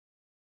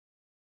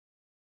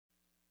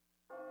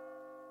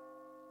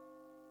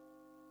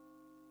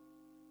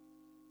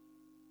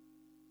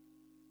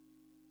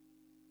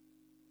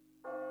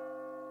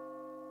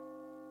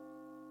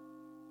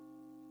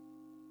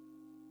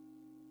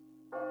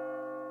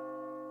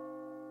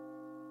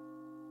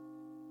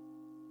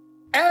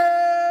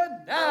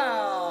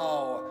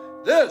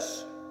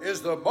This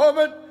is the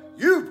moment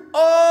you've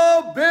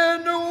all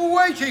been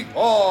waiting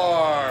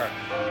for.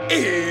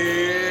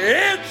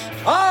 It's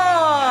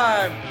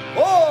time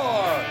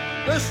for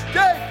the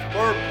Steak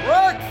for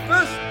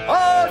Breakfast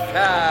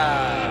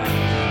Podcast.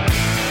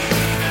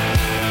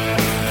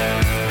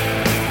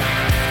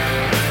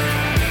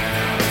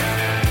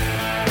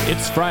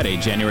 It's Friday,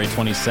 January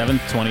 27th,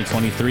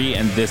 2023,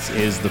 and this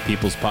is the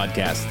People's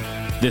Podcast.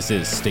 This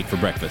is Steak for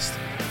Breakfast.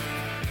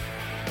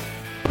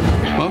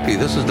 Smokey,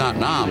 this is not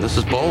Nam. This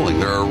is bowling.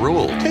 There are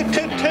rules.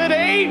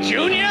 Today,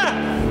 Junior!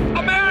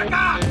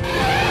 America!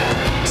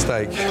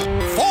 Steak.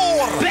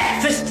 For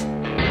breakfast!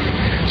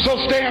 So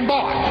stand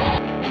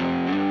by.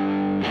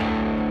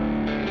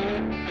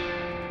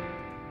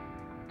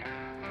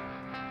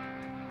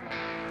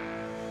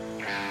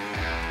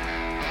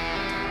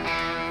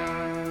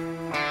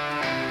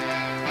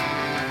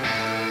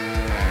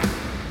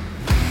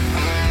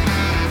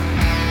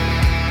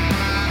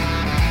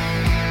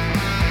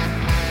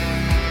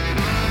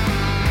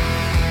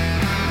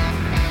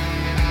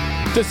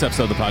 This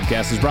episode of the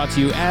podcast is brought to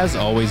you, as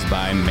always,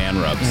 by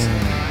Man Rubs.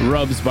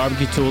 Rubs,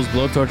 barbecue tools,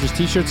 blowtorches,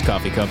 t-shirts,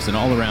 coffee cups, and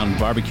all-around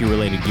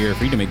barbecue-related gear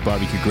for you to make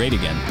barbecue great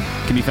again.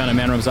 Can be found at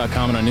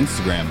manrubs.com and on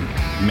Instagram,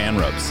 Man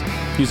Rubs.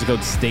 Use the code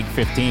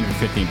STEAK15 for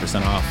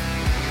 15% off.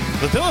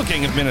 The Pillow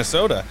King of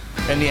Minnesota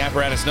and the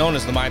apparatus known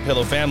as the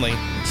MyPillow family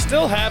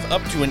still have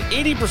up to an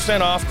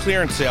 80% off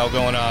clearance sale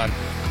going on.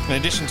 In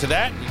addition to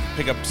that, you can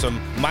pick up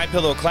some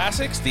MyPillow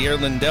classics, the Air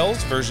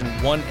Lindells version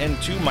 1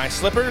 and 2, My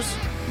Slippers,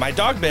 My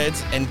Dog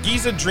Beds, and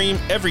Giza Dream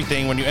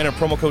Everything when you enter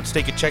promo code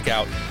STEAK at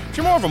checkout. If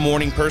you're more of a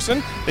morning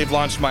person, they've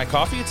launched My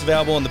Coffee. It's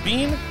available in the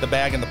bean, the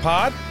bag, and the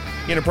pod.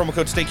 You enter promo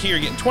code STEAK here,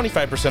 you're getting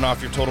 25%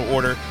 off your total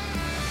order,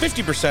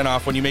 50%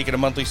 off when you make it a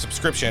monthly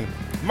subscription.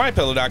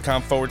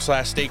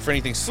 MyPillow.com/steak for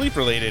anything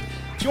sleep-related.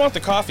 If you want the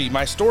coffee,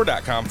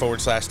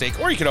 mystore.com/steak,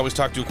 or you can always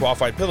talk to a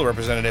qualified pillow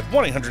representative,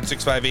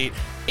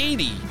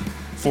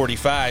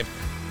 1-800-658-8045.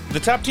 The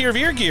top tier of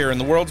ear gear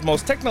and the world's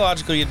most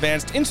technologically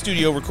advanced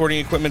in-studio recording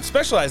equipment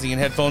specializing in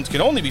headphones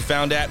can only be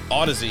found at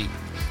Audeze.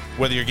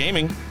 Whether you're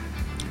gaming,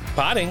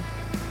 potting,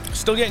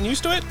 still getting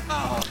used to it?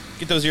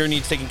 Get those ear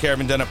needs taken care of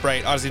and done up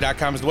right.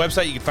 Audeze.com is the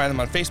website. You can find them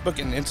on Facebook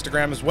and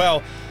Instagram as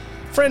well.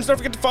 Friends, don't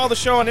forget to follow the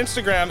show on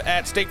Instagram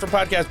at Steak for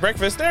Podcast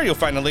Breakfast. There you'll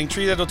find a link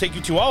tree that'll take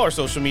you to all our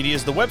social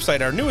medias, the website,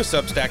 our newest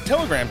Substack,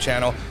 Telegram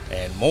channel,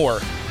 and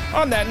more.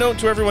 On that note,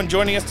 to everyone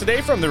joining us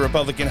today from the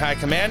Republican High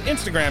Command,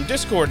 Instagram,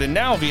 Discord, and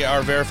now via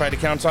our verified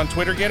accounts on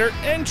Twitter, Getter,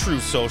 and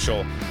Truth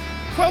Social.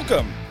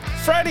 Welcome,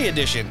 Friday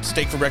edition,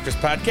 Steak for Breakfast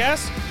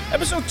Podcast,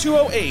 episode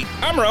 208.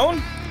 I'm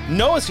Roan.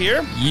 Noah's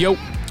here. Yo.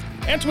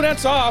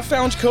 Antoinette's off.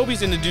 Fallon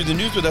Jacoby's in to do the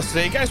news with us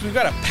today. Guys, we've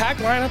got a packed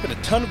lineup and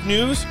a ton of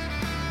news,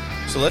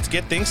 so let's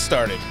get things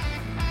started.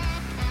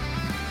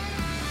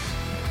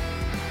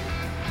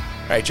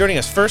 All right, joining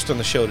us first on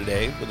the show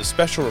today with a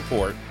special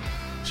report.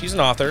 She's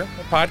an author,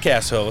 a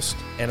podcast host,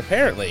 and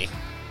apparently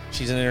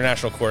she's an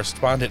international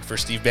correspondent for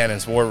Steve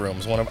Bannon's War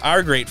Rooms, one of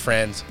our great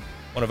friends,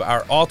 one of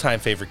our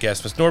all-time favorite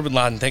guests. Ms. Noor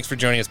Bin-Ladin, thanks for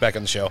joining us back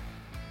on the show.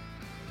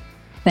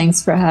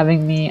 Thanks for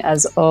having me.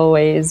 As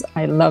always,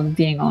 I love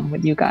being on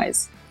with you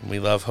guys. We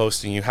love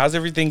hosting you. How's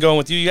everything going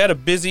with you? You had a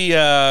busy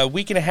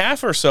week and a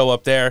half or so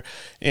up there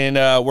in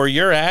where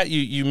you're at.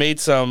 You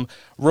made some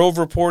Rove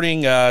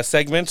reporting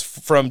segments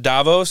from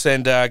Davos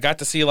and got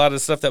to see a lot of the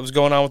stuff that was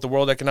going on with the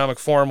World Economic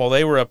Forum while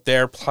they were up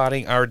there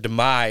plotting our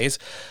demise.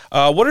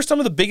 What are some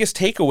of the biggest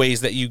takeaways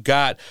that you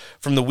got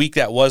from the week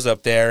that was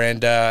up there,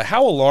 and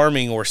how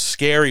alarming or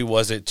scary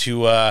was it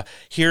to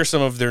hear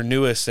some of their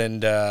newest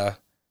and,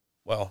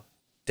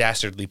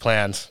 dastardly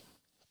plans?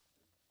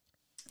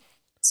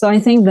 So I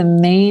think the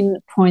main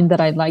point that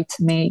I'd like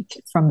to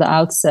make from the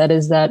outset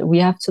is that we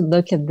have to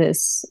look at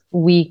this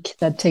week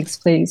that takes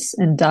place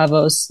in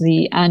Davos,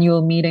 the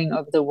annual meeting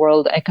of the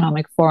World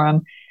Economic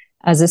Forum,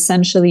 as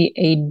essentially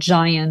a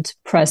giant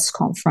press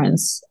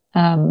conference.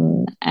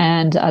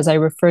 And as I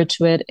refer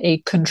to it, a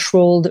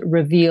controlled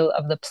reveal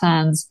of the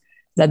plans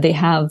that they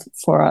have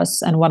for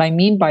us. And what I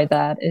mean by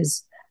that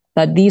is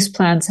that these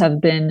plans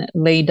have been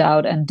laid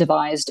out and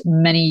devised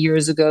many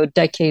years ago,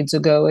 decades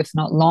ago, if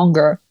not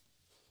longer.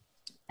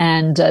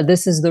 And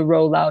this is the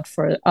rollout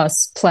for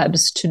us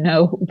plebs to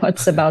know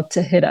what's about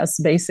to hit us,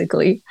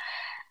 basically.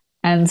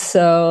 And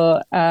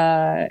so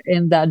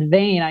in that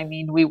vein, I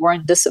mean, we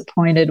weren't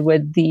disappointed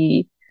with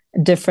the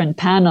different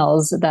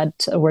panels that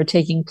were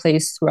taking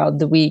place throughout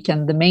the week.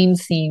 And the main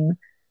theme,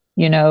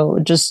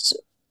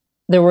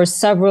 there were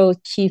several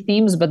key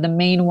themes, but the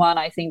main one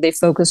I think they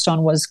focused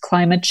on was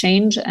climate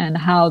change and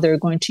how they're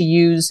going to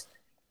use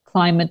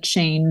climate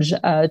change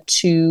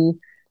to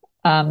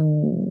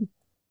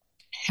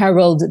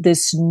herald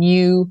this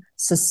new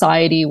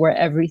society where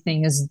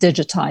everything is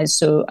digitized.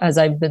 So as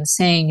I've been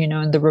saying,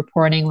 in the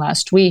reporting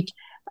last week,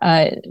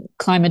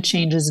 climate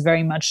change is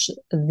very much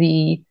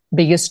the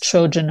biggest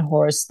Trojan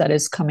horse that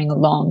is coming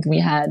along. We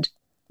had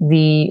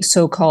the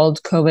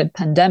so-called COVID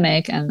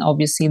pandemic, and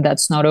obviously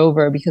that's not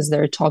over because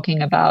they're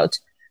talking about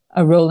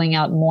rolling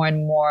out more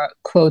and more,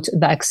 quote,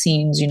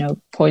 vaccines,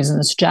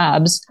 poisonous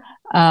jabs.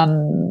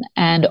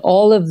 And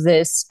all of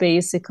this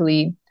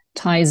basically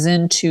ties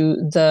into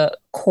the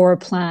core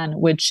plan,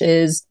 which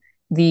is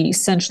the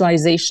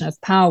centralization of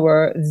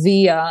power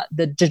via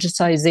the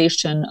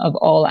digitization of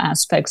all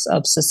aspects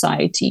of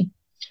society.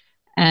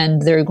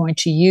 And they're going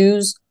to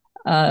use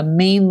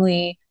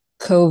mainly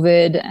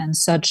COVID and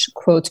such,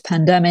 quote,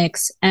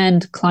 pandemics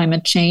and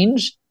climate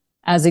change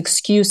as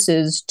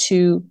excuses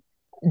to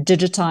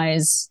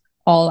digitize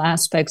all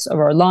aspects of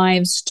our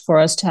lives, for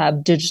us to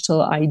have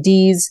digital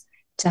IDs,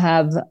 to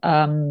have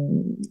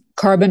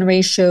carbon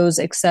ratios,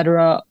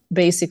 etc.,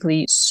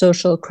 basically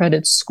social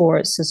credit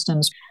score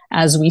systems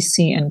as we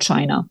see in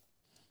China.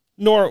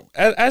 Noor,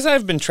 as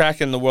I've been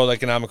tracking the World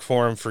Economic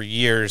Forum for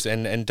years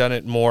and done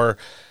it more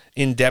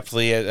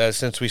in-depthly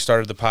since we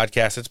started the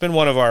podcast, it's been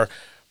one of our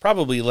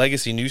probably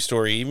legacy news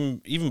story,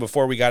 even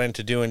before we got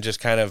into doing just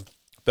kind of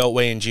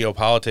Beltway and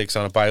geopolitics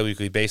on a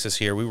biweekly basis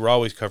here. We were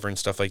always covering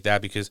stuff like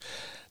that because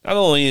not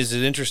only is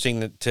it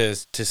interesting to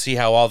see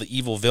how all the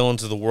evil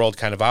villains of the world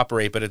kind of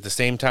operate, but at the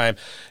same time,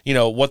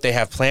 what they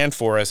have planned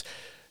for us.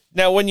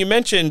 Now, when you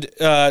mentioned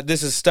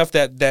this is stuff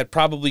that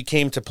probably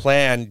came to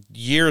plan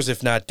years,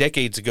 if not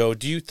decades ago,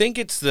 do you think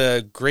it's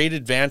the great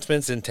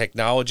advancements in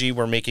technology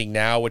we're making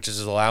now, which is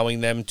allowing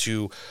them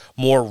to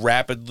more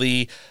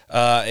rapidly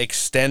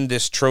extend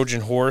this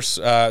Trojan horse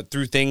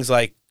through things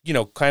like,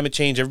 climate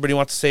change? Everybody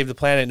wants to save the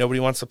planet. Nobody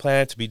wants the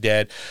planet to be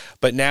dead.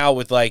 But now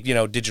with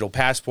digital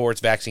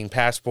passports, vaccine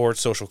passports,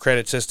 social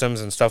credit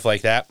systems and stuff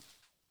like that?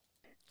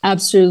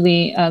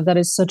 Absolutely. That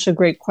is such a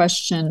great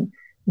question.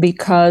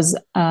 Because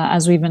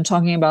as we've been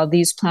talking about,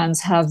 these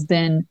plans have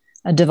been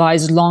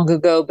devised long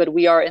ago, but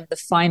we are in the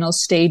final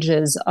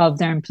stages of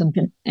their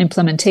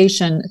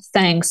implementation,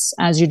 thanks,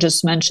 as you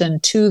just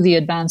mentioned, to the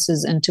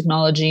advances in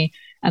technology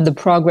and the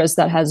progress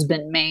that has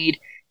been made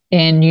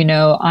in,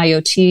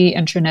 IoT,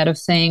 Internet of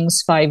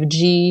Things,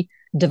 5G,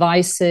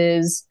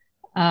 devices,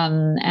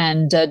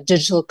 and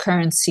digital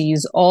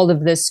currencies. All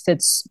of this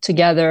fits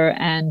together.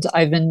 And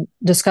I've been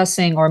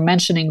discussing or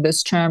mentioning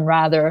this term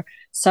rather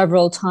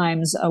several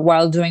times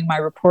while doing my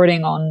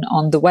reporting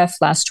on the WEF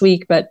last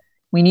week, but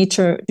we need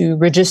to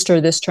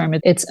register this term.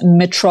 It's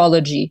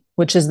metrology,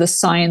 which is the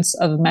science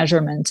of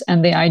measurement.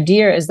 And the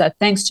idea is that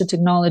thanks to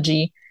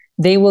technology,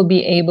 they will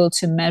be able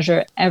to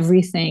measure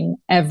everything,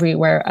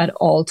 everywhere, at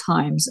all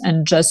times,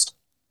 and just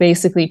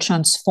basically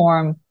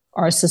transform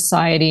our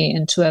society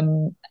into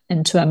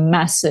a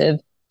massive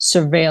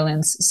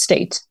surveillance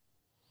state.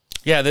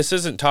 Yeah, this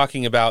isn't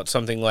talking about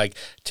something like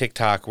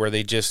TikTok where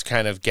they just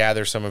kind of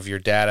gather some of your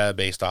data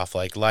based off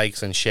like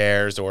likes and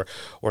shares or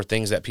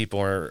things that people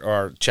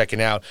are checking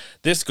out.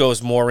 This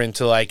goes more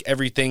into like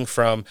everything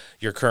from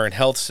your current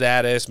health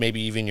status,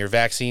 maybe even your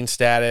vaccine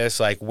status,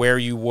 like where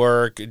you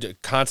work,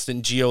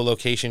 constant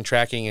geolocation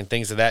tracking and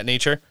things of that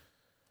nature.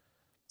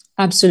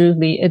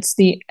 Absolutely. It's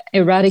the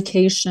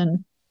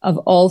eradication of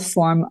all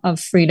form of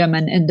freedom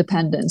and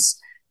independence.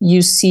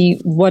 You see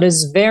what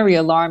is very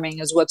alarming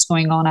is what's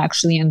going on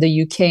actually in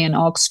the UK and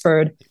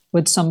Oxford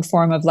with some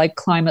form of like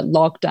climate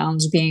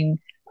lockdowns being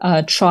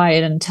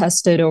tried and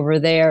tested over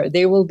there.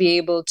 They will be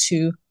able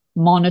to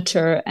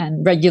monitor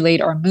and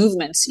regulate our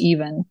movements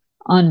even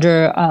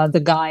under the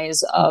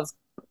guise of,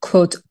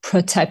 quote,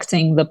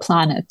 protecting the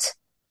planet.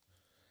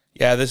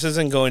 Yeah, this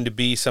isn't going to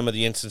be some of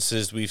the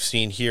instances we've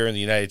seen here in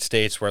the United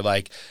States where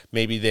like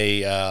maybe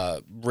they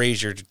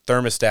raise your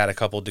thermostat a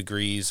couple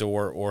degrees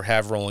or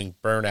have rolling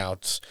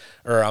brownouts.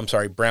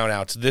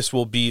 This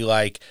will be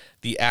like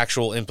the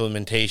actual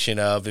implementation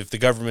of if the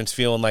government's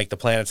feeling like the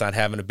planet's not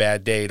having a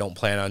bad day, don't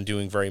plan on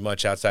doing very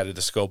much outside of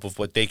the scope of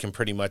what they can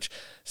pretty much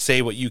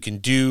say what you can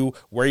do,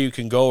 where you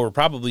can go, or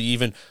probably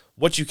even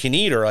what you can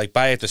eat or like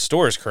buy at the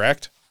stores,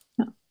 correct?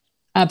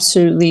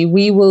 Absolutely.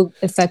 We will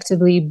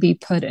effectively be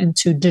put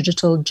into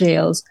digital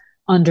jails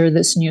under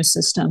this new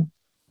system.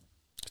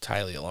 It's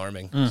highly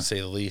alarming, to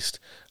say the least.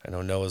 I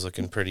know Noah's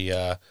looking pretty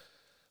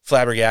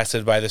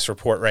flabbergasted by this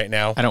report right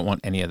now. I don't want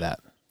any of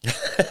that.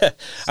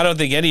 I don't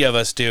think any of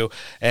us do.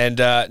 And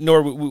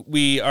Noor,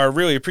 we are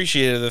really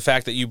appreciative of the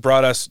fact that you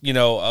brought us,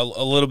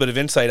 a little bit of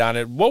insight on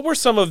it. What were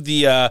some of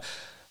the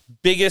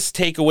biggest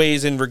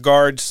takeaways in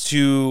regards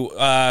to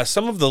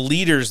some of the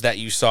leaders that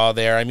you saw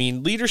there? I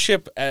mean,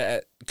 leadership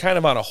kind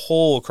of on a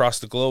whole across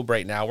the globe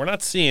right now. We're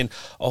not seeing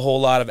a whole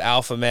lot of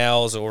alpha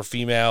males or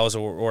females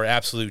or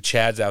absolute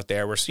chads out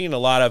there. We're seeing a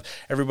lot of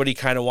everybody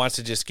kind of wants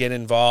to just get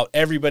involved.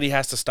 Everybody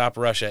has to stop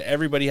Russia.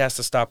 Everybody has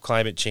to stop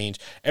climate change.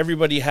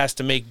 Everybody has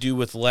to make do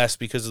with less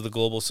because of the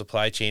global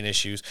supply chain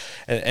issues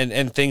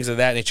and things of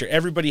that nature.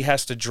 Everybody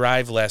has to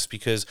drive less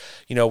because,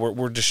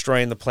 we're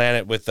destroying the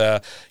planet with,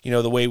 the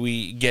way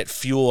we get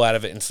fuel out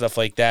of it and stuff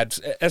like that.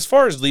 As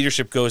far as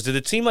leadership goes, did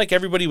it seem like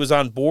everybody was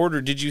on board,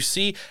 or did you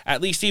see,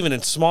 at least even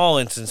in small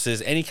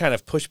instances, any kind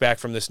of pushback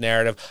from this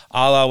narrative,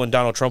 a la when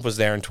Donald Trump was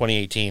there in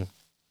 2018?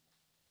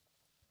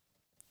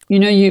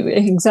 You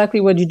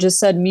exactly what you just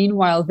said.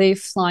 Meanwhile, they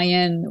fly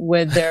in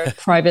with their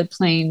private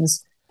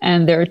planes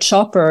and their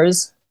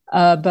choppers,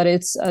 but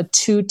it's a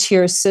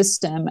two-tier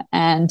system.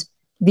 And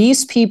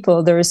these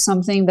people, there is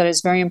something that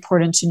is very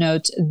important to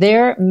note.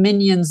 They're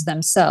minions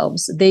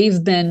themselves.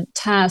 They've been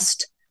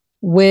tasked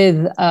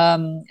with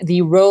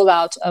the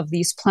rollout of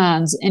these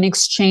plans in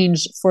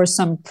exchange for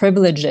some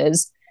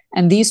privileges.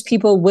 And these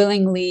people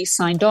willingly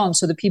signed on.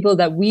 So the people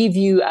that we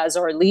view as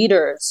our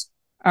leaders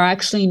are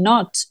actually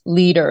not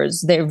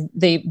leaders.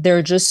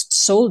 They're just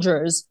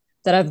soldiers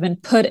that have been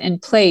put in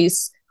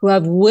place who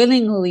have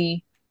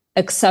willingly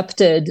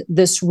accepted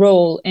this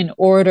role in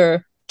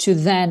order to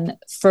then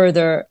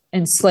further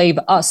enslave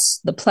us,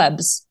 the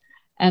plebs.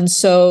 And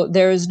so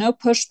there is no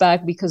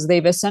pushback because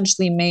they've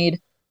essentially made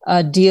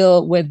a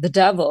deal with the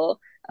devil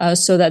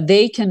so that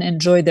they can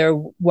enjoy their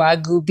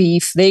Wagyu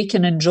beef, they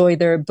can enjoy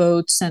their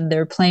boats and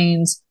their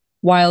planes,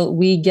 while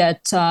we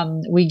get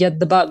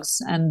the bugs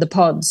and the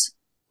pods.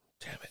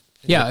 Damn it!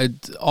 Yeah,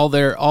 all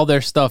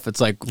their stuff. It's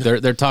like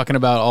they're talking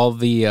about all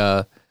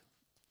the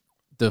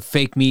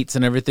fake meats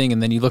and everything,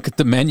 and then you look at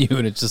the menu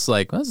and it's just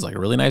like, well, this is like a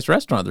really nice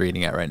restaurant they're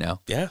eating at right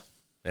now. Yeah,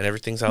 and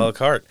everything's a la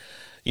carte.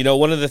 You know,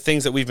 one of the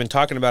things that we've been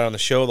talking about on the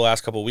show the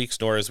last couple of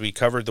weeks, Nora, as we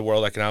covered the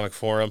World Economic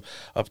Forum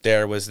up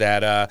there, was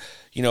that,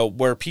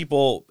 where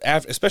people,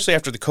 especially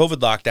after the COVID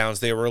lockdowns,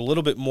 they were a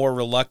little bit more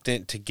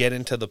reluctant to get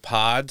into the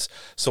pods.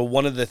 So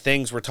one of the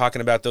things we're talking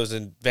about, those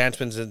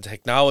advancements in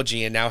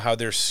technology and now how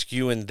they're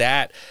skewing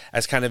that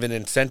as kind of an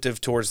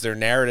incentive towards their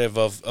narrative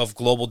of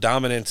global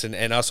dominance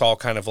and us all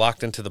kind of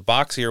locked into the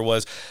box here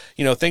was,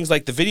 things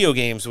like the video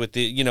games with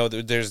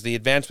there's the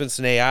advancements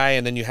in AI,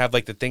 and then you have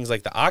like the things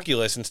like the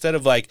Oculus. Instead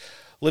of like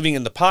living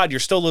in the pod, you're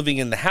still living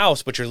in the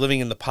house, but you're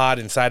living in the pod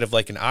inside of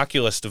like an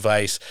Oculus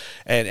device.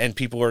 And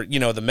people are, the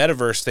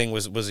metaverse thing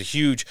was a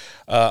huge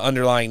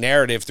underlying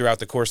narrative throughout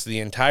the course of the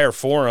entire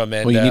forum.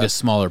 And well, you need a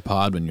smaller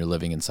pod when you're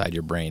living inside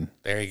your brain.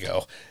 There you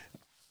go.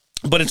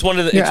 But it's one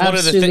of the You're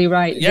absolutely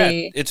right. Yeah,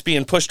 it's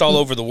being pushed all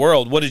over the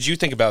world. What did you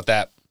think about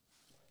that?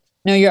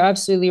 No, you're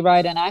absolutely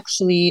right. And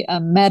actually,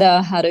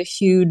 Meta had a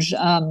huge,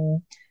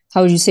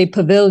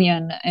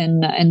 pavilion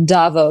in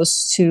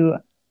Davos to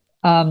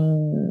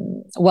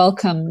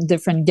welcome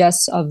different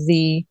guests of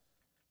the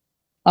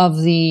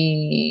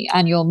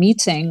annual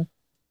meeting.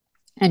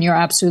 And you're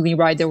absolutely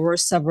right. There were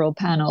several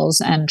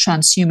panels, and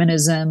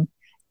transhumanism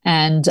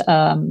and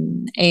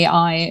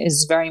AI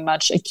is very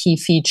much a key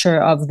feature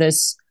of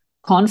this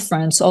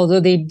conference, although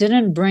they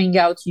didn't bring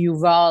out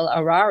Yuval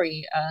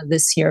Harari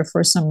this year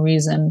for some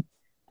reason.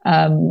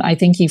 I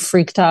think he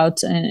freaked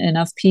out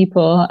enough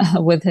people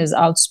with his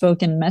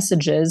outspoken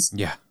messages.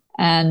 Yeah.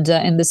 And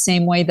in the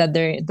same way that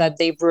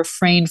they've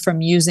refrained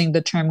from using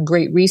the term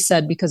Great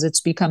Reset because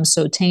it's become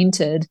so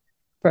tainted,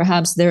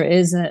 perhaps there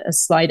is a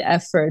slight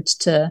effort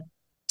to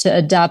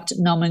adapt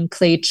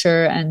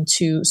nomenclature and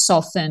to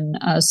soften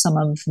some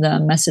of the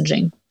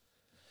messaging.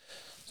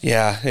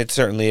 Yeah, it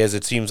certainly is.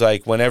 It seems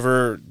like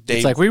whenever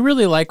it's like, we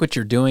really like what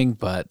you're doing,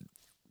 but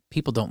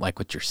people don't like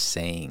what you're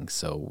saying,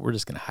 so we're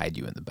just going to hide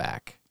you in the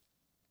back.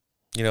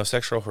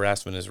 Sexual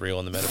harassment is real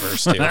in the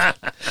metaverse too.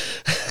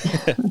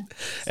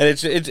 And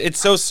it's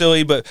so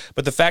silly, but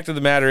the fact of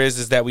the matter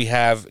is that we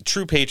have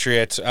true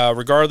patriots,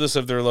 regardless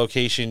of their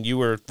location. You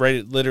were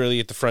literally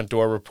at the front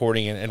door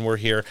reporting, and we're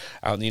here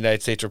out in the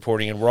United States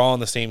reporting, and we're all on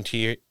the same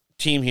team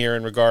here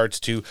in regards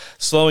to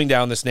slowing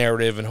down this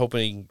narrative and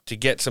hoping to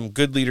get some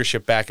good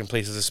leadership back in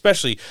places,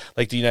 especially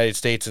like the United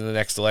States in the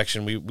next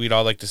election. We'd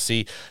all like to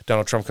see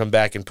Donald Trump come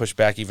back and push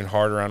back even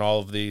harder on all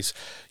of these,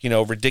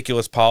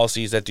 ridiculous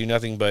policies that do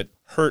nothing but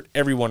hurt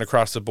everyone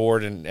across the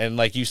board. And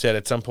like you said,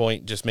 at some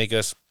point, just make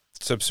us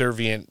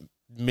subservient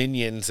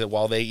minions that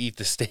while they eat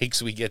the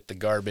steaks, we get the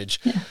garbage.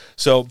 Yeah.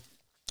 So,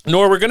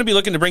 Nora, we're going to be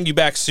looking to bring you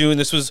back soon.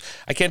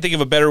 I can't think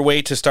of a better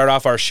way to start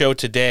off our show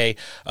today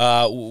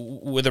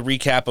with a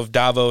recap of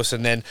Davos.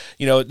 And then,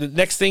 the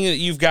next thing that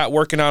you've got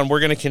working on, we're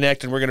going to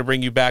connect and we're going to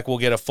bring you back. We'll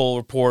get a full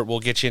report. We'll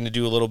get you in to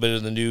do a little bit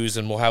of the news,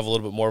 and we'll have a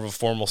little bit more of a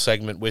formal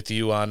segment with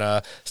you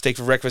on Steak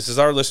for Breakfast, as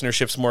our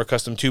listenership's more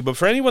accustomed to. But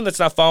for anyone that's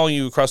not following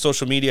you across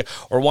social media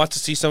or wants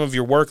to see some of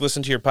your work,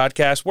 listen to your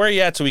podcast, where are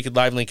you at so we could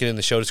live link it in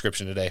the show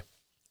description today?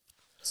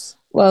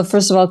 Well,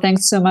 first of all,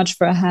 thanks so much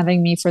for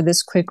having me for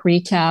this quick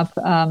recap.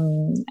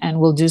 And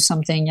we'll do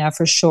something,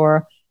 for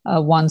sure,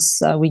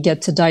 once we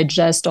get to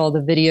digest all the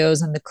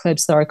videos and the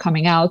clips that are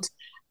coming out.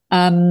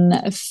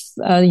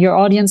 Your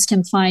audience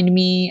can find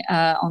me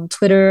on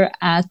Twitter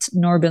at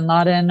Noor Bin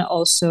Laden,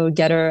 also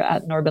Getter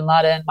at Noor Bin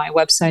Laden. My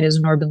website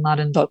is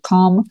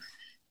noorbinladen.com.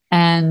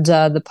 And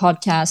the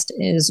podcast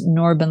is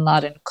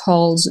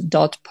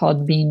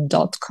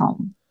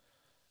noorbinladencalls.podbean.com.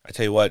 I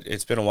tell you what,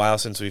 it's been a while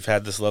since we've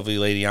had this lovely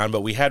lady on,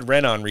 but we had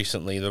Ren on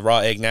recently, the Raw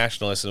Egg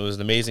Nationalist, and it was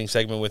an amazing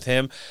segment with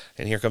him.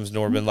 And here comes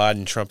Noor Bin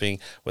Laden trumping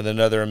with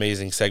another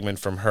amazing segment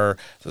from her.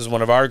 This is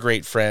one of our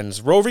great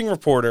friends, roving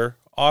reporter,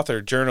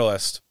 author,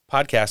 journalist,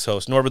 podcast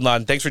host, Noor Bin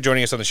Laden. Thanks for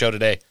joining us on the show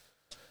today.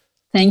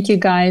 Thank you,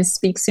 guys.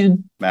 Speak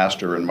soon.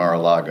 Master in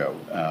Mar-a-Lago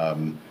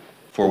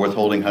for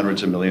withholding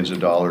hundreds of millions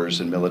of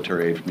dollars in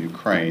military aid from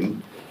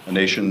Ukraine, a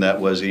nation that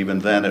was even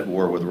then at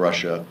war with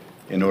Russia,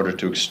 in order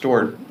to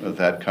extort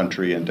that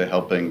country into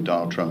helping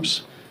Donald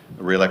Trump's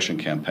re-election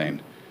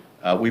campaign.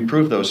 We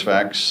proved those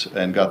facts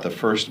and got the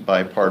first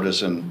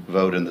bipartisan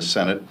vote in the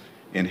Senate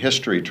in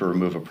history to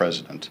remove a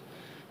president.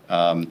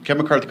 Kevin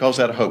McCarthy calls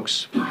that a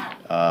hoax.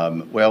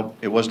 Well,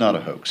 it was not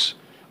a hoax.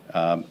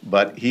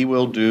 But he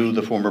will do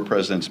the former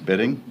president's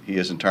bidding. He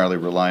is entirely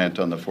reliant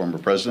on the former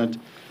president,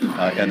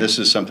 and this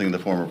is something the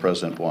former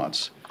president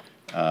wants.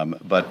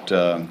 But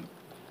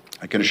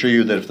I can assure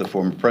you that if the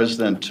former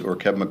president or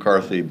Kevin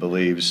McCarthy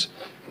believes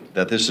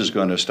that this is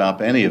going to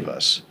stop any of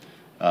us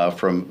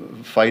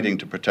from fighting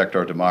to protect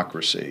our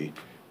democracy,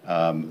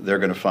 they're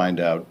going to find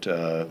out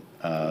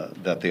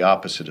that the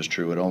opposite is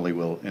true. It only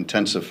will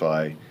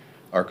intensify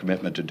our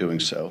commitment to doing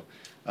so.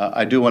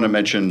 I do want to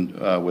mention,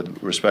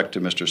 with respect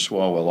to Mr.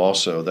 Swalwell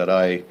also, that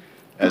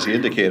as he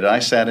indicated, I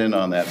sat in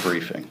on that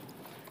briefing.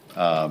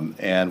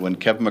 And when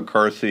Kevin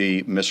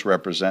McCarthy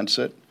misrepresents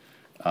it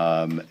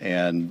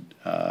and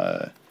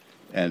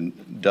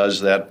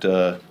does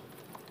that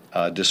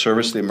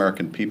disservice to the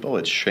American people,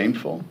 it's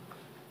shameful.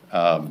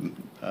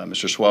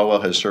 Mr.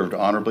 Swalwell has served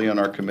honorably on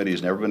our committee.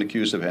 He's never been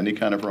accused of any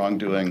kind of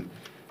wrongdoing.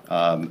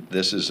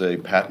 This is a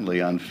patently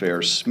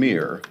unfair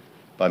smear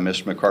by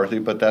Mr. McCarthy,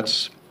 but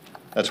that's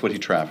what he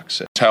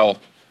traffics in. Tell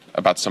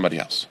about somebody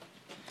else.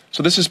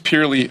 So this is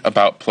purely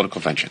about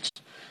political vengeance.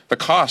 The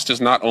cost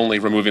is not only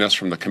removing us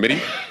from the committee.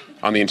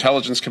 On the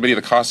Intelligence Committee,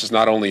 the cost is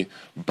not only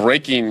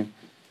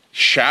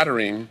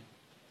shattering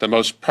the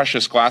most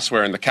precious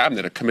glassware in the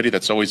cabinet, a committee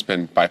that's always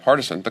been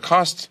bipartisan. The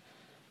cost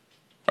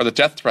are the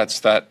death threats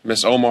that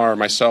Ms. Omar,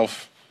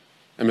 myself,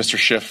 and Mr.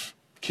 Schiff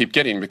keep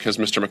getting because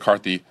Mr.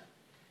 McCarthy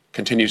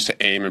continues to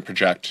aim and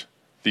project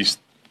these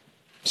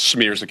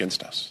smears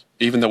against us.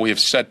 Even though we have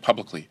said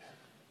publicly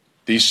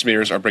these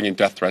smears are bringing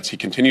death threats, he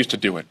continues to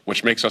do it,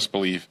 which makes us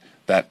believe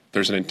that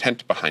there's an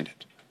intent behind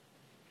it.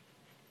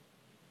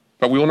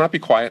 But we will not be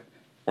quiet.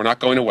 We're not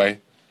going away.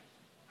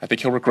 I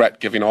think he'll regret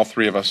giving all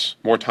three of us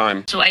more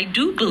time. So I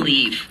do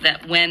believe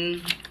that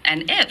when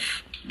and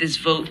if this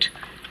vote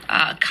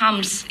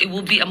comes, it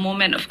will be a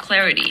moment of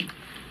clarity.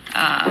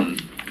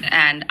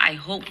 And I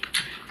hope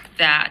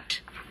that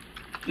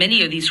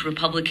many of these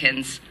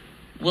Republicans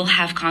will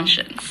have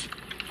conscience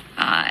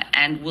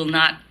and will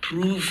not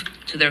prove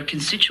to their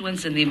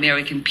constituents and the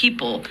American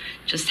people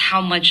just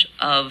how much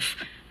of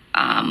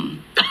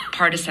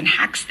partisan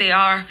hacks they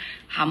are,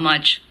 how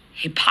much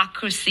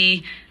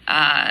hypocrisy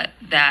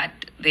that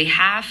they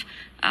have,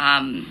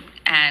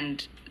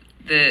 and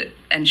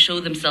show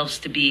themselves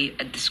to be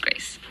a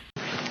disgrace.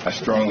 I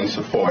strongly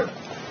support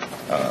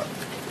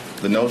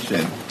the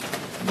notion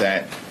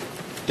that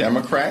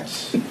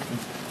Democrats,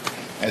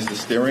 as the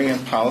Steering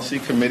and Policy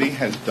Committee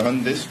has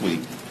done this week,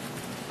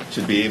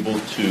 should be able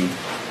to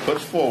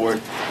put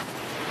forward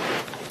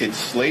its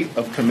slate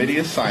of committee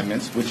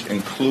assignments, which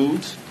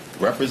includes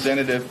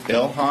Representative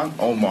Ilhan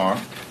Omar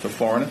for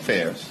Foreign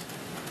Affairs,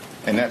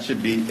 and that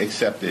should be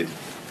accepted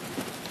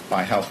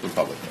by House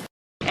Republicans.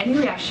 Any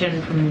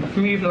reaction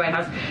from you from the White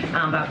House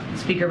about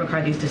Speaker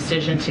McCarthy's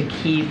decision to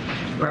keep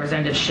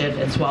Representative Schiff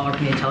and Swalwell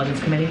from the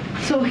Intelligence Committee?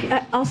 So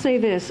I'll say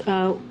this.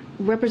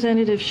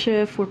 Representative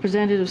Schiff,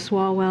 Representative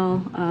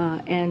Swalwell,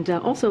 and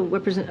also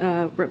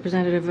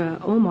Representative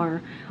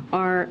Omar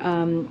are,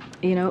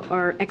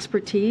 our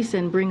expertise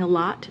and bring a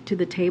lot to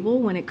the table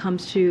when it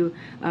comes to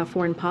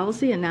foreign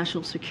policy and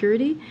national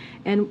security.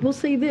 And we'll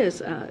say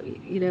this,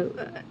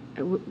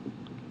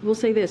 we'll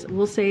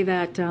say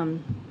that,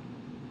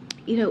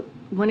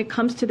 when it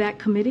comes to that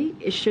committee,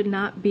 it should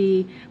not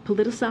be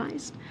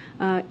politicized.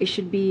 It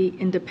should be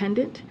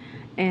independent.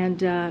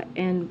 And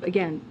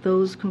again,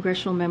 those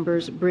congressional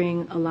members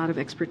bring a lot of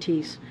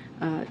expertise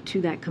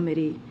to that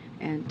committee,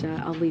 and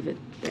I'll leave it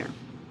there.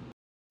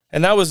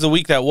 And that was the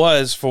week that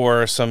was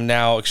for some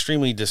now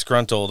extremely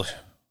disgruntled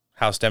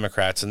House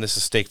Democrats, and this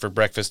is Steak for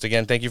Breakfast.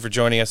 Again, thank you for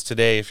joining us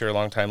today. If you're a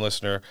longtime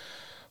listener,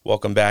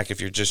 welcome back.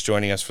 If you're just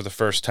joining us for the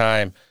first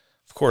time,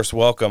 of course,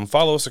 welcome.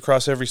 Follow us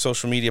across every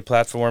social media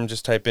platform.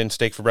 Just type in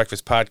Steak for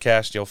Breakfast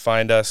Podcast. You'll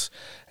find us.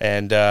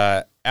 And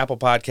Apple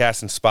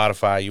Podcasts and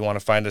Spotify. You want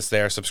to find us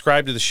there.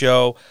 Subscribe to the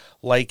show,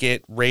 like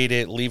it, rate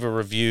it, leave a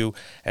review,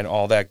 and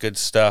all that good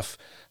stuff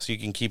so you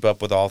can keep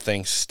up with all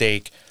things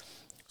steak.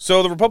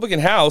 So the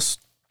Republican House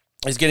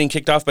is getting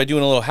kicked off by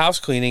doing a little house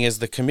cleaning as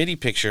the committee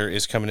picture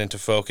is coming into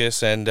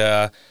focus. And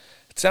it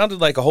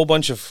sounded like a whole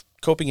bunch of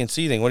coping and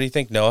seething. What do you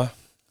think, Noah?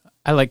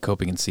 I like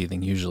coping and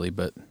seething usually,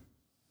 but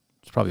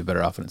it's probably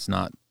better off when it's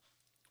not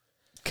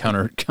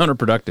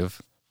counterproductive.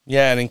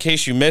 Yeah, and in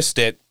case you missed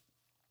it,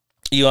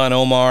 Ilhan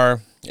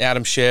Omar,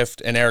 Adam Schiff,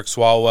 and Eric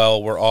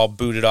Swalwell were all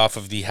booted off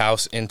of the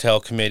House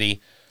Intel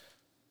Committee.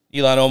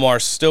 Ilhan Omar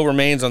still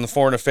remains on the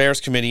Foreign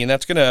Affairs Committee, and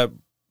that's going to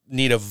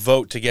need a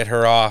vote to get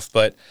her off,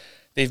 but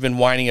they've been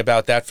whining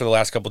about that for the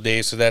last couple of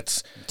days, so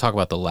that's... Talk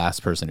about the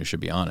last person who should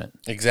be on it.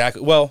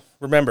 Exactly. Well,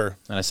 remember...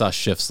 And I saw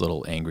Schiff's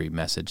little angry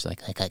message,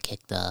 like, I got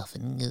kicked off,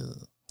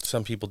 and...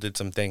 Some people did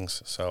some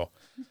things, so...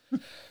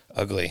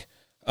 Ugly.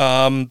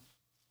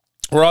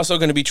 We're also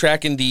going to be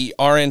tracking the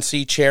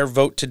RNC chair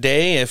vote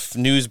today. If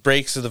news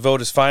breaks that the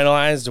vote is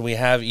finalized and we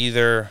have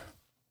either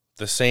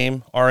the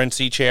same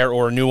RNC chair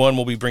or a new one,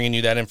 we'll be bringing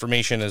you that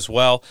information as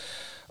well.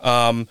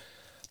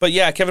 But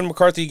yeah, Kevin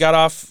McCarthy got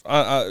off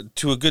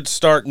to a good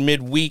start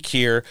midweek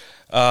here,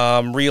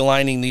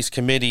 realigning these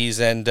committees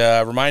and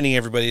reminding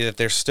everybody that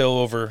there's still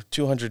over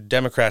 200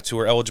 Democrats who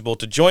are eligible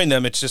to join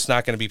them. It's just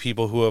not going to be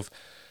people who have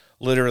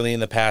literally in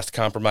the past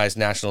compromised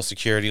national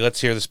security.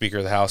 Let's hear the Speaker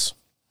of the House.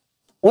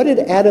 What did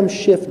Adam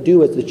Schiff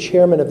do as the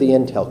chairman of the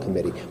Intel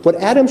Committee? What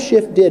Adam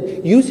Schiff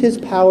did, use his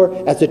power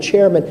as the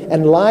chairman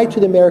and lie to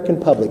the American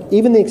public.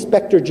 Even the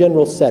Inspector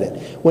General said it.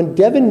 When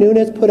Devin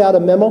Nunes put out a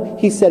memo,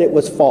 he said it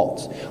was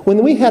false.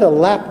 When we had a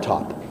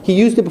laptop, he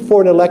used it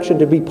before an election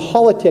to be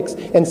politics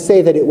and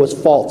say that it was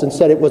false and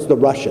said it was the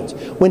Russians.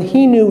 When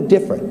he knew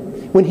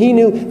different, when he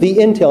knew the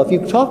intel, if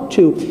you talk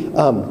to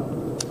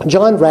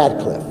John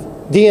Radcliffe,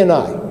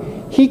 DNI,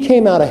 he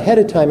came out ahead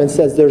of time and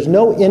says there's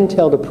no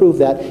intel to prove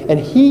that, and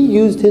he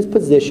used his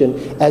position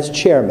as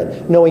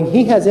chairman, knowing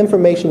he has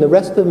information the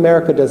rest of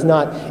America does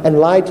not, and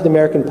lied to the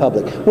American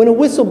public. When a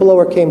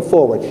whistleblower came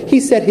forward,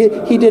 he said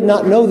he did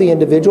not know the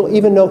individual,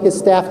 even though his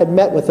staff had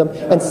met with him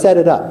and set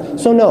it up.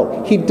 So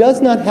no, he does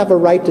not have a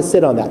right to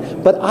sit on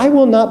that. But I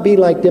will not be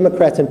like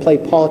Democrats and play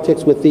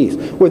politics with these,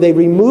 where they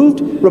removed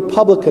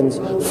Republicans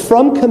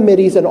from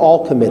committees and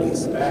all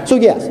committees. So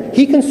yes,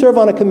 he can serve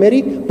on a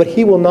committee, but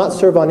he will not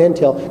serve on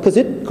intel,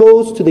 because it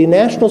goes to the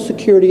national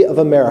security of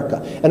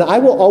America. And I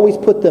will always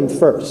put them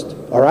first.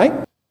 All right?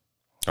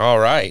 All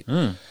right.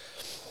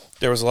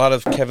 There was a lot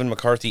of Kevin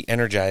McCarthy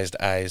energized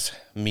eyes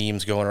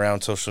memes going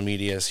around social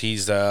media as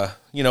he's,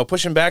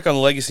 pushing back on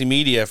the legacy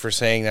media for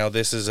saying now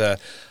this is a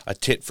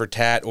tit for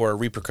tat or a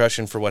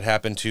repercussion for what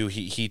happened to.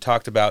 He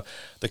talked about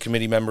the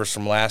committee members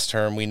from last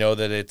term. We know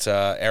that it's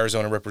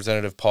Arizona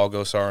Representative Paul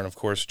Gosar and, of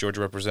course, Georgia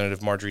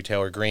Representative Marjorie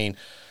Taylor Greene.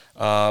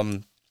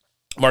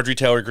 Marjorie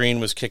Taylor Greene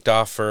was kicked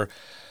off for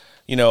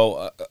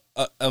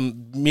a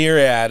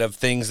myriad of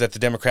things that the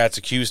Democrats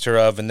accused her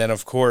of. And then,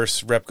 of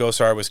course, Rep.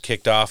 Gosar was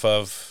kicked off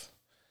of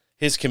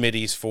his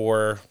committees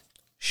for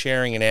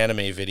sharing an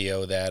anime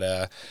video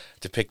that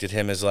depicted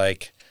him as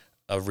like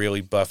a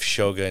really buff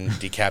shogun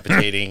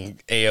decapitating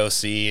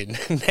AOC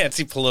and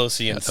Nancy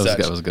Pelosi and such.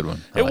 That was a good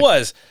one. It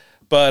was.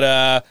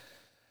 But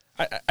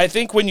I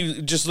think when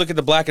you just look at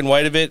the black and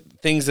white of it,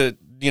 things that,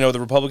 the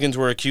Republicans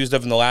were accused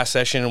of in the last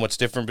session and what's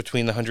different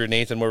between the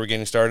 108th and where we're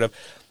getting started of,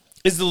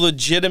 is the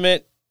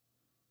legitimate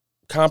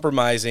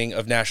compromising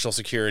of national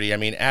security. I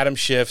mean, Adam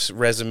Schiff's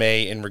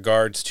resume in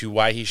regards to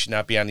why he should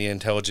not be on the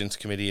Intelligence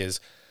Committee is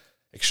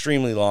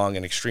extremely long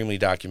and extremely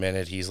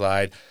documented. He's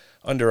lied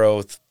under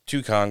oath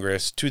to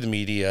Congress, to the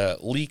media,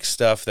 leaked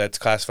stuff that's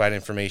classified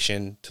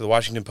information to the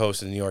Washington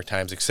Post and the New York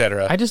Times,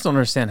 etc. I just don't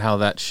understand how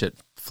that shit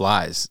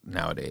flies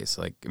nowadays.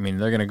 Like, I mean,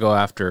 they're going to go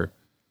after,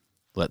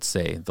 let's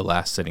say, the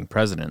last sitting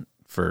president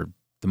for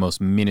the most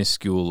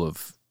minuscule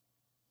of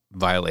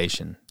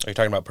violation. Are you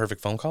talking about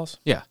perfect phone calls?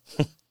 Yeah.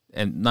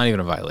 And not even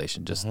a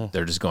violation, just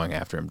they're just going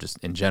after him just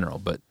in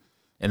general.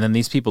 And then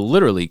these people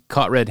literally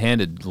caught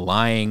red-handed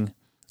lying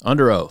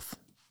under oath,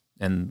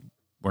 and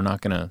we're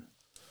not going to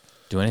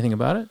do anything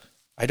about it?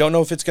 I don't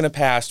know if it's going to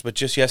pass, but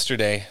just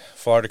yesterday,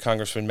 Florida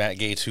Congressman Matt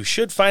Gaetz, who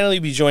should finally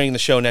be joining the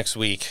show next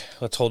week,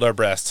 let's hold our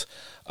breaths,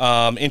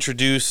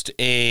 introduced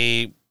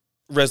a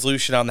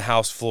resolution on the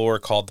House floor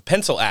called the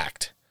Pencil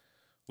Act,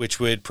 which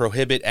would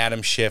prohibit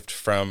Adam Schiff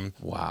from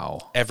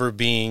ever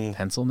being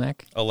pencil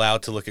neck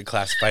allowed to look at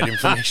classified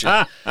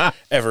information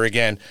ever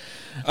again.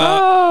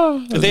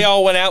 They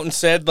all went out and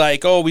said,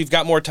 like, oh, we've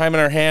got more time on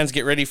our hands.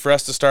 Get ready for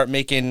us to start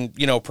making,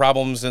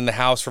 problems in the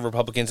House for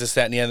Republicans, this,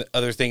 that, and the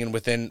other thing. And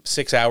within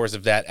 6 hours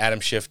of that, Adam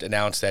Schiff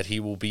announced that he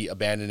will be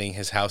abandoning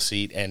his House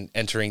seat and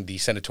entering the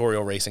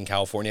senatorial race in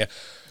California.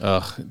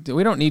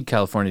 We don't need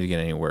California to get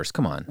any worse.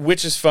 Come on.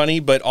 Which is funny,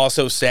 but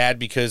also sad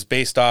because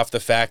based off the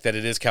fact that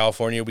it is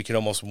California, we can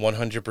almost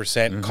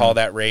 100% call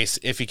that race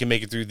if he can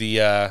make it through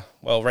the,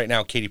 right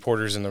now Katie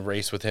Porter's in the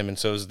race with him, and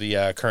so is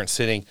the current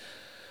sitting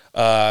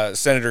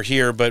senator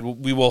here, but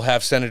we will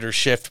have Senator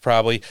Schiff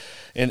probably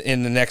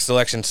in the next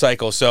election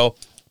cycle. So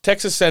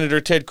Texas Senator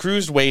Ted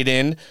Cruz weighed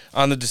in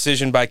on the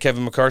decision by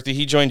Kevin McCarthy.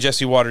 He joined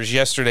Jesse Waters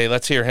yesterday.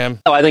 Let's hear him.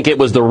 I think it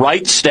was the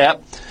right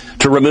step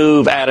to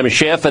remove Adam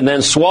Schiff. And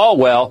then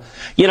Swalwell,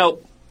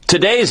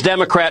 today's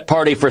Democrat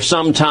Party for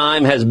some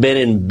time has been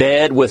in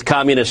bed with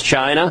communist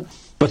China.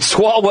 But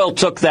Swalwell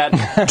took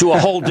that to a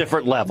whole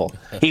different level.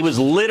 He was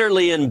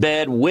literally in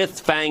bed with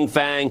Fang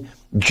Fang,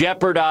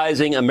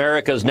 jeopardizing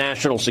America's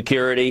national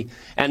security,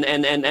 and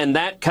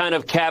that kind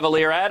of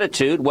cavalier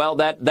attitude, well,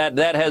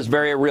 that has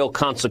very real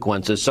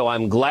consequences. So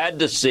I'm glad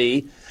to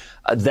see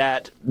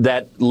that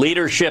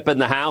leadership in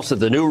the House, that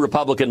the new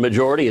Republican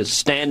majority is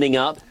standing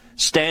up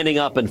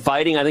and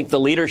fighting. I think the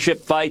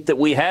leadership fight that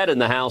we had in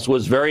the House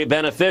was very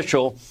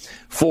beneficial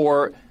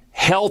for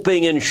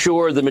helping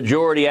ensure the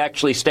majority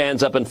actually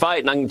stands up and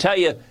fight. And I can tell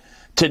you,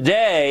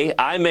 today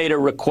I made a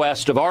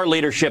request of our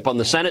leadership on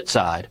the Senate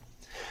side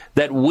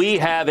that we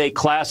have a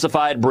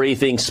classified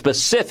briefing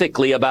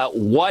specifically about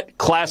what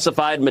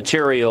classified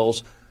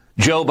materials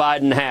Joe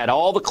Biden had,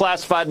 all the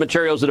classified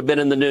materials that have been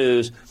in the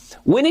news.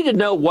 We need to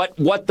know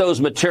what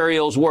those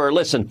materials were.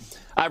 Listen,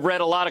 I've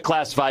read a lot of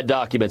classified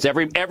documents.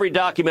 Every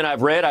document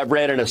I've read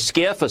in a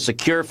SCIF, a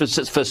secure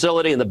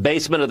facility in the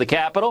basement of the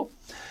Capitol.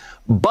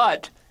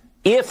 But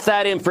if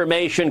that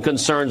information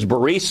concerns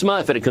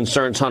Burisma, if it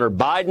concerns Hunter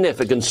Biden,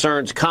 if it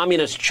concerns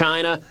communist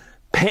China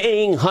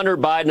paying Hunter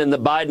Biden and the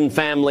Biden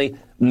family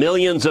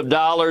millions of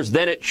dollars,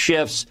 then it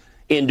shifts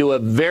into a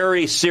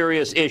very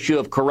serious issue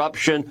of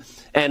corruption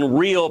and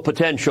real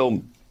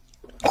potential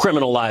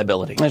criminal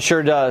liability. It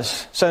sure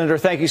does. Senator,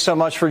 thank you so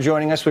much for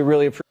joining us. We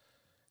really appreciate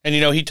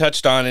it. And, he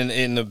touched on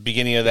in the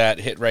beginning of that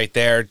hit right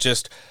there,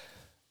 just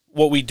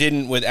what we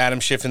didn't with Adam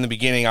Schiff in the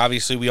beginning.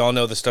 Obviously, we all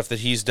know the stuff that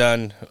he's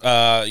done,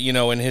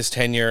 in his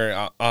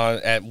tenure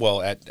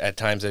at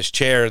times as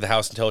chair of the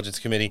House Intelligence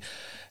Committee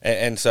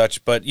and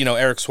such. But,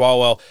 Eric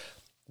Swalwell,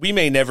 we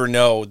may never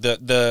know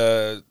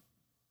the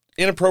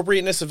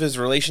inappropriateness of his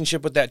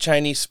relationship with that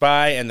Chinese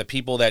spy and the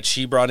people that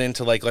she brought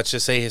into, let's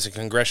just say his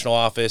congressional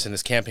office and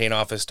his campaign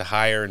office to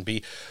hire and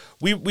be.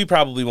 We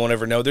probably won't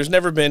ever know. There's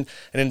never been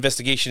an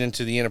investigation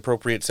into the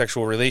inappropriate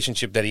sexual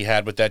relationship that he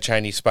had with that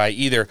Chinese spy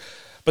either.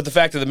 But the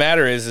fact of the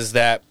matter is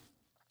that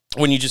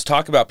when you just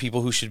talk about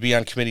people who should be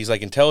on committees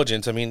like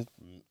intelligence,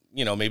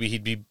 maybe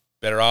he'd be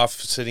better off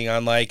sitting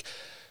on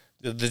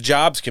the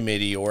jobs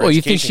committee or. Well,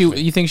 you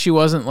think she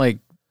wasn't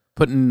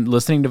putting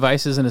listening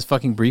devices in his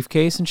fucking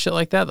briefcase and shit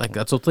like that?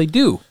 That's what they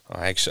do.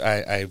 Actually,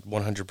 I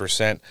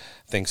 100%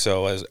 think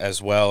so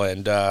as well.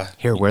 And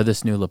here, wear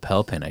this new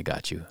lapel pin I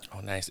got you. Oh,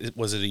 nice.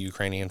 Was it a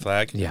Ukrainian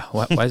flag? Yeah.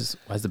 Why is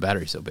the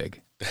battery so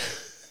big?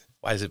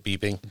 Why is it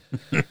beeping?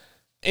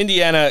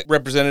 Indiana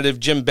Representative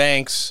Jim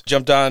Banks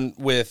jumped on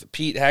with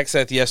Pete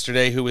Hegseth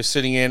yesterday, who was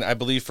sitting in, I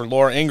believe, for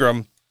Laura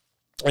Ingraham,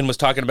 and was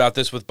talking about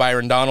this with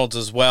Byron Donalds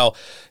as well.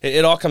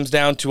 It all comes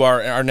down to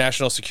our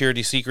national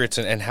security secrets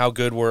and how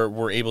good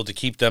we're able to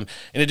keep them,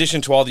 in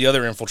addition to all the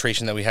other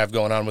infiltration that we have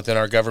going on within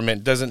our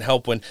government. It doesn't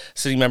help when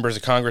sitting members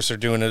of Congress are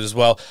doing it as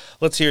well.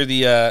 Let's hear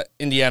the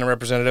Indiana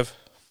representative.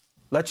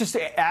 Let's just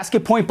ask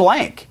it point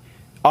blank.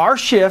 Are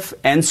Schiff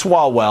and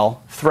Swalwell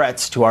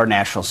threats to our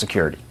national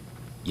security?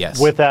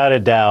 Yes. Without a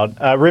doubt.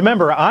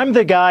 Remember, I'm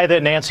the guy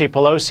that Nancy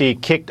Pelosi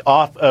kicked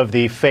off of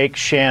the fake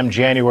sham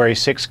January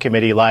 6th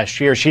committee last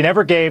year. She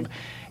never gave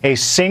a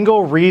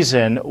single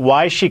reason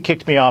why she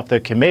kicked me off the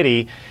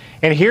committee.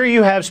 And here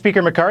you have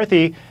Speaker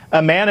McCarthy,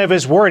 a man of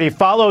his word. He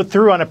followed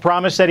through on a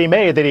promise that he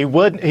made, that he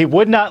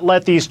would not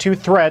let these two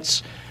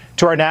threats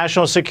to our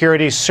national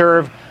security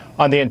serve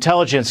on the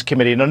Intelligence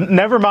Committee. Now,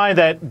 never mind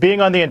that being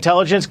on the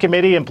Intelligence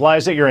Committee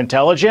implies that you're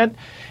intelligent.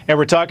 And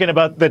we're talking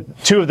about the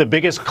two of the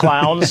biggest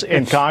clowns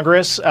in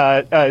Congress,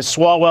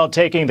 Swalwell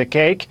taking the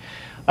cake.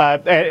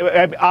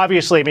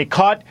 Obviously,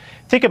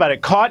 think about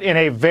it, caught in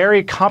a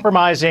very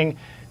compromising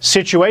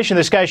situation.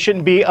 This guy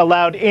shouldn't be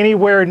allowed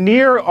anywhere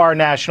near our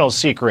national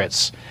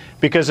secrets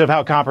because of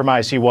how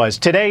compromised he was.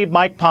 Today,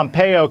 Mike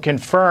Pompeo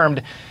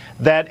confirmed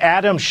that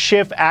Adam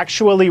Schiff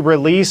actually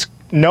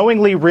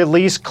knowingly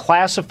released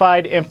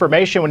classified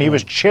information when he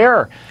was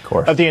chair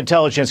of the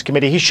Intelligence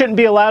Committee. He shouldn't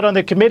be allowed on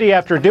the committee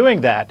after doing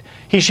that.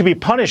 He should be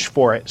punished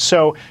for it.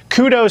 So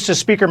kudos to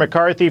Speaker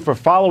McCarthy for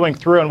following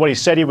through on what he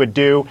said he would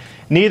do.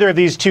 Neither of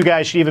these two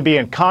guys should even be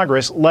in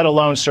Congress, let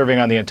alone serving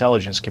on the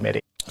Intelligence Committee.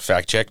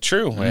 Fact check,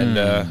 true.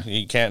 And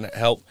you can't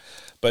help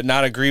but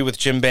not agree with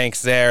Jim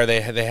Banks there.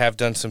 They have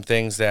done some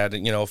things that,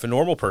 if a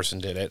normal person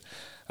did it,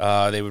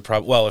 they would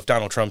probably, if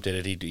Donald Trump did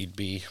it, he'd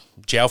be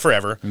jail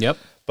forever. Yep.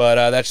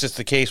 But that's just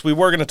the case. We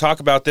were going to talk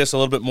about this a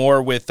little bit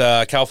more with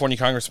California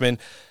Congressman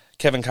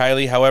Kevin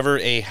Kiley. However,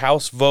 a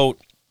House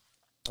vote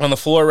on the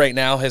floor right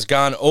now has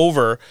gone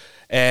over,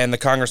 and the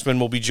congressman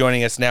will be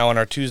joining us now on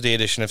our Tuesday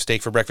edition of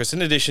Steak for Breakfast,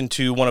 in addition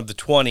to one of the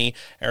 20,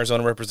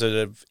 Arizona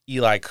Representative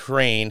Eli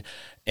Crane,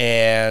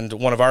 and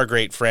one of our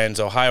great friends,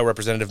 Ohio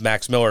Representative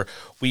Max Miller.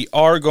 We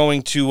are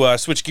going to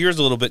switch gears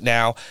a little bit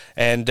now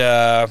and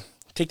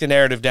take the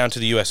narrative down to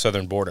the U.S.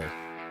 southern border.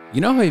 You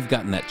know how you've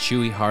gotten that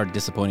chewy, hard,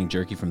 disappointing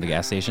jerky from the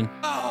gas station?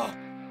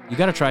 You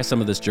gotta try some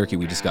of this jerky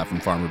we just got from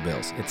Farmer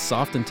Bill's. It's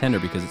soft and tender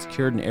because it's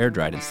cured and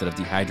air-dried instead of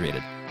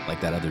dehydrated,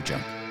 like that other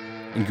junk.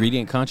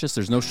 Ingredient conscious,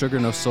 there's no sugar,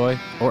 no soy,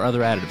 or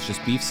other additives,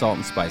 just beef, salt,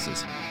 and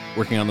spices.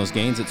 Working on those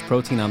gains, it's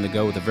protein on the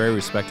go with a very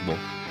respectable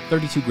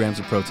 32 grams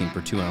of protein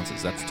per 2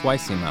 ounces. That's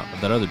twice the amount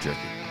of that other jerky.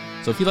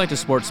 So if you like to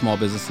support small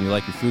business and you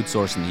like your food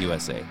source in the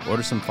USA,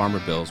 order some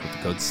Farmer Bills with the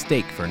code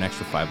STEAK for an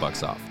extra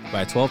 $5 off.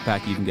 Buy a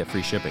 12-pack, you can get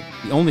free shipping.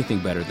 The only thing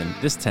better than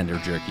this tender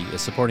jerky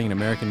is supporting an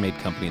American-made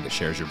company that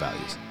shares your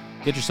values.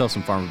 Get yourself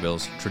some Farmer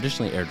Bills,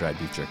 traditionally air-dried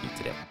beef jerky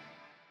today.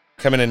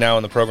 Coming in now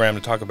on the program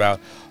to talk about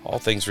all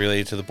things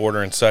related to the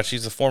border and such.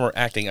 He's the former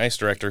acting ICE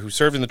director who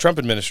served in the Trump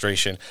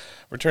administration.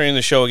 Returning to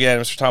the show again,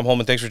 Mr. Tom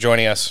Holman, thanks for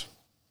joining us.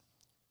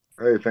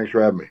 Hey, thanks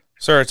for having me.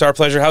 Sir, it's our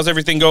pleasure. How's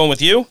everything going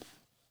with you?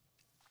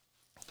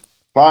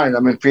 Fine.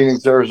 I'm in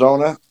Phoenix,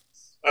 Arizona.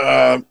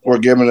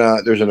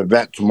 There's an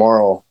event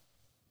tomorrow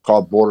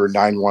called Border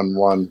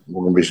 911.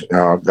 We're going to be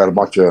got a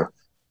bunch of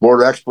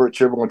border experts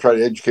here. We're going to try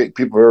to educate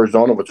people in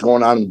Arizona what's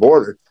going on in the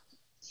border.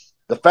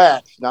 The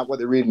facts, not what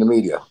they read in the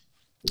media.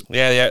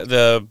 Yeah,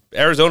 the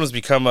Arizona's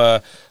become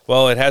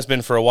it has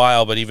been for a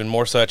while, but even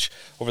more such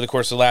over the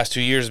course of the last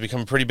 2 years, has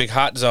become a pretty big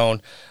hot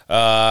zone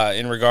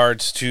in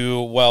regards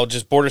to,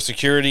 just border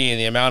security and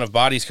the amount of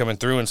bodies coming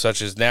through and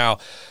such as now.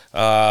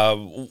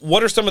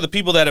 What are some of the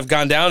people that have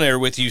gone down there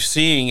with you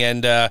seeing,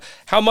 and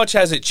how much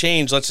has it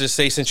changed, let's just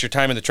say, since your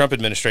time in the Trump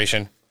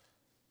administration?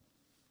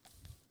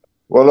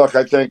 Well, look,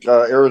 I think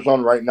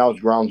Arizona right now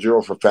is ground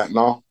zero for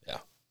fentanyl. Yeah.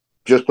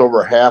 Just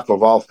over half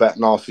of all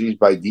fentanyl seized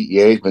by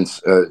DEA has been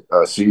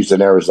seized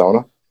in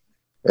Arizona.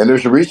 And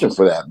there's a reason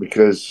for that,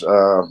 because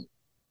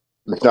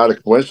it's not a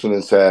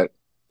coincidence that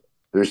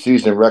they're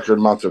seizing record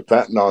amounts of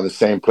fentanyl in the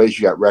same place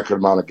you got record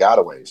amount of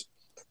gotaways.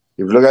 If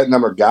you look at the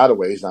number of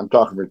gotaways, I'm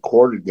talking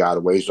recorded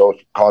gotaways, those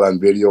caught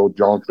on video,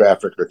 drone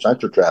traffic, or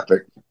sensor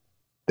traffic,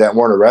 that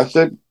weren't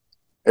arrested,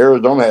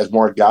 Arizona has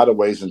more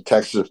gotaways than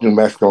Texas, New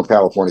Mexico, and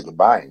California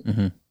combined.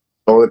 Mm-hmm.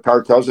 So the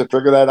cartels have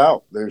figured that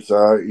out. There's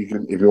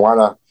if you want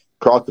to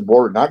cross the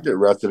border and not get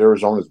arrested,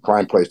 Arizona is the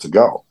prime place to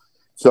go.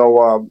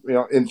 So,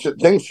 and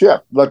things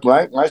shift. Look,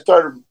 when I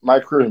started my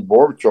career in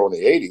Border Patrol in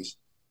the 80s,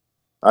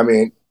 I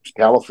mean,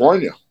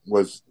 California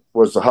was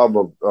the hub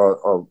of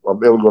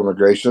illegal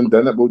immigration.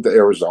 Then it moved to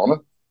Arizona.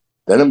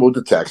 Then it moved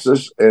to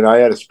Texas. And I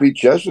had a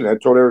speech yesterday. I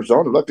told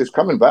Arizona, look, it's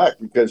coming back,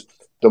 because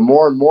the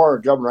more and more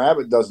Governor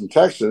Abbott does in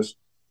Texas,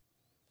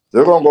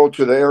 they're going to go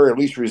to the area of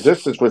least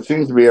resistance, which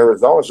seems to be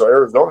Arizona. So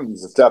Arizona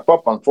needs to step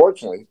up,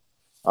 unfortunately.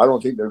 I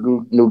don't think their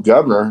new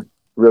governor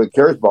really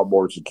cares about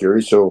border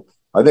security. So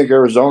I think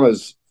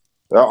Arizona's,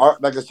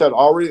 like I said,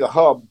 already the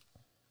hub,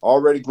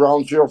 already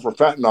ground zero for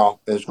fentanyl.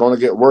 It's going to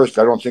get worse.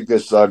 I don't think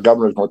this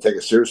governor is going to take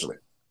it seriously.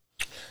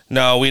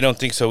 No, we don't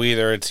think so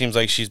either. It seems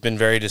like she's been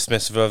very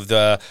dismissive of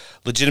the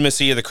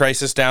legitimacy of the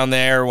crisis down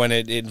there when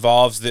it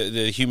involves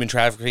the human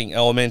trafficking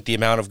element, the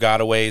amount of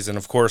gotaways, and,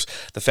 of course,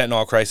 the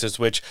fentanyl crisis,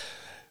 which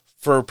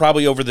for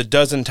probably over the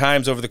dozen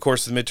times over the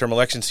course of the midterm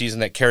election season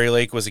that Carrie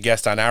Lake was a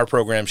guest on our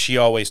program, she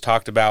always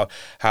talked about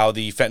how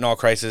the fentanyl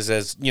crisis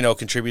has,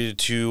 contributed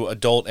to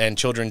adult and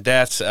children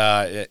deaths.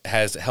 It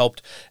has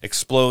helped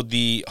explode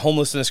the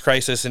homelessness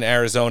crisis in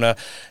Arizona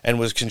and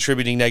was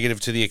contributing negative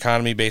to the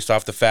economy based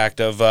off the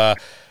fact of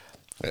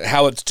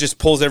how it just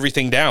pulls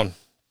everything down.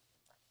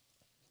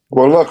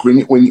 Well, look, when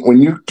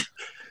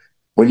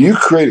you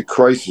create a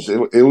crisis,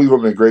 illegal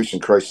immigration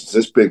crisis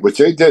this big, which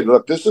they did,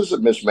 look, this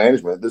isn't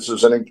mismanagement. This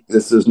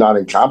is not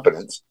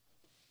incompetence.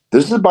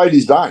 This is by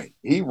design.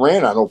 He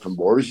ran on open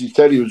borders. He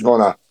said he was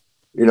going to,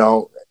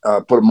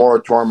 put a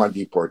moratorium on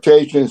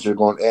deportations. They're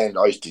going to end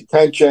ICE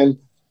detention.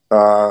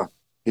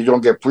 He's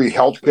going to get free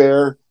health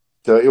care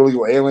to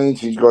illegal aliens.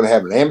 He's going to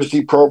have an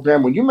amnesty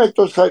program. When you make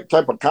those type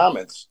of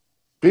comments,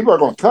 people are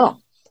going to come.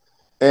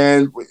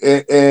 And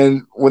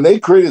when they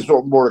created this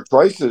open border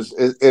crisis,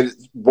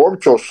 Border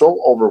Patrol is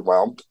so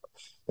overwhelmed.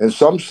 In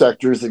some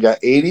sectors, they got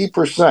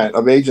 80%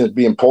 of agents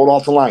being pulled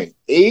off the line.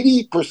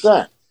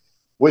 80%,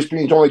 which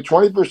means only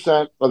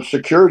 20% of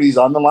security is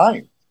on the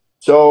line.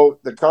 So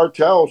the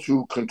cartels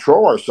who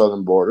control our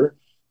southern border,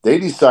 they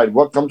decide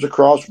what comes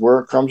across,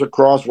 where it comes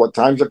across, what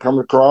times it comes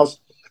across.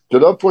 So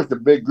they'll push the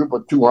big group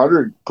of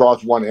 200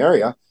 across one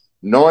area,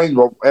 knowing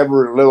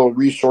whatever little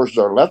resources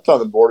are left on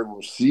the border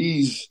will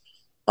seize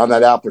on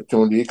that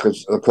opportunity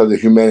because of the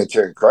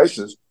humanitarian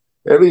crisis.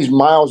 It leaves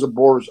miles of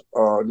borders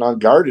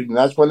non-guarded, and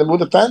that's when they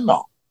move the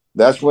fentanyl.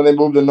 That's when they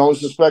move the known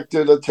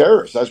suspected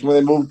terrorists. That's when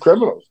they move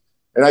criminals.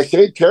 And I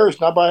say terrorists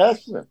not by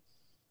accident.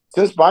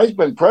 Since Biden's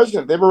been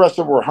president, they've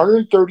arrested over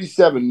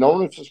 137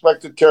 known and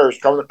suspected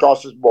terrorists coming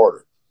across this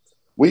border.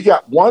 We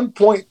got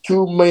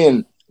 1.2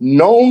 million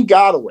known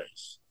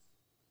gotaways.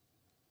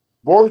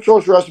 Border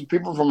Patrol's arresting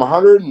people from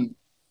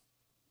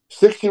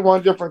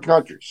 161 different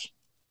countries.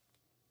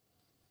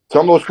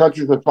 Some of those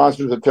countries are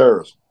sponsors of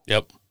terrorism.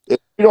 Yep. If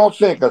you don't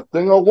think a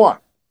single one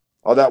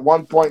of that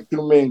 1.2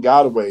 million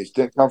gotaways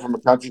didn't come from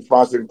a country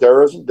sponsoring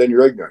terrorism, then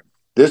you're ignorant.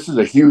 This is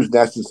a huge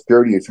national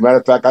security. As a matter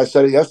of fact, I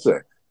said it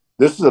yesterday.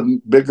 This is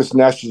the biggest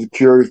national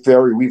security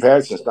failure we've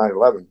had since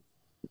 9/11.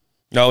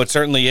 No, it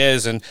certainly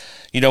is. And,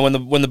 when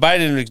the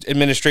Biden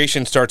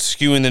administration starts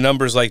skewing the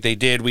numbers like they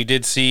did, we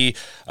did see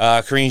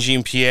Karine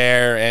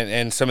Jean-Pierre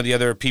and some of the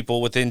other people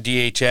within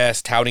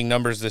DHS touting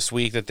numbers this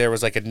week that there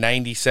was like a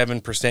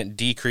 97%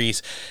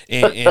 decrease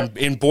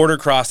in border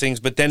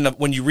crossings. But then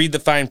when you read the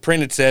fine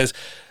print, it says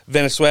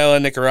Venezuela,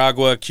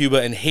 Nicaragua,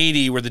 Cuba, and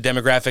Haiti were the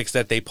demographics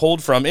that they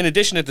pulled from. In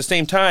addition, at the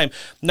same time,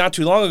 not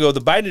too long ago,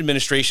 the Biden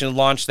administration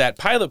launched that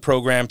pilot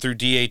program through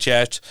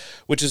DHS,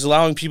 which is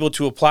allowing people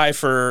to apply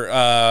for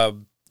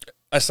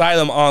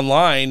asylum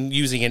online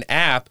using an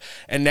app,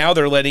 and now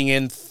they're letting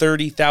in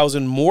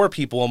 30,000 more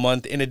people a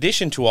month in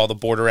addition to all the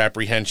border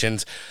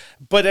apprehensions.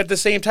 But at the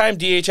same time,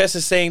 DHS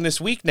is saying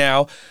this week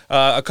now,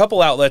 a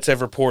couple outlets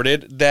have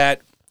reported that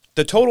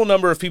The total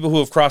number of people who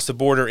have crossed the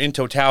border in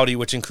totality,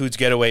 which includes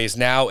getaways,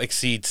 now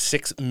exceeds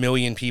 6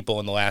 million people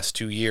in the last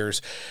 2 years.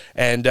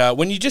 And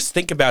when you just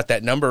think about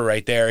that number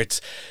right there,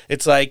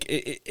 it's like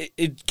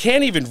it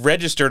can't even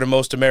register to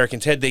most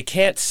Americans' head. They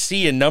can't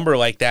see a number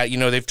like that. You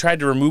know, they've tried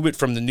to remove it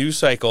from the news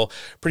cycle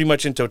pretty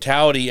much in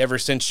totality ever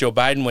since Joe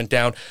Biden went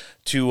down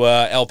to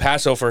El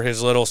Paso for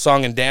his little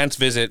song and dance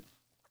visit.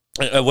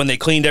 When they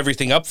cleaned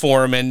everything up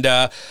for him. And,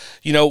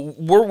 you know,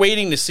 we're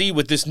waiting to see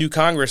what this new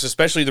Congress,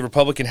 especially the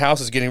Republican House,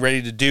 is getting ready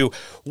to do.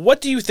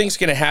 What do you think is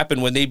going to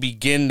happen when they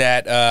begin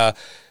that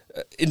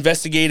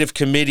investigative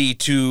committee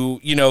to,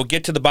 you know,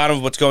 get to the bottom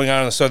of what's going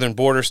on the southern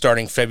border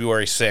starting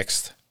February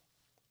 6th?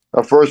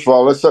 First of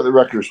all, let's set the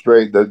record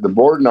straight. The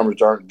border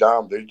numbers aren't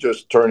down. They're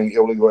just turning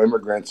illegal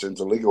immigrants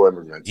into legal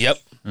immigrants. Yep.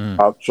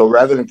 So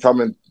rather than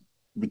coming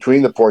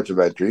between the ports of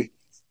entry,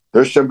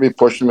 they're simply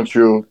pushing them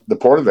through the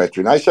port of entry.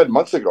 And I said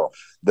months ago,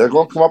 they're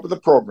going to come up with a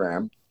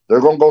program.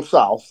 They're going to go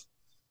south,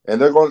 and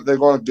they're going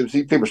to give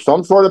these people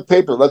some sort of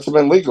paper that lets them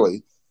in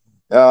legally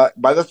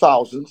by the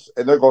thousands.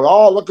 And they're going,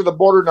 oh, look at the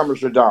border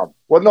numbers are down.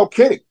 Well, no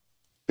kidding,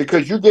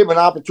 because you gave an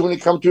opportunity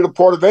to come through the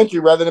port of entry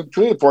rather than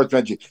between the ports of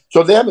entry.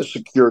 So they haven't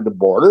secured the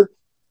border.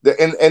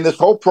 And this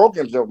whole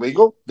program is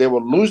illegal. They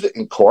will lose it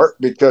in court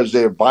because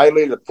they have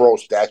violated the parole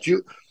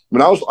statute.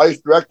 When I was ICE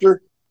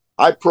director,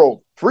 I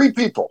paroled 3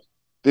 people.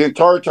 The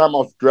entire time I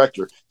was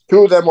director.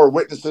 2 of them were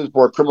witnesses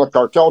for a criminal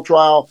cartel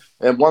trial,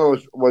 and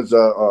one was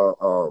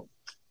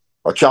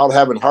a child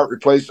having heart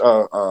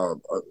replacement,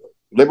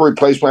 liver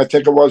replacement, I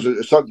think it was,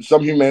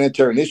 some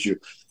humanitarian issue.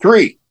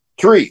 3.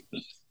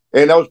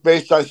 And that was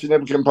based on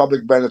significant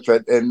public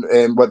benefit.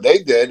 And what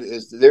they did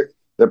is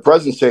the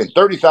president saying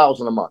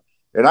 $30,000 a month.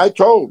 And I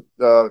told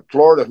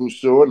Florida, who's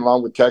suing,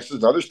 along with Texas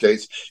and other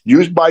states,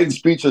 use Biden's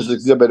speech as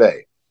Exhibit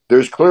A.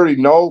 There's clearly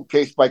no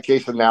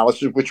case-by-case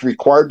analysis, which is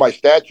required by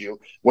statute.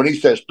 When he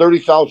says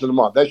 $30,000 a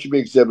month, that should be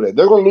exhibited.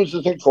 They're going to lose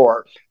this in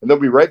court, and they'll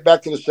be right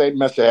back to the same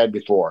mess they had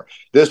before.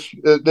 This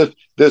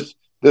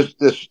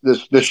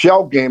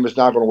shell game is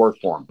not going to work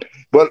for them.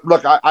 But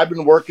look, I've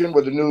been working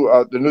with the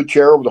new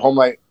chair of the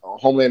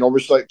Homeland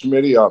Oversight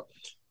Committee,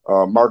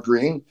 Mark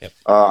Green. Yep.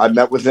 I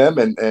met with him,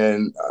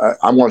 and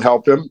I'm going to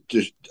help him.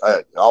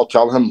 I'll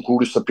tell him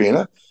who to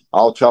subpoena.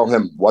 I'll tell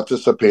him what to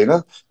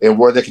subpoena and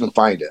where they can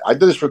find it. I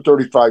did this for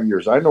 35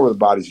 years. I know where the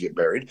bodies get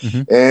buried.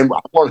 Mm-hmm. And I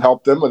want to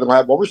help them. They're going to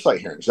have oversight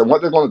hearings. And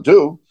what they're going to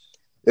do,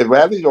 if we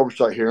have these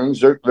oversight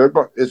hearings, it's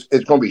going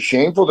to be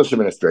shameful to this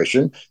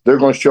administration. They're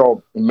going to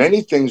show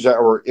many things that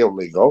were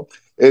illegal.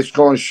 It's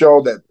going to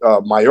show that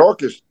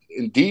Mayorkas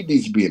indeed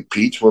needs to be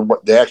impeached for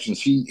what the actions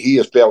he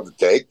has failed to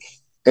take.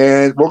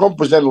 And we're going to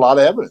present a lot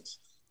of evidence.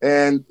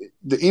 And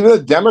even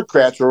the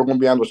Democrats who are going to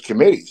be on those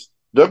committees,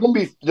 they're going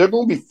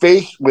to be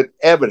faced with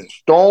evidence,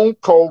 stone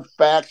cold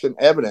facts and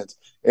evidence.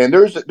 And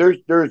there's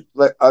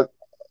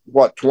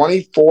like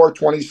 24,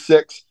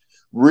 26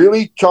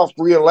 really tough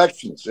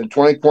re-elections in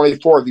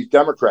 2024 of these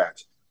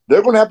Democrats.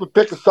 They're going to have to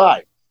pick a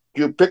side.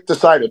 Do you pick the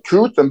side of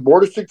truth and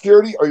border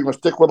security, or are you going to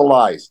stick with the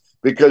lies?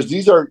 Because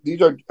these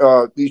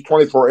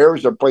 24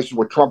 areas are places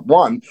where Trump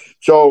won.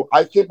 So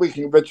I think we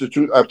can convince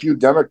a few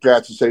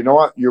Democrats to say, you know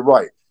what, you're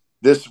right.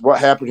 What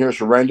happened here is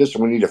horrendous,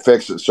 and we need to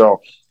fix it.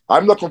 So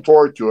I'm looking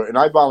forward to it, and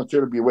I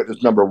volunteer to be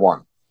witness number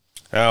 1.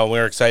 Oh,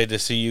 we're excited to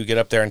see you get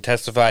up there and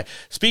testify.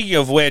 Speaking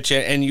of which,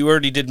 and you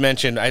already did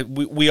mention,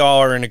 we all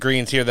are in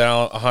agreement here that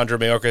Alejandro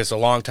Mayorkas a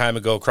long time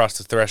ago crossed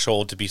the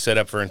threshold to be set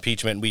up for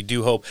impeachment. We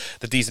do hope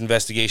that these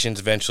investigations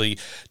eventually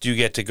do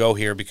get to go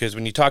here, because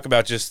when you talk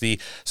about just the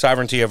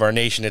sovereignty of our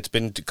nation, it's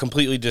been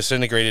completely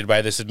disintegrated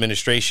by this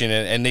administration,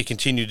 and they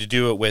continue to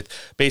do it with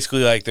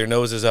basically like their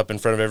noses up in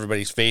front of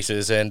everybody's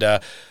faces, and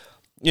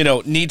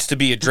needs to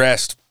be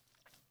addressed.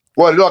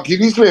 Well, look, he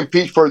needs to be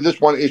impeached for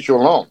this one issue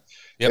alone.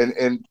 Yep.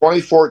 In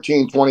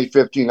 2014,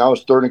 2015, I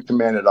was third in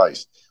command at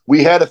ICE.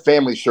 We had a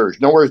family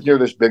surge, nowhere near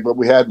this big, but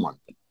we had one.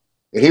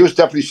 And he was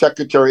deputy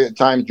secretary at the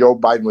time. Joe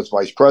Biden was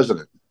vice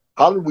president.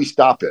 How did we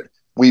stop it?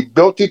 We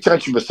built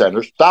detention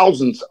centers,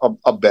 thousands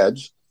of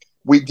beds.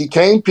 We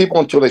detained people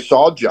until they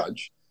saw a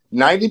judge.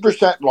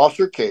 90% lost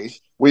their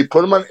case. We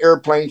put them on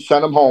airplanes,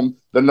 sent them home.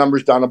 The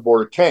numbers down the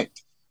border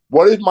tanked.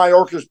 What is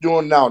Mayorkas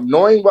doing now?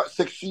 Knowing what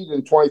succeeded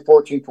in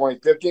 2014,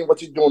 2015, what's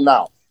he doing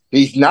now?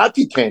 He's not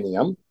detaining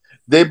them.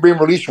 They've been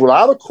released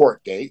without a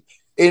court date.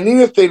 And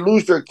even if they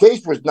lose their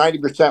case, which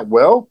 90%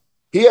 will,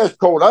 he has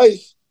told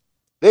ICE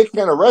they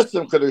can't arrest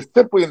them because they're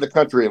simply in the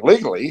country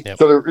illegally. Yep.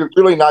 So they're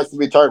really nice to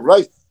be targeted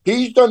with ICE.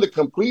 He's done the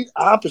complete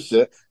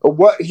opposite of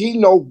what he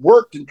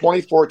worked in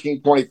 2014,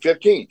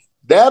 2015.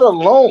 That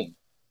alone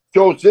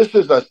shows this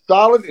is a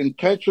solid,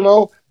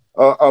 intentional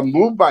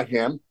move by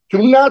him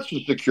to not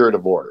secure the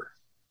border.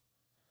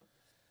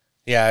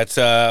 Yeah, it's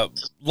a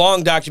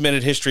long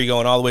documented history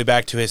going all the way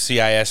back to his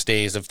CIS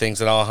days of things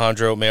that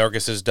Alejandro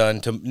Mayorkas has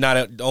done to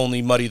not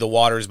only muddy the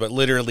waters, but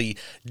literally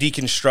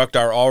deconstruct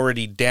our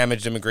already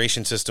damaged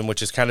immigration system,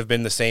 which has kind of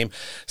been the same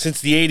since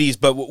the 80s.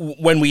 But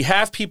when we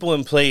have people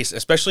in place,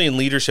 especially in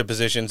leadership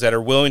positions, that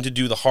are willing to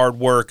do the hard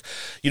work,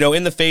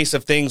 in the face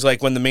of things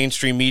like when the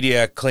mainstream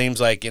media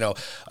claims like,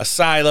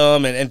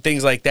 asylum and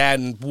things like that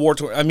and war,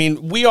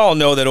 we all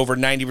know that over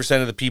 90%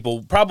 of the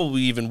people,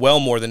 probably even well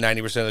more than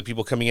 90% of the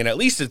people coming in, at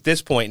least at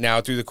this point now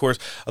through the course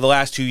of the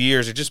last 2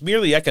 years, are just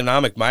merely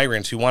economic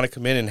migrants who want to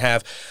come in and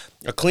have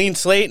a clean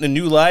slate and a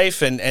new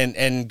life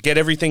and get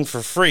everything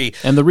for free.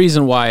 And the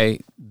reason why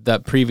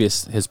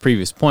his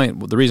previous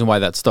point, the reason why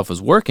that stuff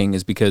was working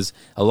is because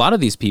a lot of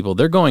these people,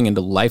 they're going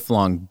into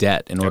lifelong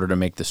debt in order to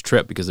make this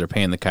trip because they're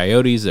paying the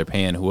coyotes, they're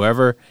paying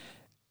whoever.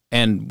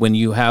 And when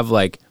you have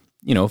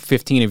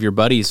 15 of your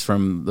buddies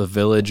from the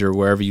village or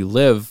wherever you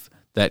live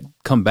that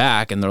come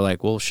back and they're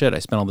like, well, shit, I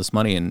spent all this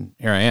money and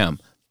here I am.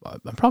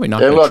 I'm probably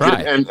not going to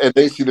try. And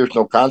they see there's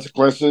no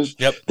consequences.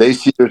 Yep. They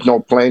see there's no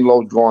plane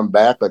loads going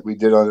back like we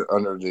did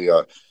under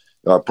the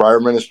prior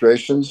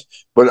administrations.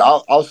 But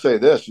I'll say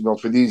this,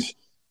 for these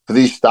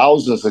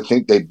thousands that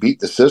think they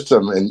beat the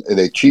system and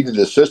they cheated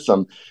the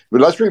system.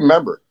 But let's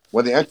remember,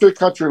 when they enter the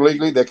country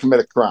legally, they commit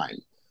a crime.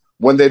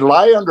 When they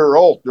lie under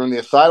oath during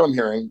the asylum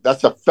hearing,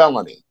 that's a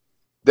felony.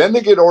 Then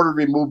they get ordered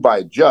removed by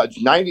a judge.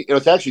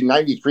 It's actually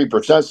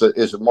 93%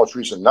 is the most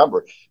recent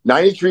number.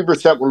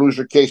 93% will lose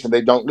their case and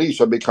they don't leave,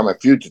 so they become a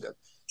fugitive.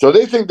 So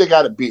they think they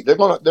got it beat. They're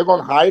going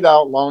to hide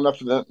out long enough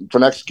for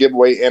next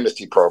giveaway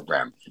amnesty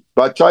program.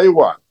 But I tell you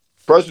what,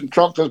 President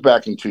Trump comes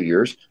back in 2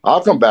 years.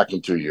 I'll come back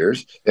in 2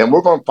 years, and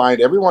we're going to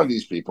find every one of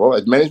these people,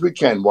 as many as we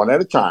can, one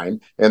at a time,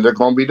 and they're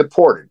going to be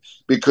deported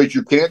because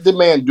you can't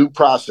demand due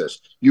process.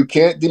 You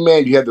can't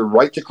demand you have the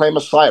right to claim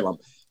asylum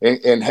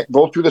and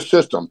go through the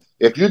system.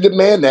 If you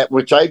demand that,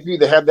 which I agree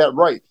they have that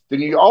right, then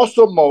you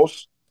also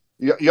must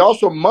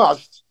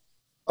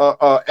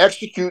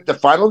execute the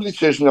final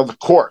decision of the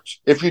courts.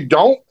 If you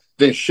don't,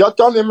 then shut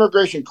down the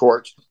immigration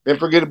courts and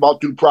forget about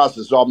due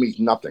process. It all means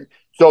nothing.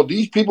 So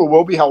these people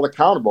will be held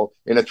accountable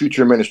in a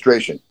future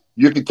administration.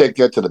 You can take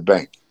that to the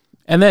bank.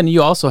 And then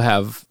you also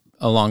have,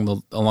 along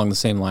the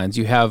same lines,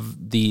 you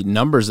have the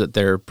numbers that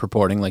they're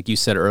purporting. Like you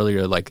said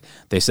earlier, like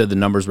they said the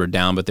numbers were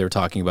down, but they were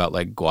talking about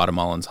like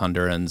Guatemalans,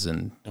 Hondurans,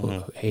 and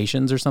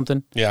Haitians or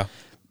something. Yeah.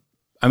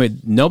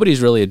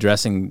 Nobody's really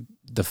addressing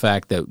the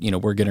fact that,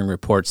 we're getting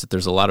reports that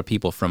there's a lot of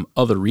people from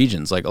other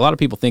regions. Like a lot of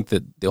people think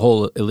that the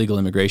whole illegal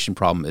immigration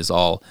problem is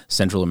all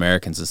Central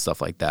Americans and stuff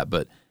like that,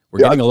 but we're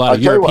getting a lot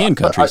of European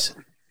countries.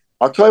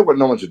 I'll tell you what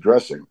no one's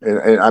addressing,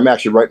 and I'm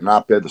actually writing an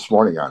op-ed this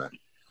morning on it.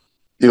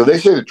 They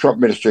say the Trump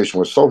administration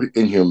was so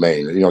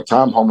inhumane.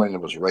 Tom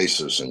Homeland was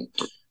racist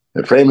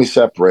and family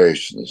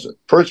separations.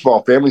 First of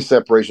all, family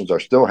separations are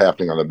still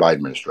happening on the Biden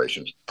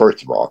administration,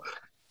 first of all.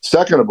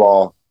 Second of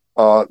all,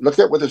 look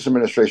at what this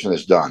administration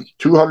has done.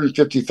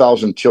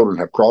 250,000 children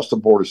have crossed the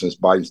border since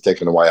Biden's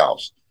taken the White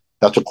House.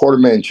 That's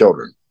 250,000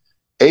 children.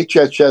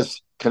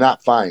 HHS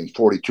cannot find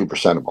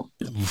 42% of them,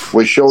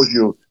 which shows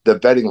you the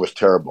vetting was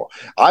terrible.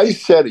 I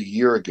said a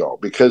year ago,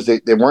 because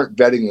they weren't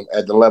vetting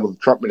at the level the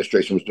Trump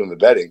administration was doing the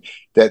vetting,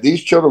 that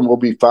these children will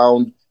be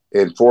found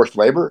in forced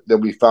labor. They'll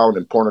be found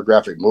in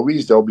pornographic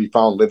movies. They'll be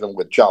found living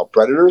with child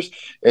predators.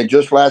 And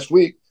just last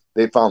week,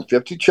 they found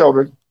 50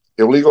 children,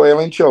 illegal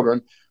alien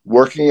children,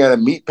 working at a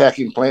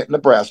meatpacking plant in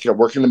Nebraska,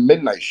 working the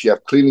midnight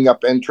shift, cleaning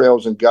up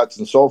entrails and guts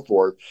and so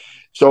forth.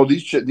 So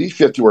these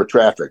 50 were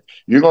trafficked.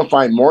 You're going to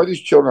find more of these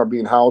children are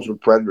being housed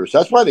with predators.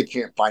 That's why they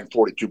can't find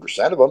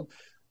 42% of them.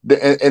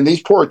 And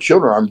these poor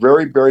children are in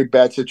very, very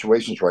bad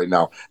situations right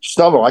now.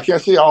 Some of them, I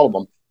can't say all of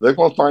them. They're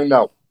going to find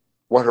out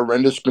what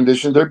horrendous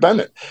conditions they've been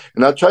in.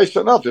 And I'll tell you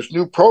something else. This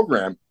new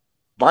program,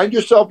 find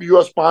yourself a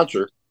U.S.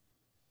 sponsor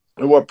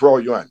and what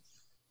pro-UN.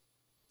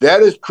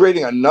 That is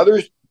creating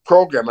another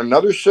program,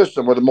 another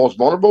system where the most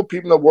vulnerable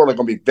people in the world are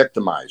going to be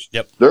victimized.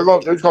 Yep. There's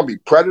going to be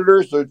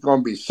predators. There's going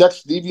to be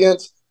sex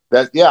deviants.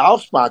 I'll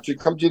sponsor you.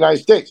 Come to the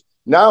United States.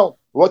 Now,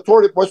 what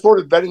sort of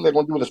vetting they're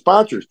going to do with the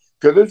sponsors?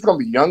 Because there's going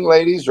to be young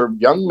ladies or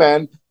young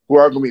men who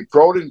are going to be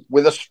thrown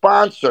with a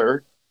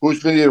sponsor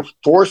who's going to either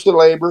force the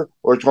labor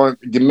or is going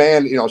to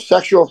demand,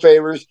 sexual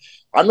favors.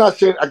 I'm not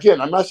saying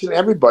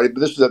everybody,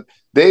 but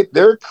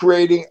they're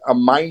creating a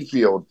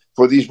minefield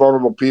for these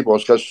vulnerable people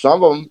because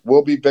some of them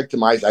will be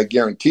victimized. I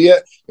guarantee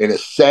it. And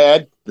it's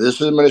sad that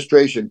this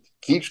administration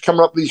keeps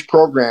coming up with these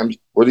programs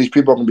where these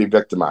people are going to be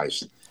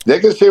victimized. They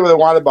can say what they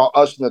want about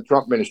us in the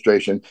Trump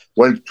administration.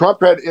 When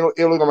Trump had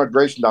illegal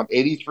immigration down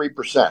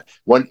 83%,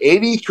 when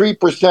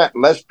 83%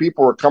 less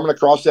people were coming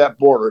across that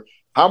border,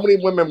 how many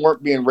women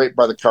weren't being raped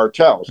by the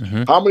cartels?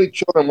 Mm-hmm. How many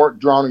children weren't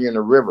drowning in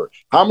the river?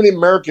 How many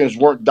Americans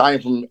weren't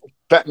dying from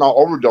fentanyl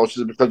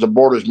overdoses because the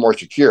border is more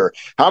secure?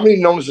 How many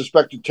known as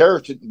suspected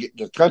terrorists didn't get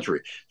to the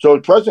country? So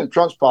President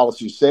Trump's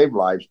policies save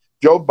lives.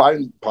 Joe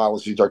Biden's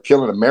policies are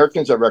killing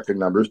Americans at record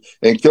numbers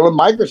and killing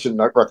migrants at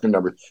record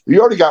numbers. You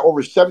already got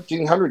over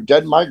 1,700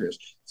 dead migrants.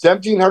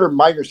 1,700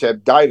 migrants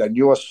have died on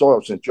U.S.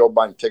 soil since Joe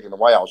Biden taken the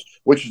White House,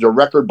 which is a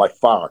record by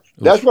far.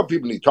 That's what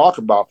people need to talk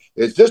about,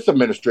 is this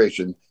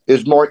administration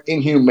is more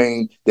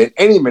inhumane than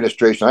any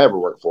administration I ever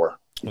worked for.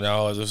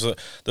 No, those are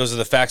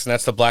the facts, and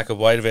that's the black and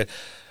white of it.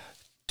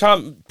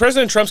 Tom,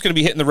 President Trump's going to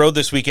be hitting the road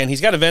this weekend.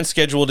 He's got events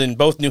scheduled in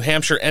both New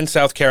Hampshire and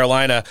South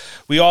Carolina.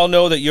 We all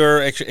know that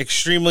you're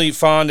extremely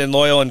fond and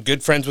loyal and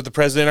good friends with the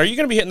president. Are you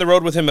going to be hitting the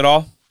road with him at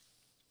all?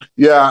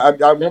 Yeah,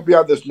 I won't be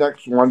on this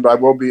next one,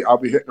 but I'll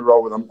be hitting the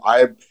road with him.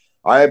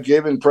 I have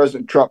given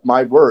President Trump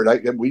my word. I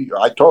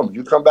told him,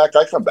 you come back,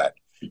 I come back,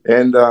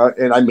 and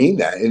I mean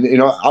that.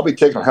 And I'll be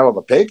taking a hell of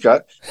a pay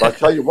cut, but I'll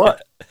tell you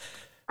what,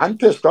 I'm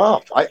pissed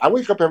off. I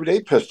wake up every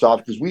day pissed off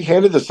because we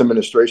handed this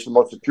administration the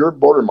most secure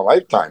border in my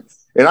lifetime.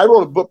 And I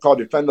wrote a book called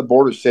Defend the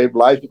Border, Save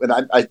Lives. And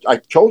I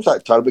chose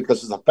that title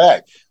because it's a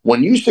fact.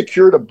 When you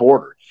secure the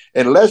border,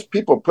 and less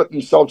people put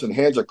themselves in the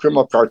hands of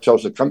criminal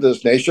cartels that come to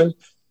this nation,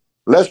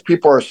 less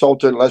people are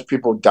assaulted, less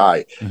people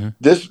die. Mm-hmm.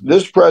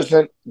 This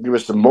president gave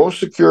us the most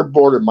secure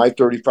border in my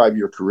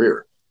 35-year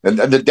career. And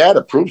the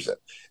data proves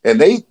it. And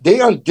they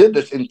undid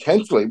this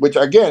intentionally, which,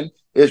 again,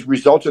 is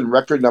resulted in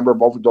record number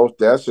of overdose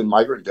deaths and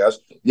migrant deaths.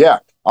 Yeah,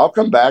 I'll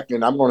come back,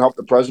 and I'm going to help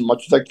the president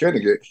much as I can,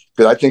 because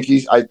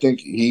I think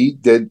he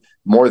did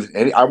more than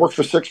any. I worked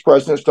for 6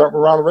 presidents, starting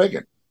with Ronald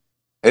Reagan,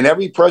 and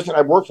every president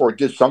I worked for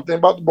did something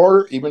about the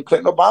border. Even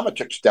Clinton, Obama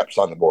took steps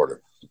on the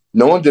border.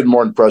 No one did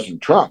more than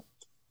President Trump.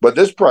 But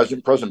this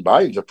president, President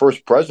Biden, is the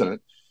first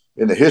president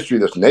in the history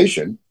of this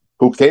nation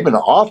who came into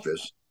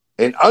office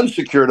and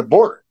unsecured the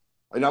border.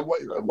 And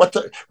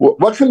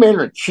what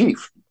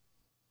commander-in-chief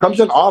comes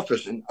in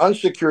office and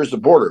unsecures the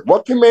border?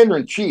 What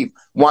commander-in-chief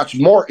wants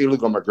more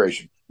illegal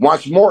immigration,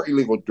 wants more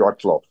illegal drug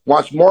flow,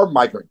 wants more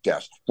migrant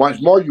deaths, wants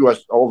more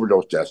U.S.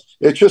 overdose deaths?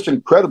 It's just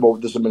incredible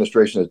what this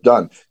administration has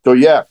done. So,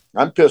 yeah,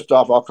 I'm pissed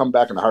off. I'll come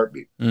back in a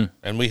heartbeat.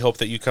 And we hope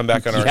that you come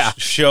back on our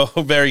show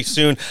very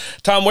soon.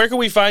 Tom, where can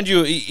we find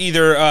you?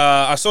 Either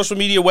our social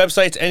media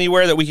websites,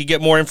 anywhere that we could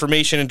get more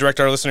information and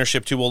direct our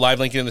listenership to. We'll live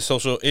link it in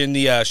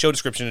the show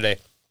description today.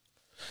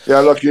 Yeah,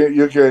 look,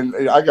 you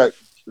can. I got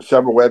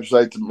several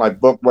websites. My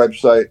book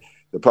website,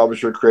 the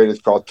publisher created,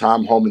 is called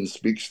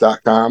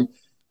TomHomanspeaks.com,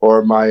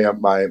 or my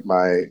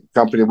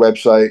company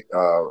website,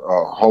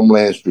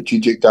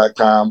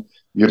 HomelandStrategic.com.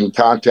 You can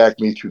contact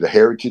me through the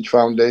Heritage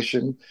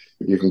Foundation.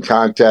 You can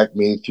contact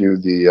me through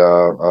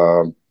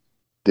the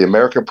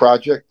America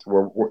Project.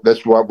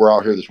 That's what we're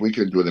out here this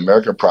weekend doing. The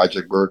America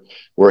Project.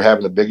 We're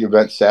having a big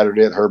event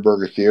Saturday at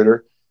Herberger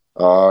Theater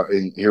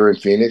here in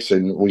Phoenix,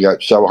 and we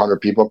got several hundred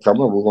people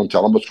coming. We're going to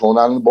tell them what's going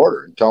on the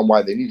border and tell them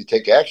why they need to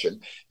take action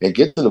and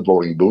get to the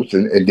voting booth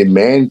and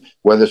demand,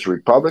 whether it's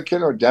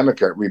Republican or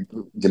Democrat,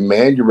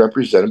 demand your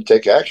representative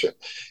take action.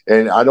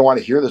 And I don't want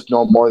to hear this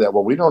no more that,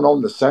 well, we don't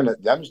own the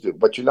Senate, Dems do.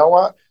 But you know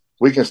what?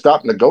 We can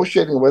stop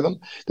negotiating with them.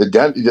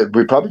 The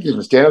Republicans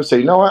can stand up and say,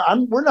 you know what?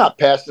 We're not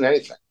passing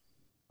anything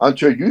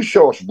until you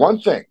show us one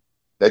thing,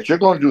 that you're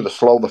going to do to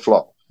slow the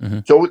flow.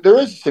 Mm-hmm. So there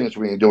is things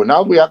we can do. And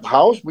now we got the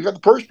House, we got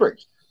the purse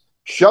strings.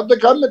 Shut the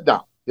government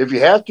down if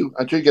you have to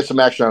until you get some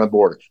action on the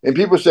border. And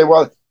people say,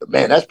 well,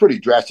 man, that's pretty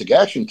drastic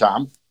action,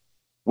 Tom.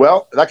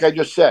 Well, like I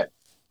just said,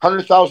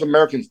 100,000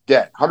 Americans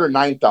dead,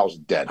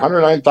 109,000 dead,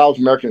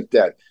 109,000 Americans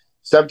dead,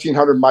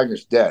 1,700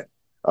 migrants dead,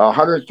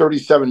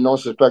 137 known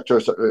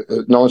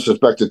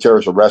suspected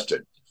terrorists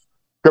arrested.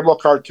 Criminal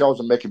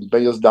cartels are making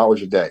billions of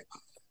dollars a day.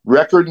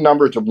 Record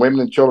numbers of women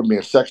and children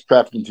being sex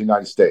trafficked in the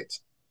United States.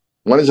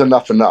 When is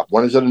enough?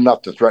 When is it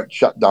enough to threaten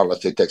shut down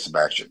unless they take some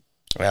action?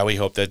 Well, we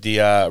hope that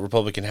the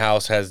Republican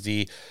House has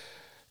the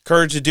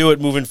courage to do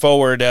it moving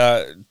forward.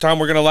 Tom,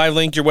 we're going to live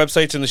link your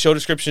websites in the show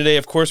description today.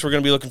 Of course, we're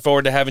going to be looking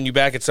forward to having you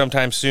back at some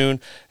time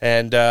soon.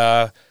 And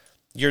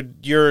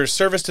your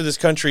service to this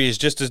country is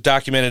just as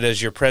documented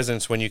as your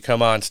presence when you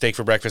come on Steak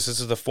for Breakfast. This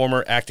is the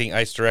former acting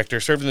ICE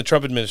director, served in the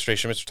Trump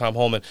administration, Mr. Tom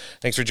Homan.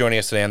 Thanks for joining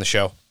us today on the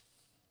show.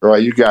 All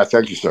right, you got it.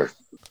 Thank you, sir.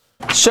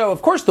 So,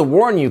 of course, the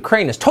war in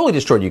Ukraine has totally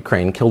destroyed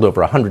Ukraine, killed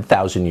over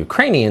 100,000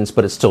 Ukrainians,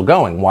 but it's still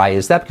going. Why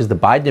is that? Because the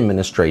Biden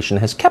administration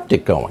has kept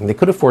it going. They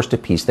could have forced a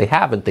peace. They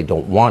haven't. They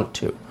don't want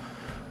to.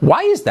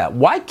 Why is that?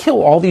 Why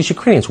kill all these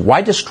Ukrainians?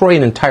 Why destroy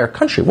an entire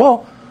country?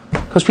 Well,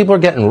 because people are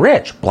getting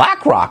rich.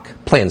 BlackRock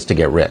plans to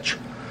get rich.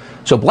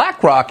 So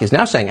BlackRock is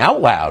now saying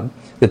out loud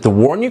that the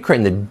war in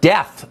Ukraine, the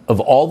death of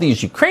all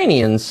these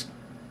Ukrainians,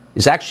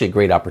 is actually a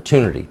great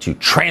opportunity to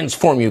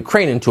transform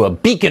Ukraine into a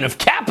beacon of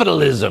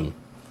capitalism.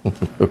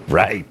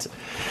 Right.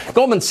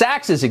 Goldman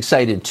Sachs is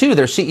excited, too.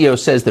 Their CEO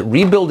says that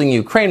rebuilding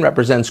Ukraine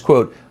represents,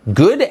 quote,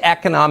 good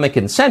economic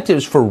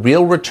incentives for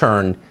real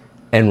return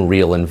and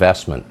real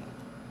investment.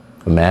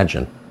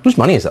 Imagine. Whose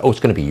money is that? Oh,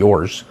 it's going to be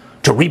yours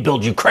to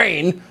rebuild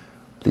Ukraine.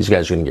 These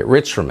guys are going to get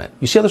rich from it.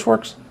 You see how this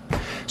works?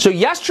 So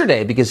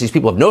yesterday, because these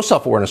people have no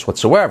self-awareness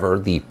whatsoever,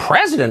 the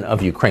president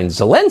of Ukraine,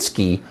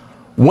 Zelensky,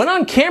 went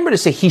on camera to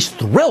say he's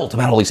thrilled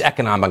about all these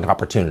economic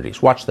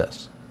opportunities. Watch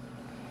this.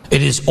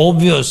 It is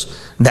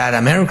obvious that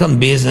American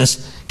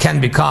business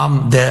can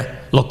become the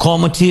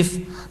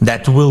locomotive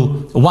that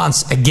will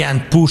once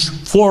again push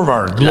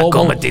forward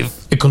global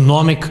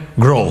economic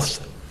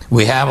growth.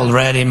 We have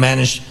already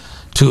managed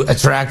to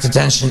attract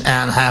attention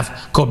and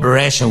have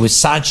cooperation with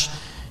such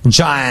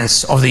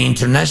giants of the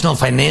international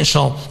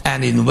financial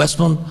and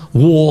investment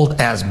world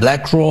as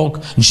BlackRock,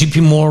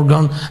 JP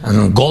Morgan,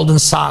 and Goldman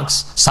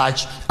Sachs.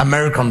 Such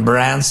American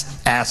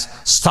brands as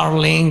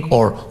Starlink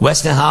or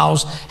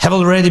Westinghouse have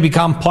already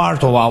become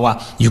part of our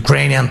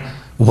Ukrainian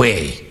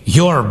way.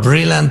 Your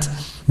brilliant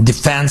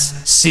defense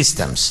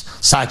systems,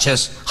 such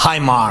as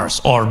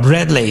HIMARS or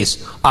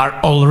Bradleys, are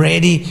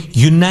already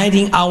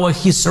uniting our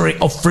history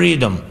of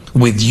freedom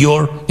with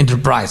your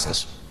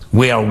enterprises.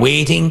 We are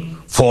waiting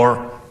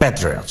for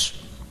Patriots.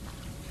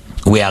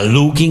 We are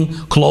looking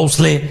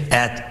closely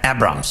at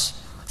Abrams.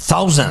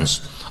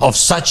 Thousands of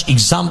such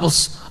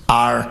examples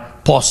are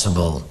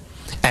possible,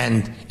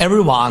 and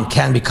everyone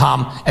can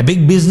become a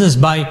big business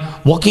by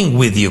working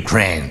with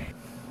Ukraine.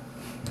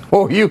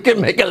 Oh, you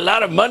can make a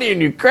lot of money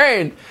in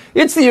Ukraine.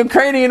 It's the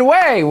Ukrainian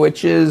way,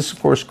 which is, of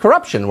course,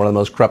 corruption, one of the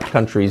most corrupt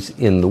countries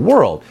in the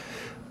world.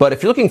 But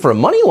if you're looking for a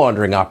money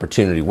laundering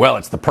opportunity, well,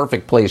 it's the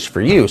perfect place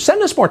for you.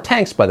 Send us more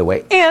tanks, by the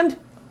way. And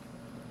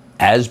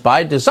as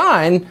by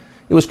design,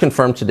 it was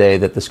confirmed today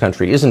that this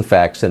country is, in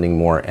fact, sending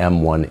more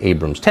M1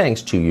 Abrams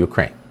tanks to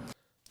Ukraine.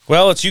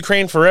 Well, it's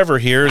Ukraine forever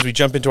here. As we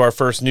jump into our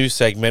first news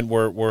segment,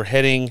 we're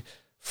heading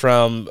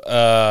from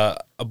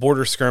a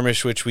border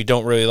skirmish, which we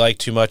don't really like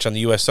too much on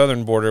the U.S.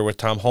 southern border with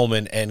Tom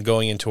Holman, and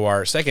going into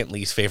our second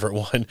least favorite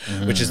one,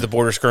 which is the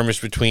border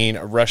skirmish between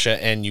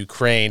Russia and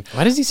Ukraine.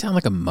 Why does he sound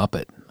like a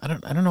Muppet? I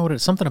don't know what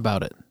it's something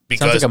about it.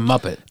 Because sounds like a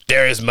Muppet.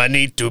 There is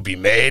money to be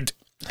made,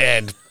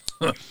 and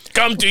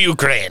come to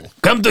Ukraine.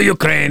 Come to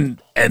Ukraine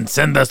and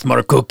send us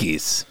more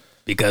cookies,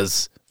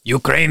 because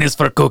Ukraine is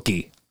for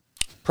cookie.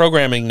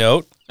 Programming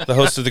note, the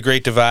host of The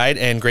Great Divide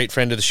and great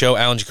friend of the show,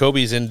 Alan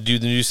Jacoby, is in to do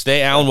the news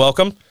today. Alan,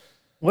 welcome.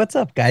 What's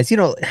up, guys? You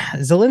know,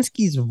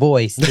 Zelensky's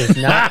voice does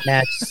not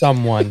match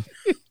someone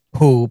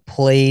who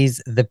plays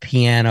the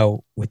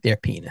piano with their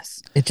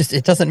penis.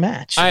 It doesn't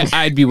match.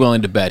 I'd be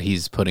willing to bet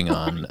he's putting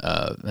on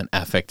an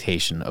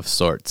affectation of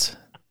sorts.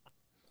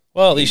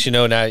 Well, at least you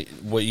know now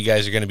what you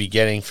guys are going to be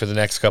getting for the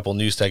next couple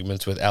news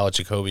segments with Alex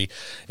Jacoby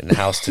in the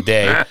house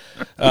today.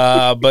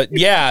 But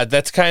yeah,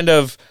 that's kind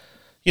of,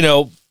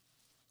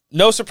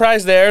 no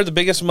surprise there. The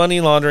biggest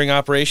money laundering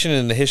operation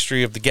in the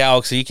history of the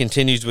galaxy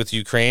continues with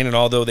Ukraine. And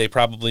although they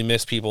probably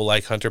miss people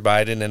like Hunter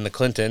Biden and the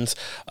Clintons,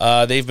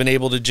 they've been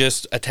able to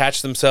just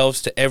attach themselves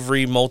to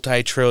every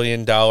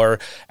multi-trillion-dollar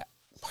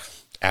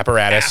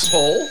apparatus.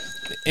 Asshole.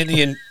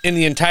 In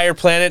the entire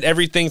planet,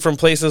 everything from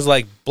places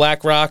like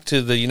BlackRock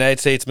to the United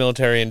States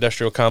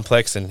military-industrial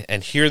complex,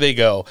 and here they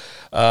go.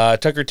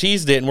 Tucker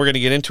teased it, and we're going to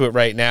get into it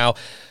right now.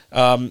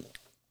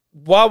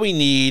 While we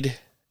need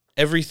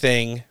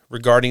everything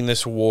regarding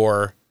this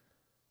war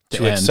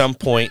to at some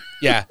point,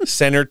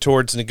 center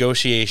towards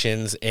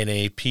negotiations and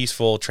a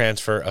peaceful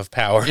transfer of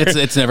power.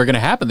 It's never going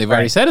to happen. They've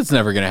already said it's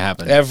never going to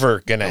happen.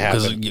 Ever going to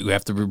happen. Because you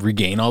have to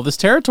regain all this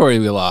territory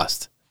we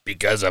lost.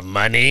 Because of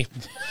money.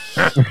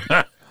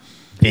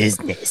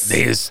 Business.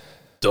 They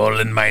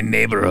stolen my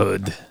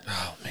neighborhood.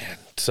 Oh, man.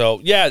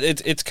 So, yeah,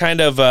 it's kind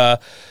of,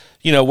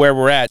 where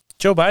we're at.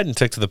 Joe Biden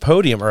took to the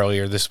podium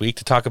earlier this week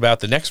to talk about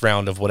the next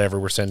round of whatever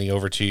we're sending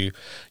over to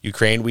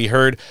Ukraine. We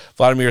heard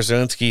Vladimir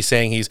Zelensky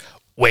saying he's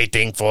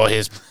waiting for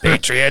his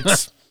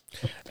patriots.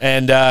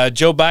 And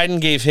Joe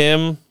Biden gave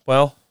him,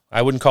 well,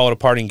 I wouldn't call it a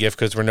parting gift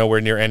because we're nowhere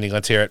near ending.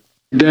 Let's hear it.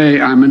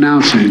 Today, I'm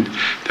announcing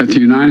that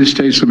the United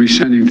States will be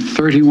sending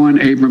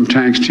 31 Abrams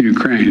tanks to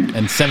Ukraine.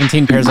 And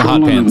 17 pairs of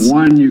hot pants.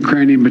 One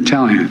Ukrainian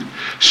battalion.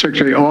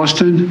 Secretary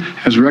Austin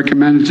has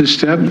recommended this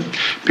step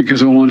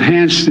because it will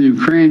enhance the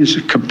Ukraine's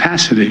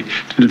capacity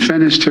to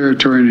defend its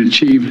territory and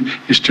achieve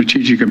its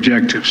strategic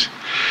objectives.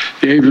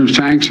 The Abrams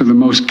tanks are the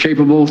most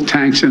capable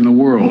tanks in the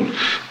world.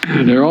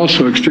 And they're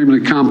also extremely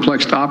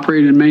complex to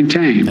operate and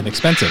maintain. And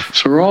expensive.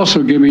 So we're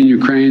also giving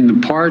Ukraine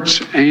the parts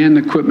and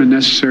equipment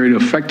necessary to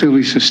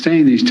effectively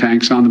sustain these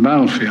tanks on the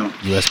battlefield.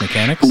 U.S.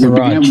 mechanics?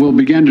 We'll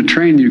begin to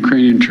train the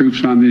Ukrainian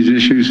troops on these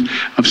issues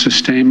of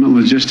sustainment,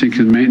 logistics,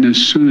 and maintenance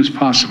as soon as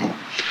possible.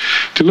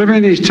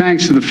 Delivering these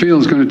tanks to the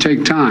field is going to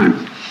take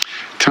time.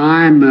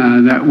 Time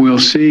that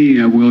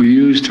we'll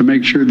use to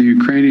make sure the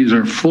Ukrainians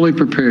are fully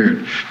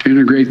prepared to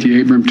integrate the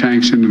Abrams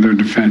tanks into their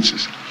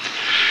defenses.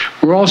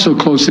 We're also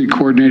closely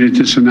coordinated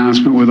this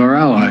announcement with our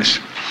allies.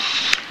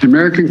 The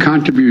American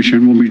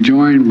contribution will be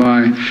joined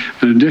by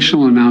an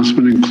additional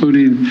announcement,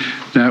 including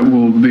that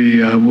will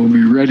be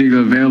ready,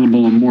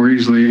 available, and more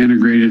easily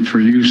integrated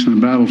for use in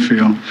the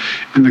battlefield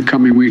in the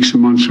coming weeks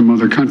and months from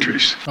other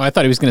countries. Oh, I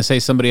thought he was going to say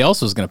somebody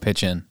else was going to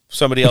pitch in.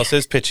 Somebody else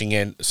is pitching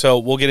in, so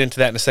we'll get into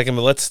that in a second.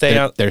 But let's stay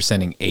out. They're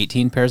sending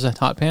 18 pairs of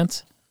hot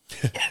pants.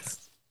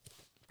 Yes.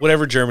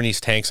 Whatever Germany's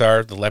tanks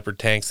are, the Leopard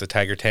tanks, the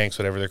Tiger tanks,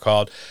 whatever they're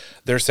called,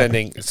 they're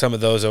sending some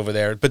of those over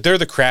there. But they're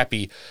the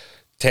crappy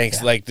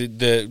tanks, like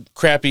the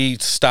crappy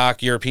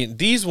stock European.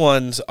 These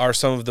ones are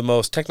some of the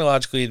most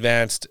technologically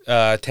advanced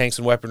tanks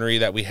and weaponry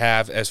that we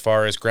have as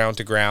far as ground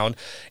to ground.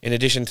 In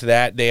addition to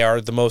that, they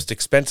are the most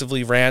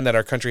expensively ran that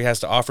our country has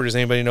to offer. Does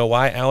anybody know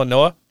why, Alan,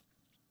 Noah?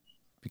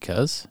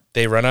 Because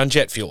They run on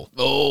jet fuel.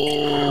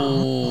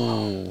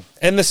 Oh.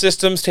 And the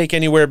systems take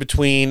anywhere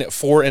between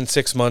 4 and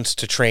 6 months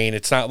to train.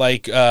 It's not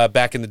like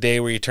back in the day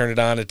where you turn it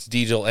on, it's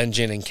diesel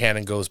engine and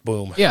cannon goes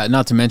boom. Yeah,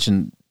 not to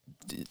mention,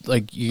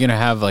 like, you're going to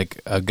have,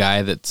 like, a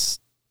guy that's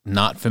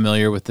not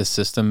familiar with this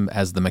system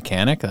as the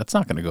mechanic. That's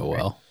not going to go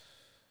well.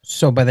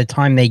 So by the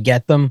time they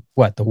get them,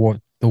 what, the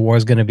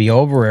war's going to be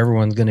over?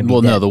 Everyone's going to be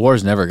dead? No, the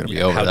war's never going to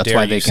be over. That's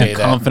why they can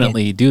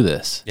confidently do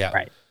this. Yeah.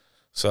 Right.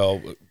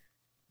 So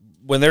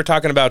when they're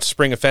talking about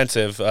spring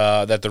offensive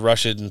that the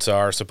Russians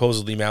are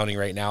supposedly mounting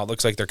right now, it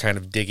looks like they're kind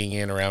of digging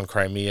in around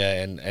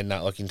Crimea and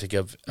not looking to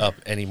give up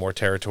any more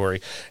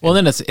territory. Well,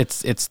 then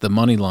it's the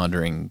money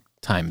laundering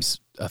times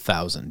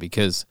 1,000,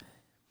 because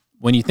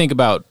when you think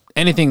about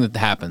anything that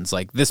happens,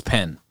 like this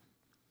pen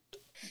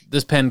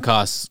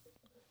costs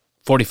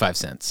 45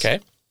 cents. Okay.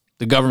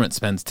 The government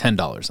spends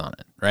 $10 on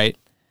it, right?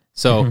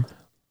 So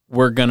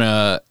we're going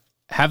to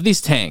have these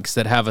tanks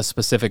that have a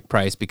specific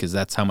price because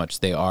that's how much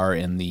they are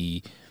in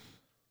the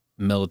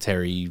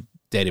military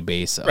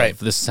database of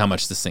this is how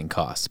much this thing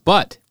costs.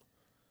 But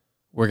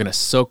we're going to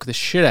soak the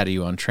shit out of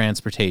you on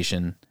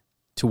transportation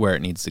to where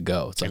it needs to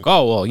go. It's like,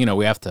 oh, well,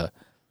 we have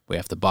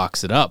to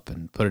box it up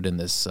and put it in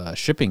this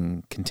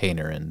shipping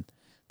container, and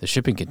the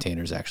shipping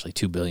container is actually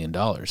 $2 billion,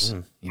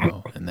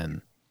 and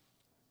then,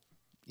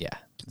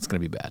 it's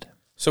going to be bad.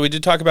 So we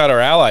did talk about our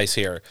allies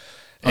here.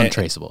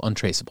 Untraceable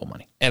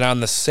money. And on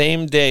the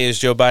same day as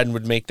Joe Biden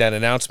would make that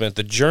announcement,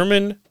 the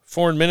German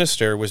foreign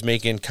minister was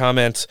making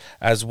comments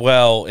as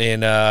well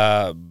in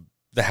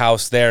the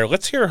House there.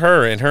 Let's hear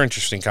her and her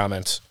interesting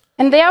comments.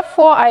 And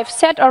therefore, I've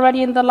said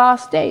already in the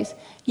last days,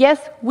 yes,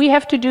 we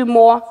have to do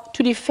more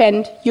to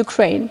defend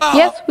Ukraine.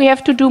 Yes, we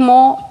have to do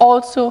more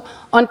also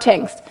on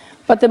tanks.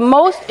 But the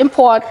most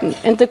important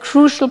and the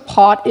crucial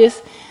part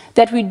is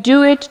that we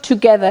do it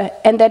together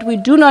and that we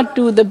do not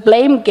do the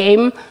blame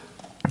game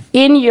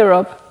in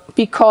Europe,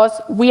 because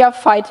we are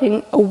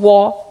fighting a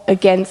war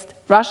against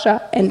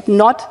Russia and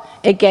not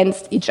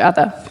against each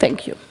other.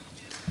 Thank you.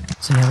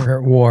 So now we're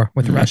at war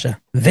with Russia.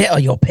 Veil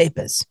your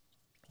papers.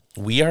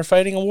 We are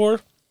fighting a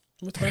war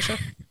with Russia?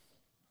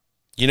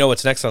 You know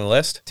what's next on the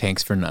list?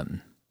 Tanks for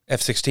nothing.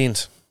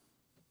 F-16s.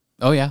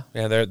 Oh, yeah.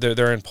 Yeah,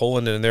 they're in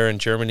Poland and they're in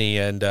Germany,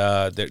 and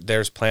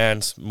there's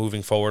plans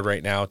moving forward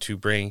right now to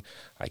bring,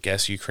 I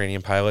guess,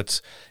 Ukrainian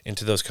pilots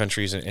into those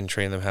countries and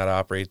train them how to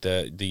operate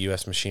the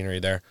U.S. machinery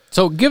there.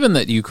 So given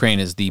that Ukraine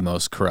is the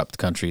most corrupt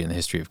country in the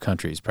history of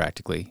countries,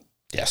 practically,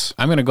 yes,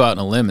 I'm going to go out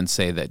on a limb and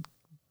say that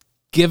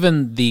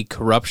given the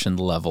corruption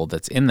level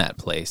that's in that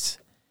place,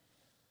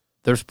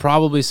 there's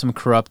probably some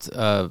corrupt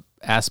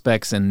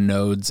aspects and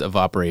nodes of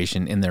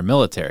operation in their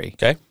military.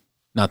 Okay.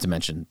 Not to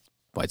mention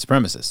white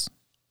supremacists.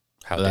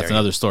 So that's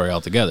another story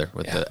altogether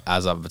with the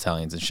Azov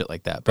battalions and shit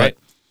like that. But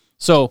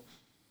so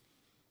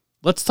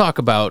let's talk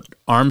about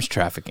arms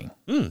trafficking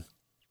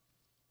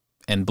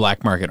and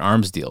black market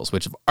arms deals,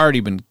 which have already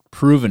been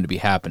proven to be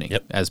happening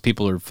as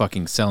people are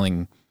fucking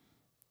selling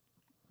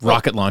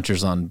rocket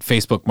launchers on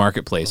Facebook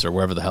Marketplace or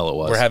wherever the hell it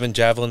was. We're having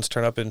javelins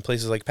turn up in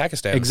places like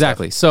Pakistan.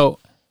 Exactly. So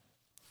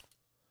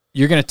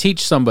you're going to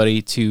teach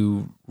somebody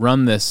to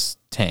run this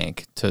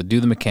tank, to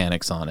do the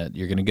mechanics on it.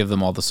 You're going to give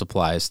them all the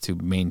supplies to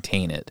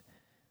maintain it.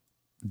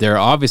 They're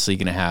obviously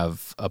going to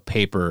have a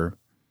paper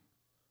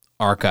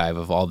archive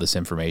of all this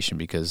information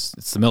because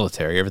it's the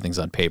military. Everything's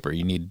on paper.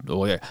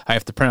 I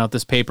have to print out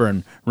this paper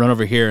and run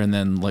over here and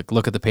then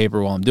look at the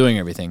paper while I'm doing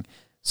everything.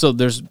 So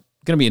there's going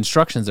to be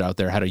instructions out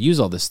there how to use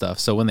all this stuff.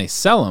 So when they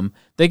sell them,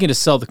 they can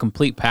just sell the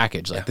complete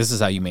package. This is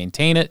how you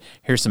maintain it.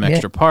 Here's some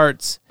extra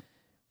parts.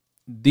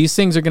 These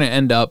things are going to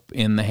end up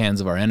in the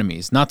hands of our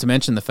enemies. Not to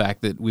mention the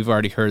fact that we've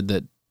already heard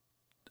that,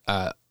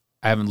 I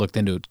haven't looked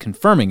into it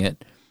confirming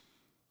it,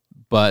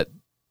 but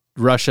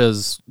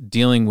Russia's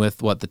dealing with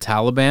the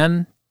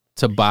Taliban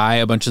to buy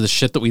a bunch of the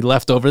shit that we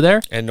left over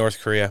there. And North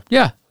Korea.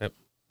 Yeah. Yep.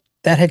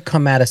 That had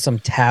come out of some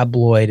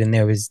tabloid, and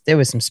there was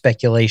some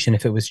speculation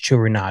if it was true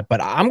or not.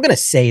 But I'm going to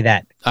say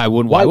that why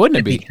wouldn't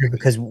it be true?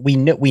 Because we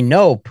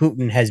know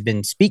Putin has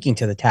been speaking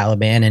to the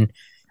Taliban,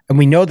 and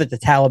we know that the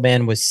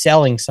Taliban was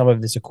selling some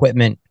of this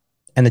equipment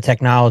and the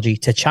technology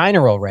to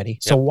China already.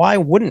 So why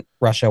wouldn't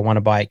Russia want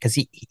to buy it? Because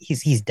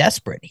he's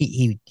desperate.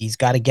 He's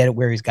got to get it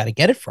where he's got to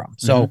get it from.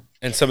 So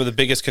and some of the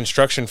biggest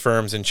construction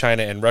firms in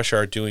China and Russia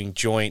are doing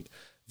joint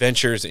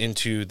ventures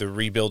into the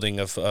rebuilding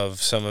of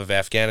some of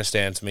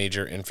Afghanistan's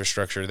major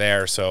infrastructure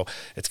there. So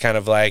it's kind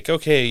of like,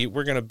 okay,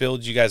 we're going to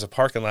build you guys a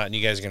parking lot and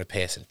you guys are going to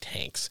pay us in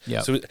tanks.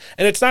 Yep. So,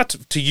 and it's not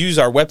to use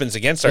our weapons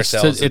against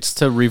ourselves. It's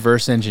to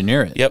reverse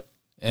engineer it. Yep.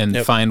 And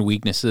find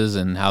weaknesses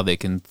and how they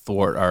can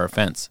thwart our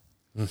offense.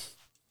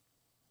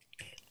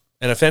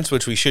 An offense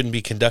which we shouldn't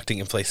be conducting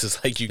in places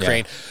like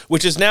Ukraine,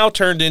 which is now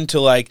turned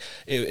into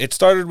it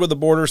started with a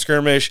border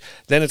skirmish,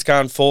 then it's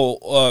gone full,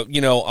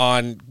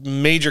 on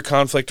major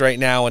conflict right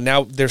now, and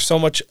now there's so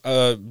much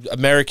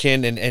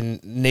American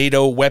and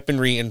NATO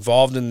weaponry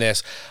involved in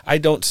this. I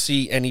don't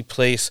see any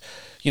place,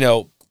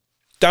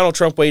 Donald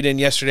Trump weighed in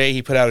yesterday.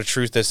 He put out a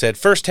truth that said,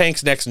 first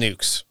tanks, next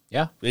nukes.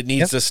 Yeah. It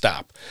needs to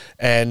stop.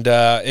 And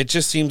it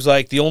just seems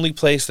like the only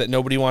place that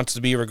nobody wants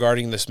to be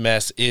regarding this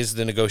mess is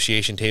the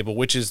negotiation table,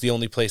 which is the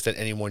only place that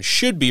anyone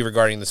should be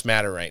regarding this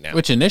matter right now.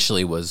 Which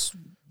initially was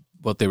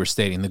what they were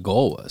stating the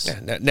goal was.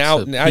 Yeah,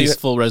 now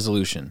peaceful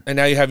resolution. And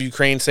now you have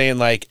Ukraine saying,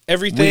 like,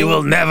 everything... We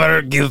will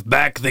never give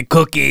back the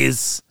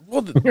cookies.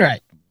 Well,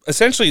 right.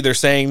 Essentially, they're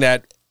saying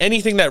that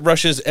anything that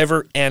Russia's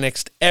ever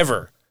annexed,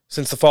 ever,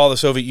 since the fall of the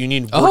Soviet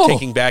Union, we're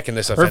taking back in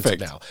this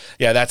offensive now.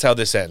 Yeah, that's how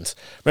this ends.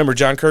 Remember,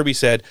 John Kirby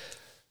said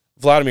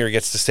Vladimir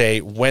gets to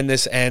say when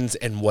this ends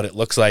and what it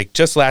looks like.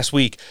 Just last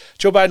week,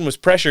 Joe Biden was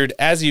pressured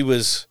as he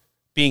was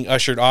being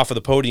ushered off of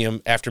the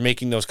podium after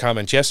making those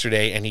comments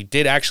yesterday, and he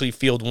did actually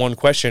field one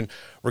question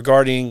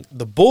regarding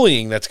the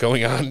bullying that's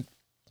going on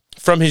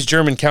from his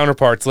German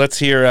counterparts. Let's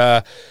hear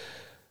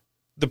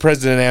the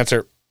president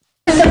answer.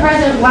 Mr.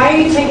 President, why are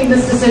you taking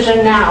this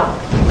decision now?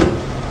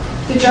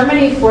 Did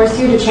Germany force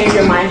you to change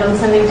your mind on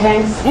sending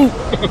tanks?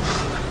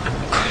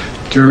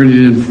 Germany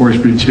didn't force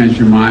me to change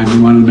your mind.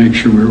 We wanted to make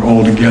sure we were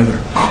all together.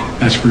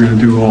 That's what we're going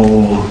to do all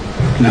along.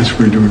 And that's what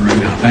we're doing right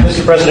now. Thank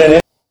you. Mr.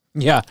 President.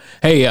 Yeah.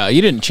 Hey,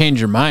 you didn't change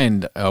your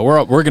mind.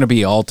 We're going to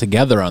be all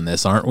together on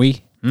this, aren't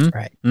we?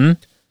 Right.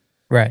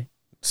 Right.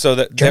 So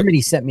that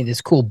Germany sent me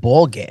this cool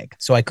ball gag,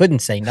 so I couldn't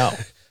say no.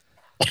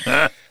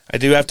 I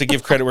do have to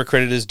give credit where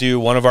credit is due.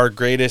 One of our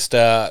greatest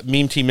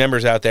meme team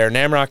members out there,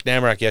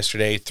 Namrock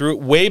yesterday, threw it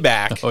way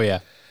back. Oh, yeah.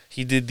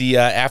 He did the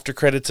after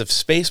credits of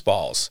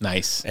Spaceballs.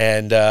 Nice.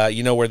 And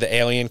you know where the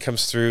alien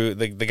comes through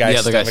the guy's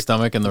stomach? Guy's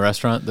stomach in the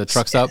restaurant, the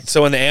truck stop.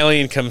 So when the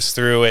alien comes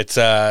through, it's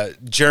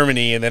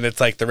Germany, and then it's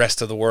like the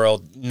rest of the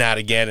world, not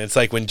again. It's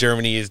like when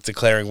Germany is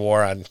declaring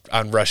war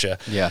on Russia.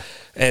 Yeah.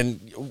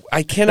 And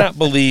I cannot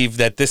believe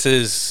that this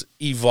has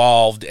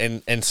evolved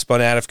and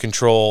spun out of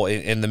control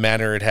in the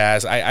manner it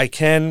has. I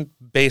can,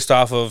 based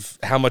off of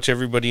how much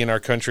everybody in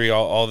our country,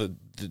 all the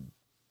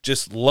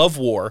just love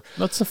war.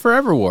 That's the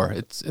forever war.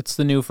 It's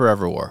the new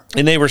forever war.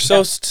 And they were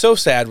so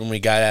sad when we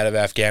got out of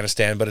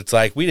Afghanistan, but it's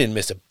like we didn't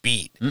miss a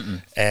beat.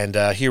 And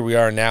here we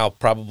are now,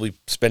 probably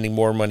spending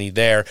more money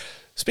there.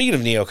 Speaking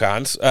of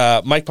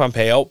neocons, Mike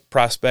Pompeo,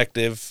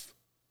 prospective,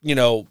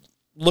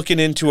 looking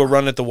into a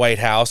run at the White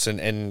House,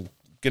 and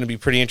going to be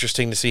pretty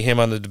interesting to see him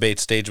on the debate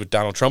stage with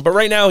Donald Trump. But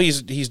right now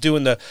he's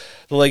doing the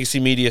legacy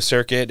media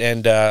circuit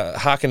and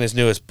hawking his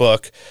newest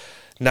book.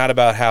 Not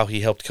about how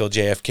he helped kill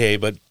JFK,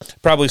 but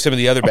probably some of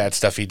the other bad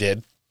stuff he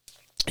did.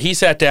 He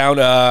sat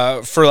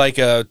down for like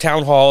a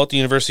town hall at the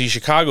University of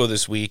Chicago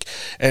this week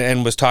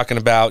and was talking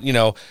about,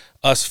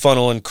 us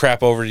funneling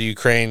crap over to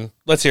Ukraine.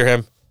 Let's hear him.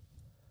 If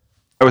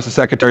I was the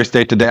Secretary of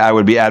State today, I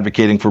would be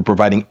advocating for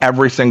providing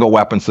every single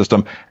weapon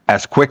system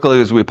as quickly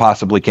as we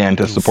possibly can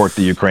to support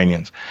the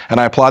Ukrainians. And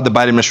I applaud the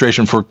Biden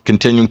administration for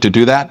continuing to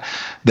do that.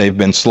 They've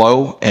been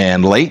slow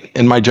and late,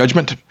 in my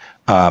judgment,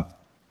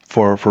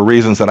 for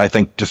reasons that I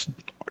think just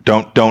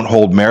don't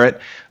hold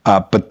merit.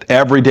 But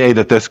every day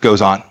that this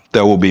goes on,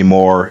 there will be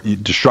more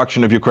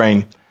destruction of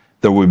Ukraine.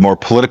 There will be more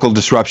political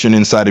disruption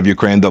inside of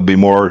Ukraine. There'll be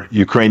more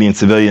Ukrainian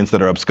civilians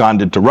that are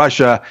absconded to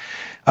Russia.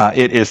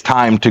 It is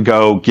time to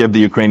go give the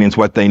Ukrainians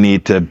what they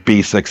need to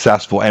be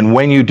successful. And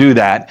when you do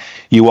that,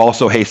 you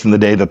also hasten the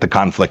day that the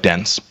conflict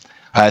ends.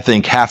 I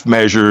think half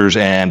measures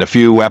and a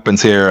few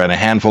weapons here and a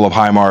handful of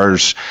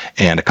HIMARS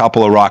and a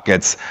couple of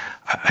rockets,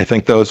 I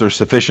think those are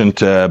sufficient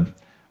to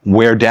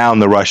wear down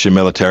the Russian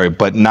military,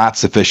 but not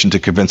sufficient to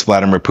convince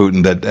Vladimir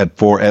Putin that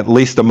for at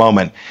least a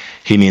moment,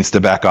 he needs to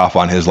back off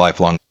on his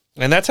lifelong.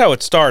 And that's how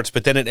it starts,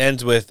 but then it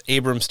ends with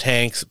Abrams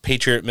tanks,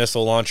 Patriot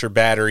missile launcher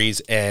batteries,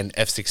 and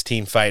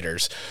F-16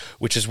 fighters,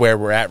 which is where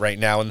we're at right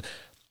now. And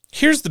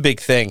here's the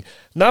big thing.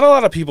 Not a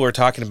lot of people are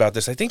talking about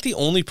this. I think the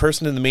only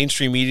person in the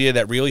mainstream media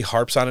that really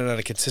harps on it on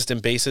a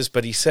consistent basis,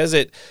 but he says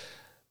it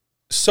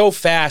so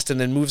fast and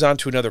then moves on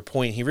to another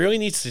point. He really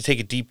needs to take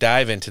a deep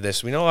dive into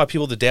this. We know a lot of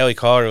people at the Daily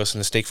Caller listen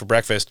to Steak for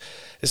Breakfast.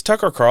 Is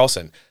Tucker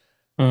Carlson.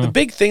 The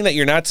big thing that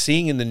you're not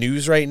seeing in the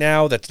news right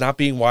now that's not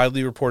being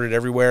widely reported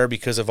everywhere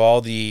because of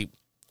all the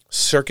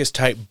circus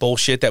type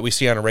bullshit that we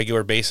see on a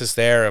regular basis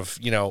there of,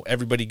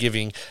 everybody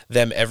giving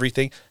them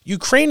everything.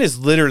 Ukraine is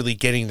literally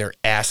getting their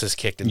asses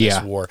kicked in this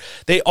war.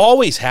 They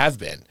always have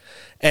been.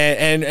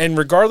 And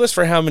regardless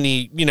for how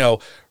many,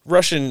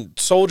 Russian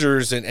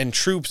soldiers and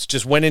troops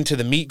just went into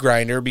the meat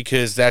grinder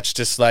because that's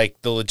just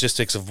like the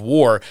logistics of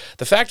war.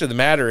 The fact of the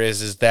matter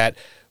is that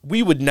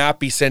we would not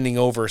be sending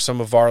over some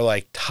of our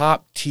like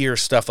top tier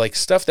stuff, like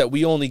stuff that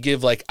we only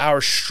give like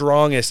our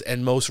strongest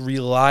and most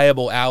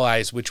reliable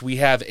allies, which we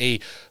have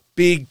a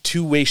big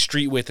two-way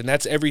street with. And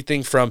that's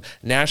everything from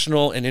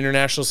national and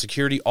international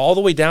security all the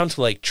way down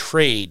to like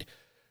trade,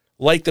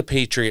 like the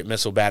Patriot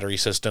missile battery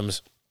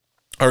systems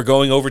are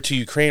going over to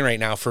Ukraine right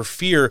now for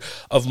fear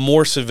of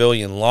more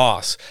civilian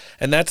loss.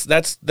 And that's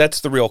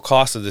the real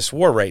cost of this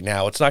war right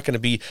now. It's not going to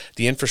be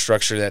the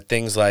infrastructure that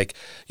things like,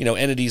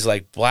 entities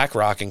like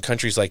BlackRock and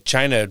countries like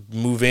China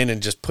move in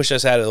and just push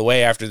us out of the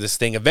way after this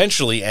thing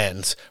eventually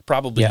ends,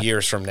 probably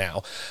years from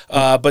now.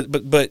 But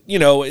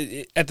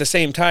at the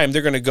same time,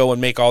 they're going to go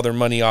and make all their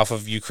money off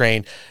of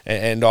Ukraine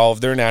and all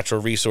of their natural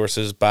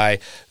resources by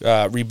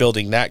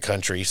rebuilding that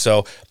country.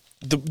 So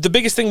The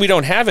biggest thing we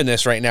don't have in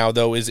this right now,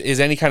 though, is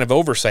any kind of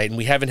oversight, and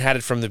we haven't had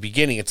it from the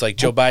beginning. It's like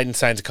Joe Biden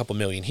signs a couple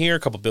million here, a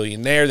couple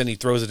billion there, then he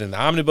throws it in the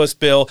omnibus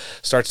bill,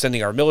 starts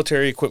sending our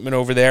military equipment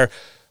over there.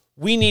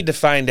 We need to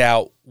find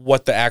out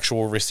what the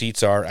actual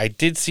receipts are. I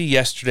did see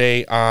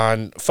yesterday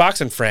on Fox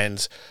and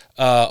Friends,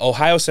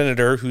 Ohio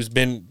Senator, who's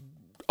been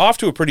off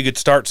to a pretty good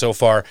start so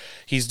far.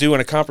 He's doing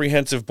a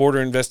comprehensive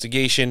border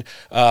investigation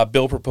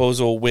bill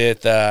proposal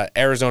with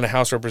Arizona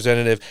House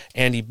Representative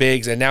Andy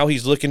Biggs, and now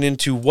he's looking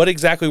into what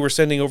exactly we're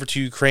sending over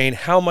to Ukraine,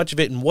 how much of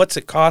it, and what's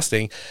it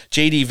costing.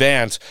 J.D.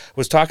 Vance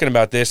was talking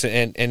about this,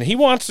 and he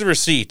wants the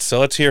receipts,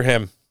 so let's hear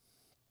him.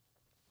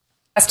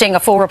 A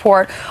full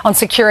report on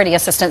security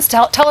assistance.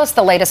 Tell us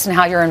the latest and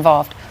how you're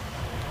involved.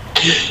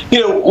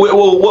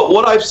 Well,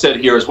 what I've said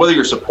here is whether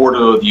you're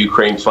supportive of the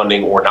Ukraine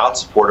funding or not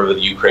supportive of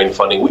the Ukraine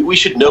funding, we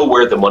should know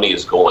where the money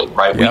is going,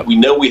 right? Yep. We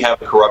know we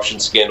have a corruption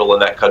scandal in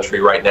that country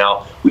right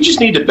now. We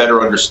just need to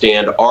better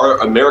understand, are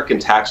American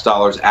tax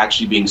dollars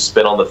actually being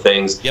spent on the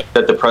things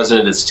that the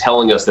president is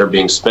telling us they're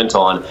being spent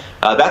on?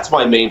 That's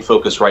my main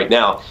focus right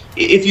now.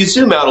 If you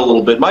zoom out a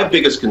little bit, my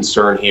biggest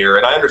concern here,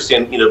 and I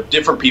understand,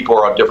 different people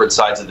are on different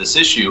sides of this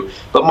issue,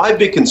 but my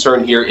big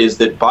concern here is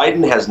that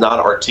Biden has not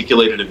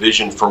articulated a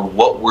vision for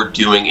what we're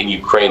doing in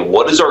Ukraine.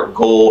 What is our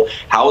goal?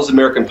 How is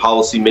American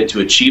policy meant to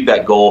achieve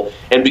that goal?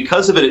 And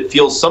because of it, it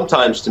feels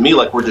sometimes to me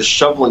like we're just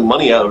shoveling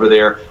money out over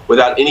there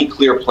without any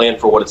clear plan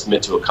for what it's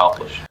meant to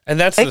accomplish. And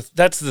that's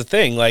the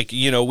thing. Like,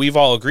 we've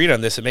all agreed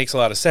on this. It makes a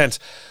lot of sense.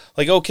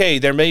 Like, okay,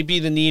 there may be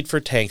the need for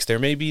tanks. There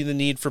may be the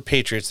need for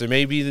Patriots. There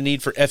may be the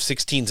need for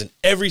F-16s and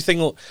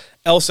everything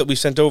else that we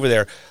sent over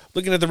there.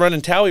 Looking at the run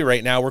and tally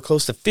right now, we're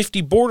close to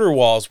 50 border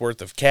walls worth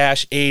of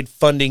cash, aid,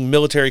 funding,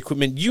 military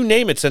equipment, you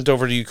name it, sent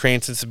over to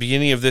Ukraine since the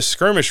beginning of this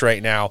skirmish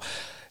right now.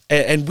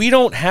 And we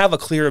don't have a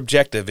clear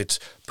objective. It's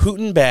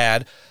Putin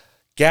bad,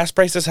 gas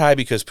prices high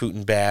because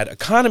Putin bad,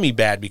 economy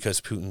bad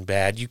because Putin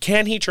bad, you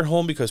can't heat your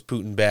home because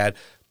Putin bad,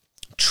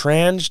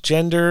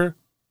 transgender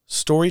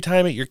story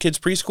time at your kid's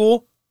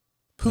preschool,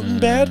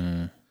 Putin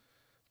bad?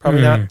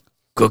 Probably not.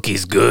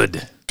 Cookies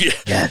good.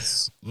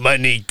 Yes.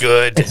 Money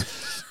good.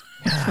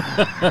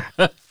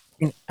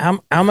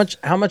 How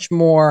much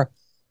more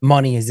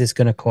money is this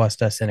going to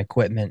cost us in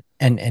equipment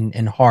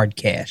and hard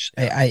cash?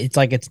 It's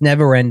like it's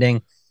never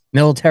ending.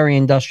 Military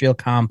industrial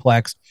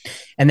complex.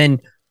 And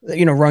then,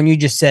 Ron, you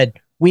just said,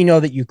 we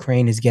know that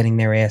Ukraine is getting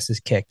their asses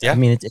kicked. Yeah. I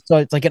mean, it's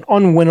like an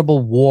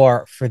unwinnable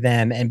war for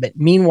them. But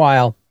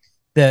meanwhile,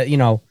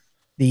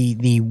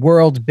 the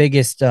world's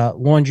biggest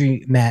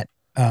laundromat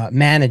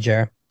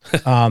manager,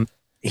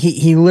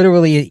 he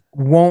literally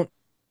won't.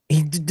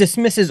 He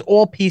dismisses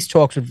all peace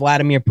talks with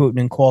Vladimir Putin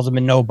and calls him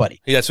a nobody.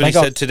 Yeah, that's what he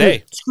said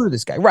today. Screw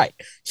this guy, right?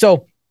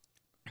 So,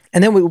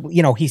 and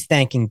then he's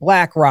thanking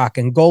BlackRock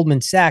and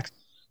Goldman Sachs.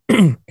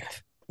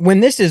 When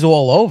this is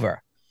all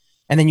over,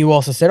 and then you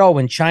also said,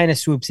 when China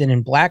swoops in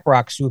and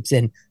BlackRock swoops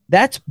in,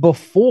 that's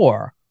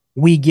before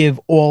we give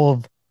all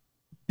of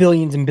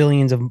billions and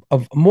billions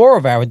of more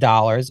of our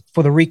dollars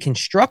for the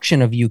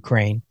reconstruction of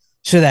Ukraine,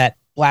 so that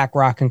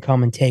BlackRock can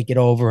come and take it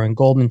over, and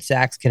Goldman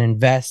Sachs can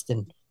invest,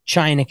 and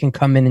China can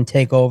come in and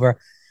take over.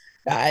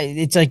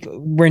 It's like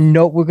we're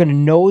going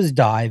to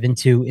nosedive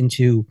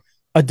into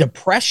a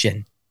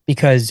depression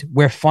because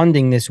we're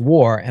funding this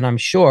war. And I'm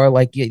sure,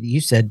 like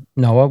you said,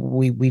 Noah,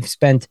 we've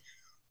spent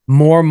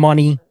more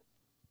money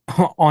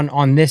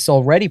on this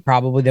already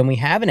probably than we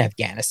have in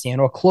Afghanistan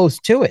or close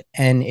to it.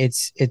 And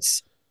it's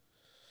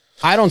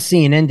I don't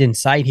see an end in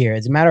sight here.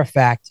 As a matter of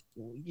fact,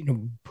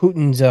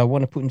 Putin's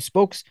one of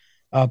Putin's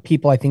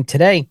people, I think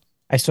today,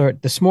 I saw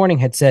it this morning,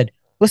 had said,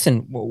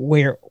 listen,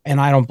 and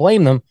I don't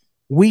blame them,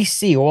 we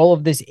see all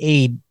of this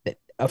aid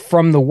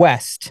from the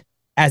West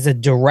as a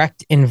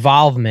direct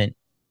involvement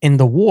in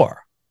the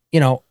war.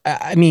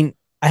 I mean,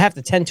 I have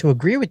to tend to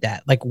agree with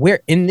that. Like,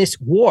 we're in this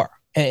war.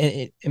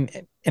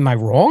 Am I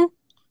wrong?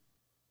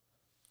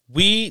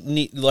 We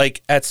need,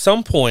 like, at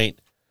some point,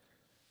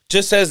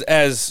 just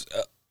as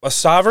a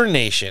sovereign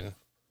nation,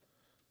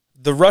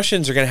 the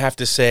Russians are going to have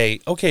to say,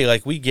 okay,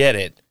 like, we get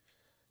it.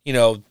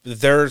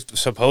 They're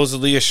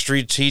supposedly a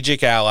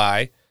strategic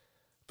ally,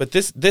 but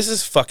this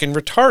is fucking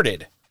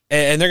retarded.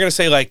 And they're going to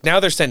say, like,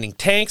 now they're sending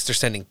tanks, they're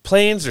sending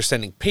planes, they're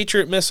sending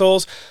Patriot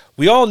missiles.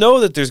 We all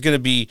know that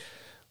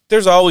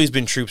there's always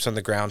been troops on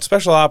the ground.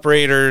 Special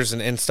operators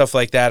and stuff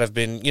like that have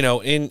been,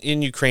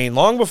 in Ukraine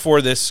long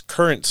before this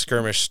current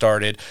skirmish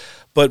started.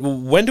 But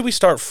when do we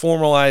start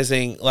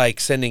formalizing, like,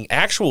 sending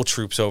actual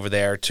troops over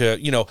there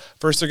to,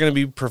 first they're going to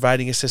be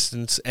providing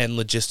assistance and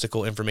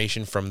logistical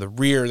information from the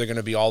rear. They're going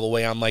to be all the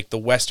way on, like, the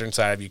western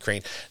side of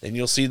Ukraine. Then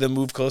you'll see them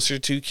move closer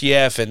to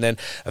Kiev. And then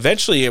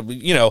eventually,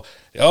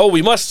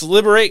 we must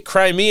liberate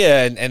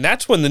Crimea. And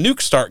that's when the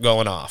nukes start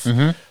going off.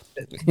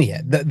 Mm-hmm.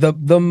 Yeah.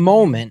 The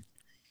moment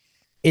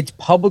it's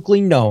publicly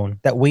known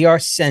that we are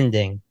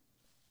sending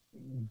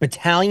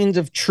battalions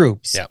of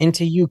troops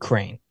into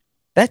Ukraine,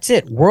 that's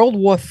it. World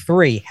War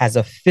III has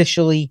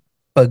officially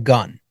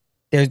begun.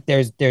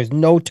 There's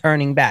no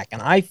turning back.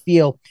 And I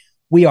feel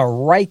we are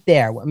right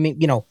there. I mean,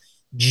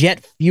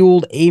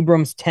 jet-fueled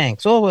Abrams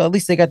tanks. Oh, well, at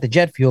least they got the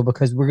jet fuel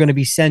because we're going to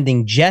be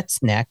sending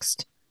jets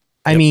next.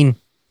 I mean,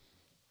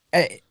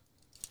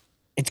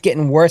 it's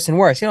getting worse and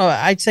worse.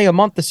 I'd say a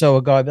month or so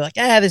ago, I'd be like,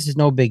 this is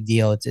no big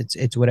deal.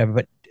 It's whatever.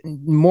 But the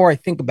more I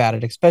think about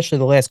it, especially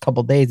the last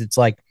couple of days, it's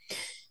like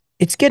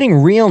it's getting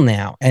real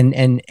now.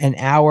 And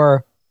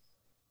our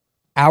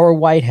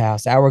White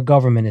House, our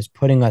government is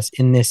putting us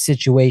in this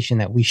situation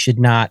that we should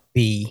not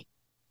be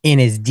in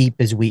as deep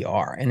as we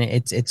are. And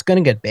it's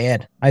going to get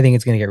bad. I think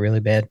it's going to get really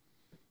bad.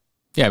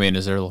 Yeah, I mean,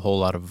 is there a whole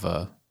lot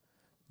of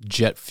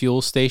jet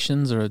fuel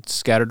stations or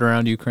scattered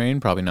around Ukraine?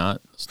 Probably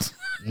not.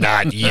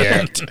 Not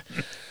yet.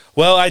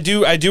 Well, I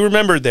do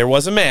remember there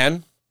was a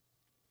man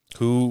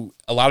who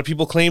a lot of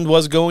people claimed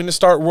was going to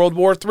start World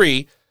War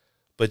III,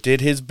 but did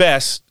his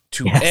best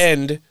to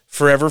end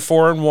forever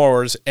foreign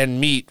wars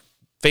and meet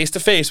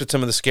face-to-face with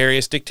some of the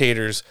scariest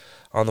dictators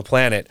on the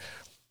planet.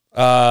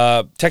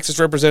 Texas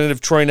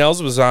Representative Troy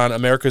Nehls was on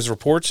America's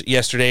Reports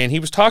yesterday, and he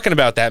was talking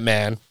about that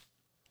man.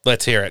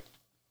 Let's hear it.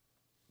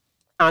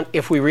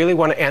 If we really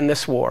want to end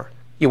this war,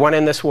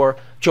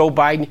 Joe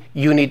Biden,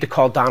 you need to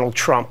call Donald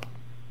Trump.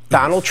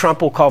 Donald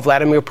Trump will call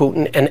Vladimir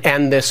Putin and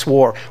end this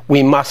war.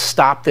 We must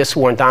stop this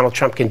war, and Donald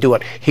Trump can do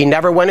it. He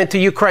never went into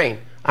Ukraine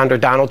under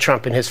Donald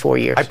Trump in his 4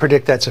 years. I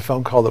predict that's a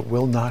phone call that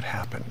will not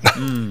happen.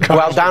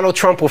 Well, Donald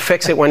Trump will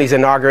fix it when he's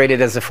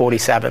inaugurated as the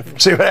 47th.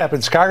 See what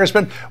happens.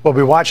 Congressman, we'll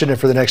be watching it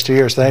for the next 2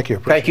 years. Thank you.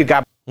 Thank you,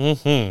 God.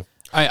 Mm-hmm.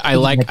 I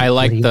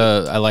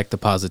like the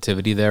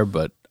positivity there,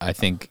 but I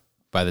think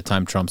by the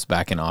time Trump's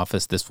back in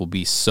office, this will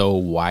be so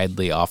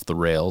widely off the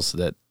rails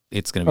that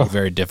it's going to be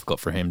very difficult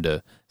for him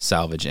to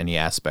salvage any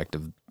aspect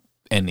of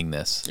ending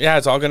this. Yeah,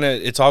 it's all gonna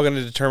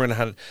determine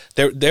how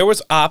there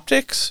was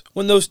optics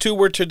when those two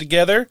were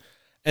together,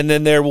 and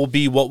then there will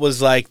be what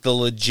was like the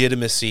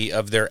legitimacy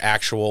of their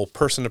actual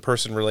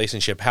person-to-person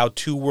relationship, how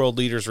two world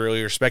leaders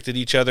really respected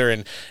each other,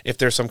 and if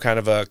there's some kind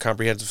of a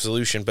comprehensive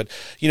solution. But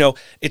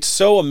it's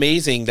so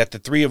amazing that the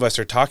three of us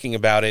are talking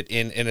about it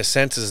in a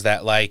sense is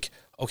that like,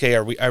 okay,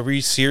 are we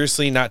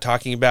seriously not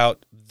talking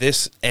about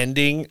this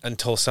ending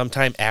until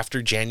sometime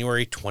after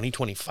January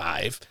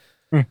 2025?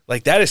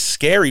 Like, that is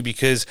scary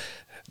because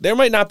there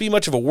might not be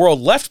much of a world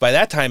left by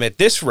that time at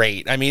this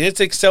rate. I mean, it's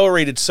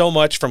accelerated so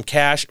much from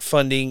cash,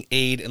 funding,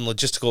 aid, and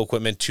logistical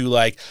equipment to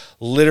like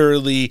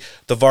literally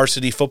the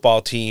varsity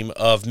football team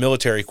of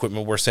military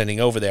equipment we're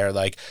sending over there.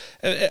 Like,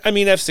 I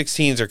mean,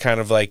 F-16s are kind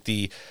of like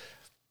the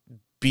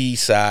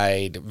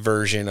B-side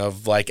version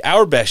of like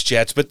our best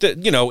jets, but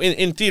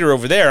in theater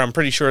over there, I'm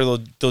pretty sure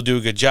they'll do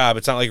a good job.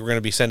 It's not like we're going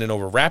to be sending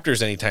over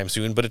Raptors anytime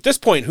soon, but at this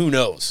point, who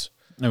knows?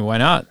 I mean, why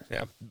not?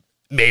 Yeah,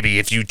 maybe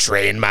if you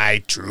train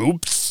my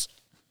troops.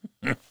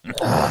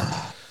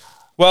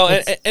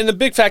 Well, and the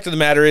big fact of the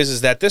matter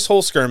is that this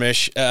whole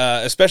skirmish,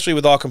 especially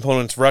with all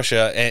components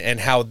Russia and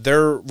how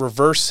their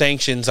reverse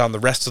sanctions on the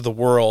rest of the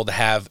world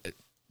have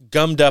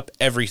gummed up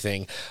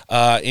everything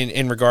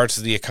in regards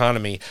to the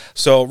economy.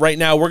 So right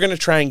now we're going to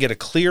try and get a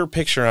clear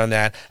picture on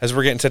that as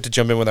we're getting set to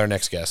jump in with our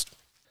next guest.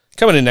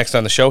 Coming in next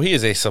on the show, he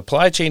is a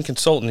supply chain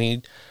consultant.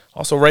 He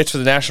also writes for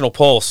the National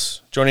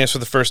Pulse. Joining us for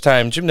the first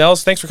time, Jim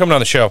Nehls, thanks for coming on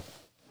the show.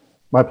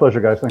 My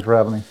pleasure, guys. Thanks for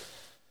having me.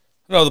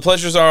 No, the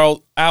pleasures are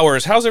all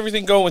ours. How's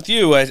everything going with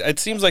you? It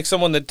seems like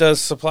someone that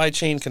does supply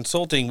chain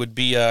consulting would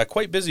be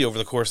quite busy over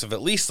the course of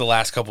at least the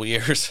last couple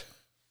years.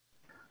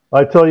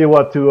 I tell you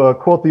what, to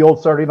quote the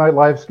old Saturday Night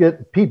Live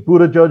skit, Pete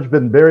Buttigieg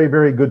been very,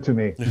 very good to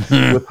me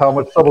with how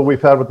much trouble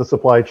we've had with the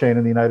supply chain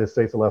in the United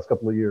States the last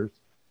couple of years.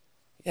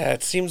 Yeah,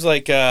 it seems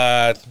like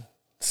a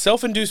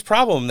self-induced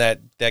problem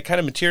that kind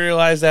of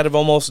materialized out of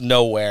almost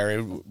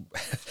nowhere.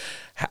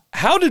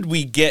 How did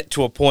we get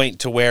to a point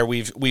to where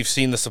we've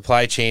seen the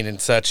supply chain in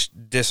such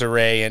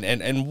disarray,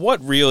 and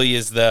what really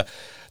is the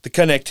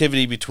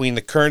connectivity between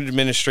the current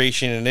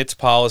administration and its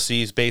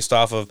policies based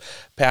off of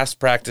past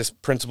practice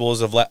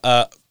principles of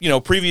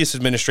previous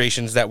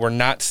administrations that we're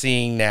not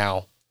seeing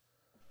now?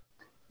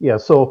 Yeah,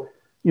 so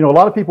a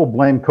lot of people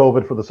blame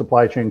COVID for the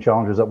supply chain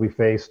challenges that we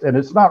faced, and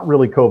it's not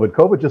really COVID.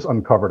 COVID just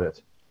uncovered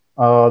it.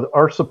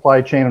 Our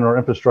supply chain and our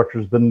infrastructure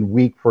has been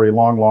weak for a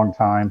long, long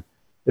time.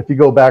 If you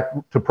go back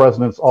to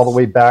presidents all the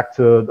way back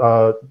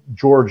to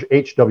George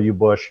H.W.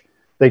 Bush,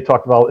 they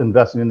talked about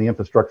investing in the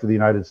infrastructure of the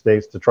United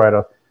States to try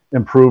to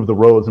improve the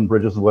roads and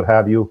bridges and what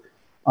have you.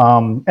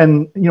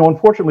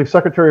 Unfortunately,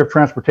 Secretary of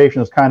Transportation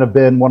has kind of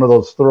been one of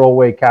those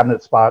throwaway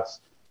cabinet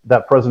spots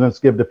that presidents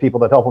give to people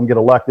that help them get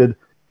elected,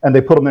 and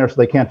they put them there so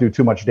they can't do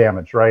too much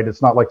damage, right?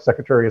 It's not like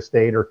Secretary of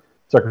State or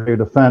Secretary of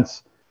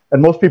Defense.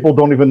 And most people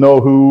don't even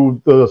know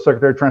who the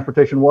Secretary of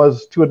Transportation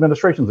was 2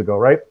 administrations ago,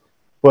 right?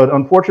 But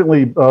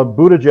unfortunately,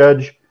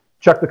 Buttigieg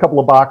checked a couple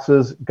of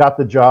boxes, got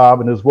the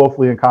job, and is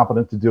woefully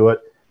incompetent to do it.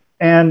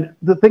 And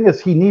the thing is,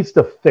 he needs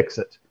to fix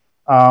it.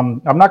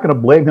 I'm not going to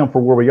blame him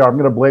for where we are. I'm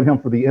going to blame him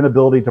for the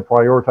inability to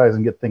prioritize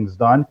and get things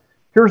done.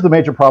 Here's the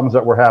major problems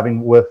that we're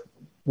having with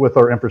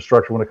our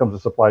infrastructure when it comes to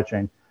supply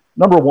chain.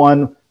 Number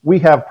one, we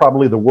have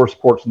probably the worst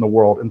ports in the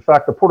world. In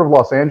fact, the Port of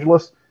Los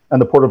Angeles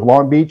and the Port of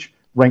Long Beach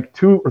rank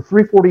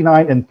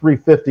 349 and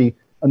 350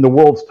 in the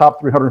world's top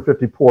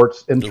 350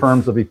 ports in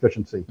terms of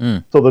efficiency.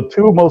 So the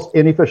two most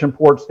inefficient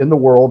ports in the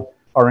world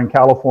are in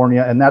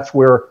California, and that's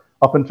where,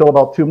 up until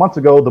about 2 months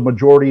ago, the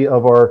majority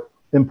of our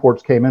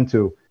imports came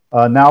into.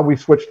 Now we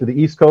switched to the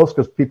East Coast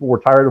because people were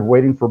tired of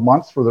waiting for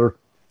months for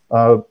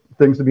their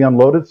things to be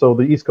unloaded. So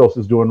the East Coast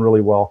is doing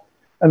really well.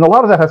 And a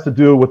lot of that has to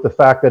do with the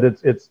fact that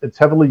it's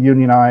heavily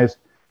unionized.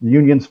 The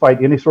unions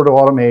fight any sort of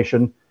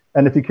automation.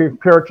 And if you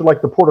compare it to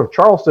like the Port of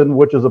Charleston,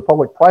 which is a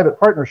public-private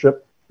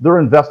partnership, they're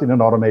investing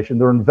in automation.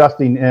 They're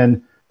investing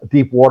in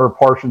deep water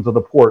portions of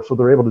the port, so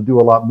they're able to do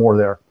a lot more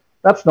there.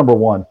 That's number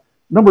one.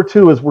 Number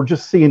two is we're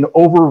just seeing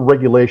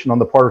over-regulation on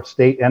the part of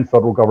state and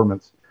federal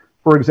governments.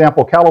 For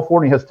example,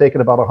 California has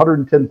taken about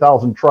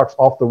 110,000 trucks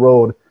off the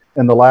road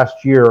in the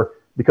last year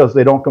because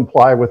they don't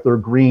comply with their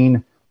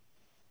green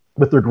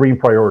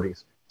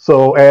priorities.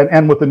 So,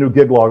 and with the new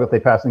gig law that they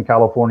passed in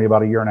California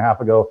about a year and a half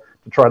ago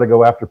to try to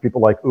go after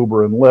people like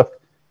Uber and Lyft,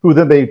 who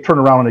then they turn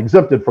around and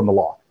exempted from the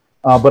law.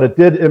 But it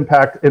did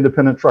impact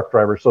independent truck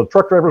drivers. So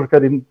truck drivers are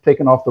getting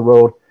taken off the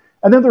road.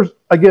 And then there's,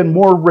 again,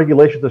 more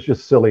regulation that's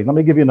just silly. Let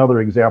me give you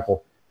another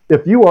example.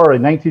 If you are a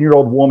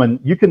 19-year-old woman,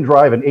 you can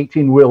drive an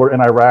 18-wheeler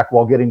in Iraq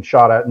while getting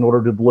shot at in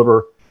order to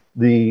deliver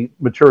the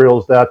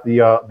materials that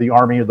the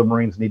Army or the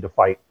Marines need to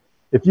fight.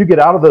 If you get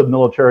out of the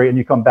military and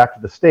you come back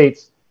to the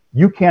States,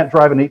 you can't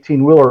drive an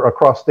 18-wheeler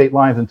across state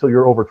lines until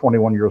you're over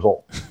 21 years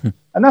old.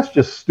 And that's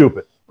just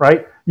stupid,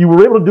 right? You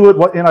were able to do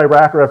it in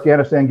Iraq or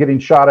Afghanistan, getting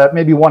shot at,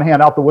 maybe one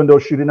hand out the window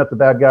shooting at the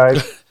bad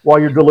guys while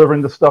you're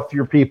delivering the stuff to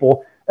your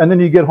people. And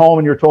then you get home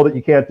and you're told that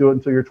you can't do it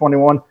until you're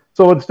 21.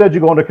 So instead you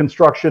go into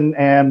construction,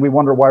 and we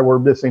wonder why we're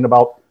missing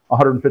about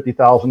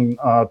 150,000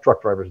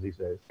 truck drivers these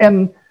days.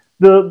 And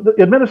the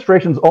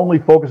administration's only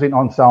focusing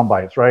on sound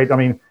bites, right? I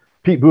mean,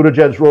 Pete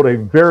Buttigieg wrote a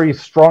very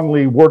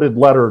strongly worded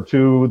letter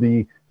to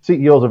the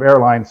CEOs of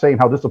airlines saying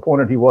how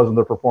disappointed he was in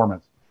their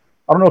performance.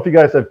 I don't know if you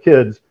guys have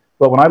kids,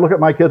 but when I look at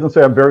my kids and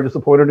say I'm very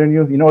disappointed in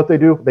you, you know what they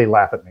do? They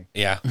laugh at me.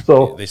 Yeah.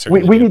 So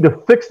we need to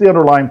fix the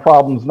underlying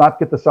problems, not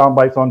get the sound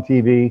bites on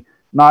TV,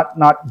 not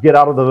get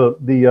out of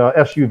the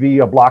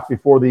SUV a block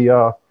before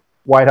the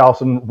White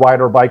House and ride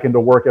our bike into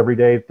work every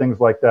day, things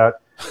like that.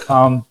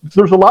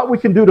 There's a lot we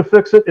can do to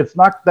fix it. It's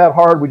not that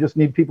hard. We just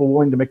need people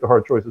willing to make the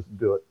hard choices to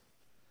do it.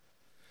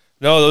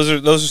 No,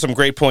 those are some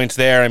great points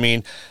there. I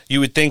mean, you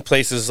would think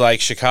places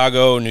like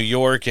Chicago, New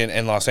York,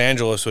 and Los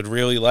Angeles would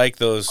really like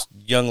those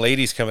young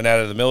ladies coming out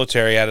of the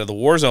military, out of the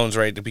war zones,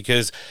 right?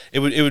 Because it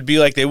would be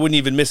like they wouldn't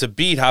even miss a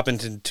beat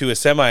hopping to a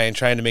semi and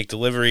trying to make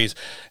deliveries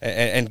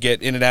and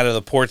get in and out of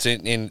the ports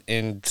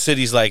in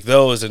cities like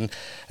those. And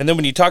then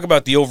when you talk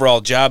about the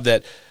overall job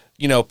that,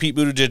 you know, Pete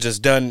Buttigieg has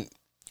done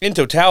in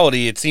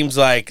totality, it seems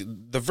like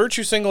the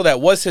virtue signal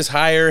that was his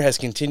hire has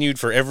continued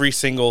for every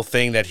single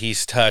thing that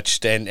he's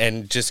touched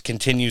and just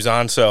continues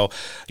on. So,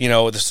 you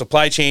know, the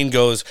supply chain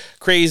goes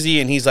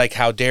crazy and he's like,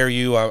 how dare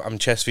you? I'm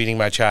chest feeding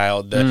my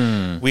child.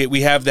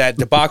 We have that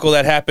debacle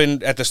that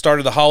happened at the start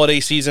of the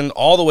holiday season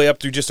all the way up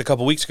through just a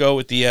couple weeks ago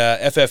with the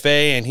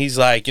FFA. And he's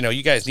like, you know,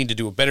 you guys need to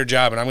do a better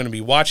job. And I'm going to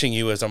be watching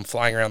you as I'm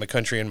flying around the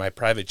country in my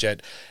private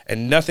jet,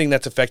 and nothing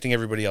that's affecting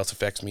everybody else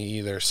affects me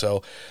either.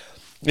 So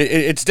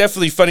it's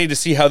definitely funny to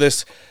see how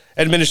this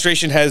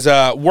administration has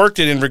worked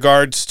it in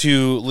regards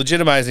to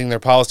legitimizing their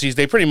policies.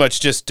 They pretty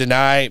much just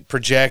deny,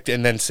 project,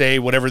 and then say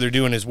whatever they're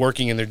doing is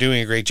working, and they're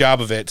doing a great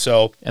job of it.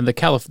 So, and the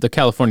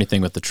California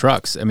thing with the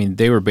trucks, I mean,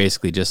 they were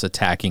basically just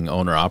attacking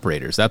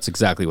owner-operators. That's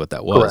exactly what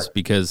that was. Correct.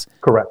 Because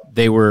Correct.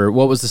 They were,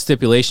 what was the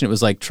stipulation? It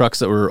was like trucks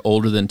that were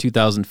older than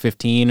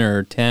 2015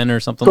 or 10 or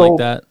something So like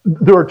that?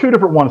 there are two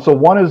different ones. So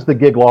one is the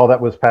gig law that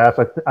was passed.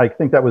 I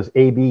think that was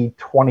AB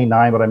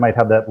 29, but I might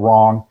have that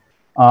wrong.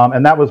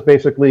 And that was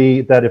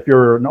basically that if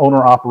you're an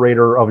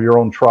owner-operator of your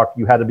own truck,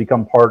 you had to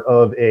become part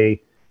of a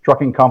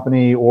trucking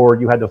company, or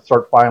you had to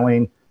start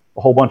filing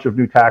a whole bunch of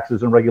new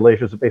taxes and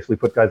regulations that basically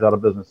put guys out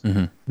of business.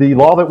 Mm-hmm. The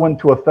law that went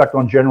into effect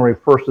on January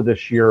 1st of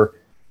this year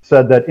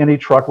said that any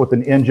truck with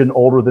an engine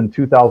older than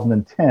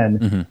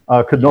 2010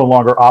 could no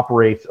longer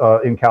operate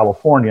in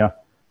California,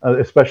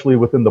 especially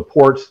within the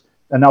ports.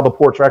 And now the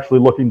ports are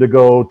actually looking to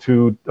go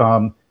to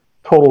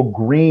total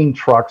green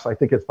trucks. I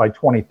think it's by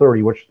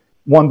 2030, which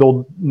one,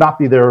 they'll not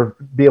be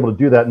able to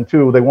do that, and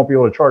two, they won't be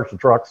able to charge the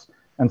trucks.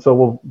 And so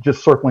we'll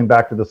just circling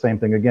back to the same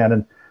thing again.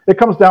 And it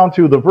comes down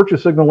to the virtue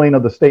signaling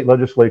of the state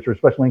legislature,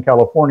 especially in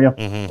California,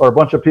 are a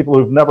bunch of people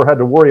who've never had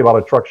to worry about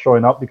a truck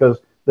showing up because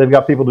they've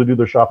got people to do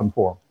their shopping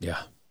for them.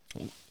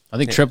 Yeah. I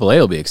think AAA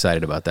will be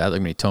excited about that. They're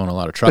going to be towing a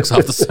lot of trucks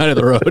off the side of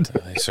the road.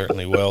 They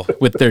certainly will.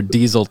 With their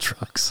diesel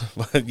trucks.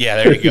 Yeah,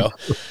 there you go.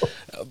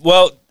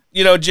 Well,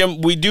 you know,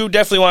 Jim, we do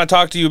definitely want to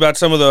talk to you about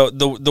some of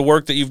the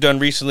work that you've done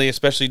recently,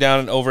 especially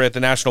down over at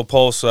the National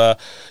Pulse.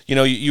 You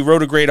know, you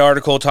wrote a great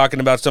article talking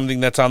about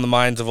something that's on the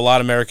minds of a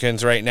lot of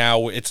Americans right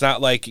now. It's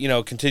not like, you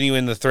know,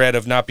 continuing the thread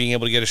of not being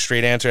able to get a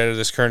straight answer out of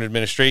this current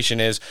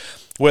administration is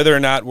whether or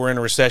not we're in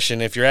a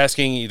recession. If you're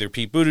asking either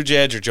Pete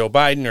Buttigieg or Joe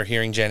Biden or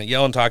hearing Janet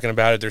Yellen talking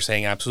about it, they're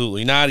saying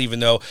absolutely not,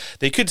 even though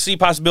they could see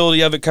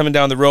possibility of it coming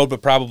down the road,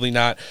 but probably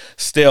not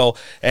still.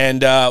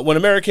 And when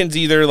Americans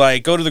either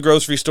like go to the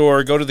grocery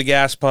store, go to the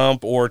gas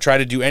pump, or try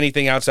to do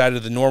anything outside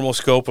of the normal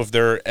scope of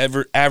their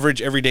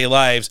average everyday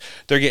lives,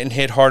 they're getting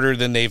hit harder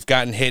than they've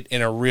gotten hit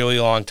in a really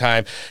long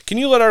time. Can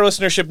you let our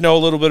listenership know a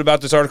little bit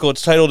about this article?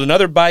 It's titled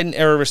 "Another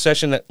Biden-Era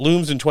Recession That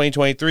Looms in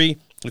 2023."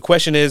 The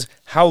question is,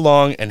 how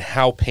long and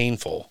how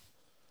painful?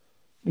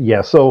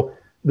 Yeah, so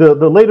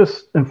the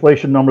latest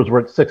inflation numbers were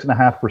at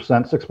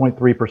 6.5%,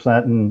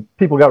 6.3%, and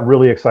people got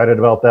really excited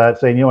about that,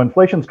 saying,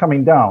 inflation's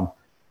coming down.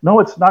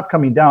 No, it's not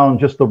coming down,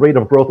 just the rate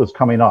of growth is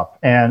coming up,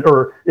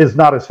 or is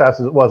not as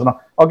fast as it was. And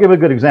I'll give a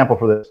good example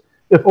for this.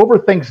 If over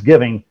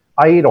Thanksgiving,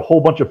 I ate a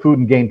whole bunch of food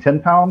and gained 10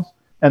 pounds,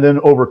 and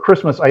then over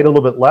Christmas, I ate a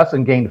little bit less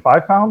and gained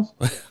 5 pounds,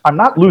 I'm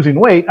not losing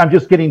weight, I'm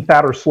just getting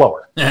fatter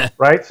slower,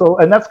 right? So,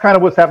 and that's kind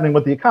of what's happening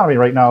with the economy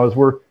right now, is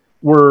we're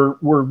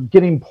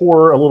getting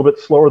poorer a little bit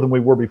slower than we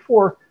were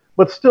before,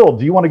 but still,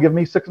 do you want to give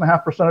me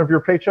 6.5% of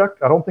your paycheck?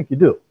 I don't think you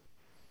do.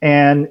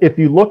 And if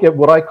you look at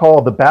what I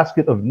call the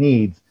basket of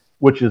needs,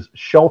 which is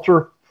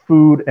shelter,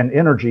 food, and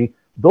energy,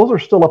 those are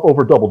still up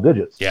over double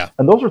digits. Yeah.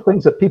 And those are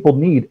things that people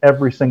need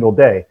every single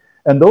day.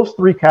 And those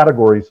three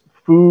categories,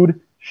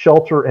 food,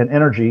 shelter, and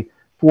energy,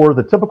 for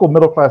the typical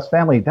middle-class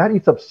family, that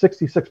eats up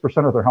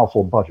 66% of their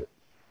household budget.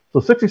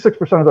 So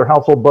 66% of their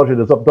household budget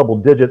is up double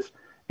digits,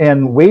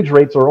 and wage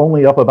rates are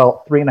only up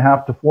about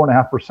 3.5% to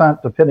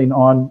 4.5%, depending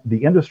on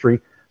the industry.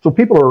 So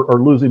people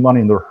are losing money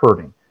and they're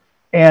hurting.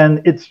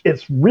 And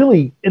it's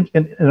really, in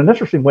an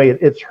interesting way,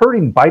 it's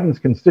hurting Biden's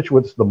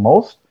constituents the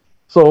most.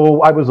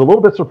 So I was a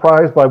little bit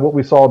surprised by what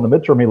we saw in the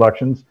midterm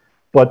elections,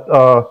 but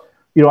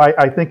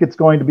I think it's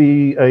going to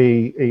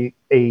be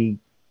a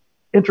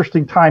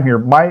interesting time here.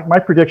 My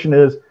prediction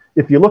is,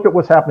 if you look at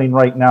what's happening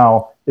right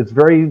now, it's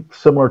very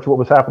similar to what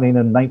was happening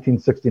in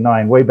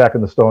 1969, way back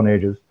in the Stone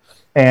Ages.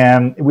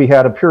 And we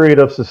had a period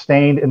of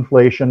sustained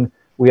inflation.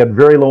 We had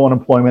very low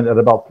unemployment at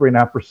about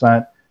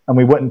 3.5%, and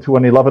we went into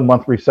an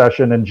 11-month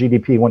recession, and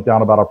GDP went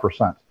down about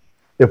 1%.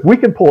 If we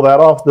can pull that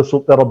off,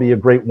 that'll be a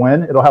great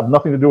win. It'll have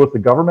nothing to do with the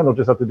government. It'll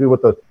just have to do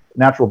with the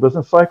natural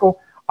business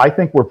cycle. I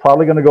think we're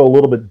probably going to go a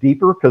little bit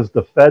deeper, because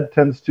the Fed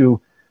tends to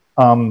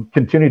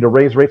continue to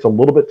raise rates a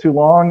little bit too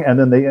long, and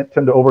then they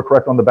tend to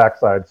overcorrect on the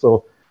backside.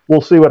 So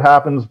we'll see what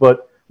happens,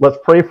 but let's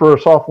pray for a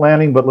soft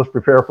landing, but let's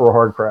prepare for a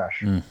hard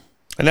crash.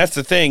 And that's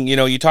the thing,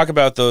 you talk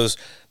about the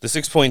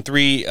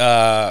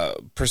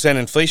 6.3%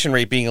 inflation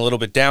rate being a little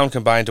bit down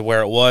combined to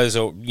where it was,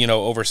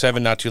 over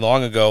 7 not too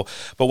long ago.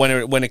 But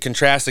when it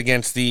contrasts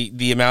against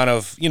the amount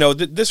of,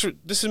 this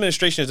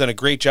administration has done a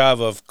great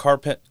job of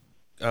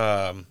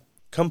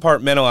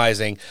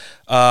compartmentalizing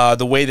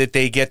the way that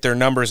they get their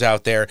numbers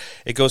out there.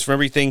 It goes from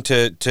everything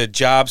to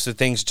jobs to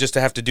things just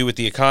to have to do with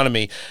the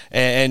economy.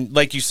 And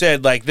like you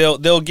said, like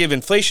they'll give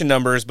inflation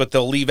numbers, but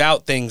they'll leave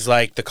out things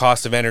like the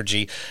cost of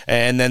energy,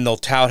 and then they'll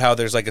tout how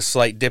there's like a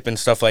slight dip and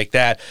stuff like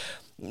that.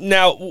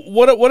 Now,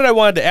 what I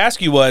wanted to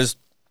ask you was,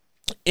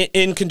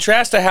 in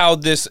contrast to how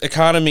this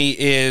economy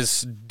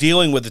is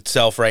dealing with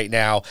itself right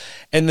now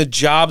and the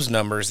jobs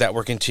numbers that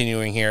we're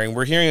continuing hearing,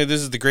 we're hearing that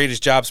this is the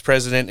greatest jobs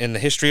president in the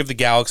history of the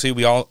galaxy.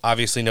 We all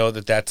obviously know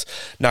that that's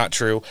not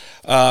true.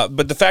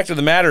 But the fact of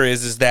the matter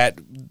is that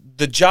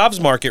the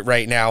jobs market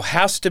right now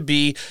has to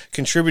be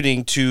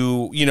contributing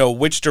to,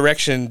 which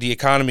direction the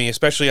economy,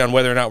 especially on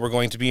whether or not we're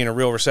going to be in a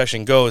real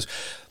recession, goes.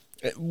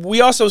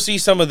 We also see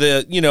some of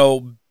the,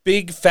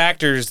 big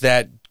factors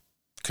that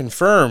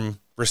confirm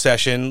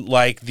recession,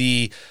 like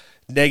the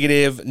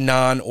negative,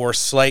 non, or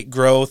slight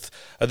growth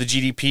of the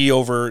GDP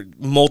over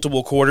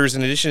multiple quarters.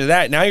 In addition to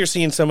that, now you're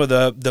seeing some of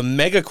the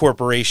mega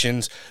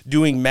corporations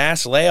doing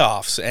mass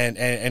layoffs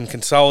and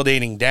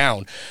consolidating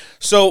down.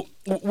 So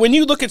when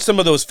you look at some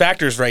of those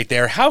factors right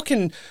there, how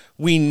can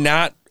we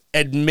not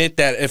admit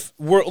that if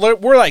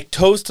we're like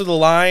toes to the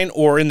line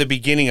or in the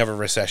beginning of a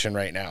recession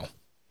right now?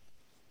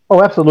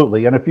 Oh,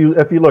 absolutely. And if you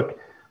look,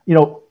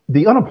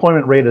 the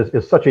unemployment rate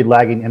is such a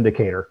lagging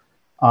indicator.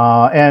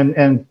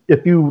 And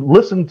if you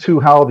listen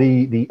to how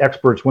the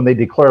experts, when they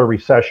declare a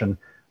recession,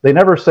 they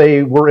never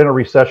say we're in a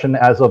recession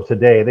as of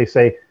today. They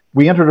say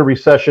we entered a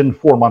recession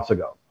 4 months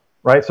ago,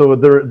 right? So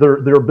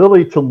their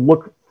ability to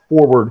look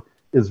forward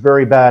is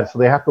very bad. So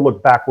they have to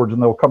look backwards,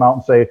 and they'll come out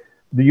and say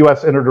the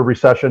U.S. entered a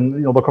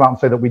recession. They'll come out and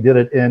say that we did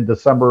it in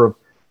December of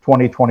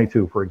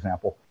 2022, for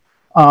example.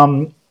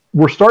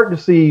 We're starting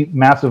to see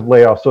massive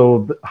layoffs.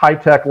 So high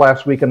tech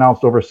last week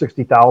announced over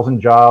 60,000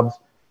 jobs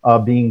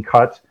being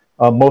cut.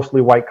 Mostly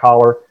white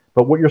collar.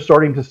 But what you're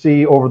starting to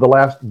see over the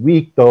last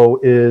week, though,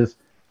 is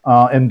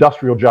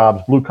industrial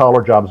jobs, blue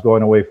collar jobs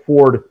going away.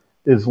 Ford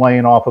is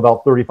laying off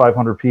about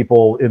 3,500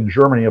 people in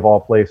Germany, of all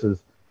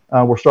places.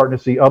 We're starting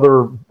to see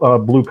other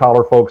blue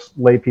collar folks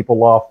lay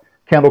people off.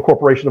 Candle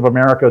Corporation of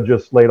America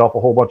just laid off a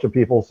whole bunch of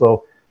people.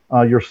 So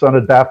your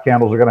scented bath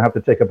candles are going to have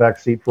to take a back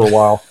seat for a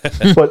while.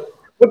 But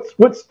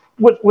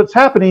what's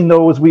happening,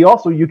 though, is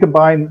you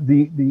combine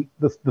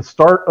the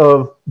start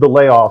of the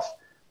layoffs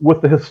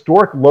with the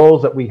historic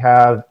lows that we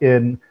have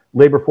in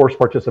labor force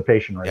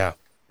participation rate. Yeah.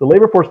 The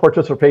labor force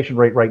participation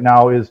rate right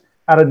now is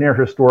at a near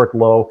historic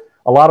low.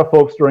 A lot of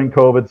folks during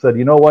COVID said,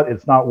 you know what,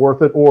 it's not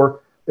worth it.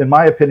 Or in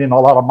my opinion, a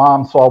lot of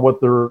moms saw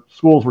what their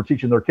schools were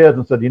teaching their kids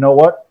and said, you know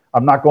what,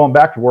 I'm not going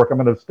back to work. I'm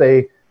going to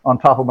stay on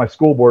top of my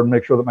school board and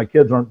make sure that my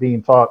kids aren't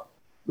being taught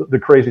the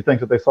crazy things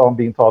that they saw them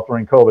being taught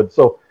during COVID.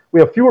 So we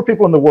have fewer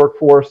people in the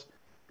workforce.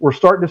 We're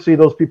starting to see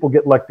those people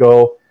get let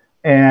go.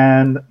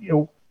 And,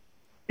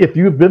 if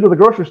you've been to the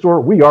grocery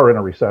store, we are in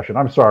a recession.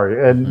 I'm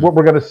sorry. And what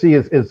we're going to see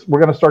is we're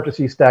going to start to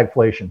see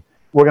stagflation.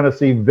 We're going to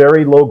see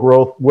very low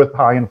growth with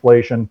high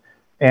inflation.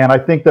 And I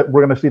think that we're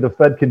going to see the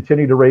Fed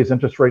continue to raise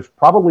interest rates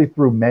probably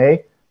through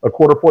May, a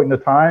quarter point in the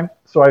time.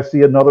 So I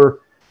see another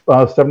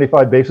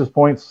 75 basis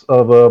points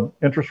of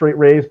interest rate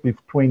raise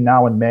between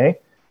now and May.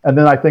 And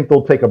then I think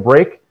they'll take a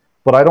break.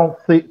 But I don't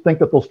think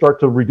that they'll start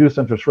to reduce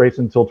interest rates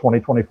until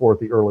 2024 at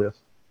the earliest.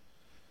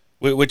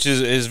 Which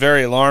is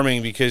very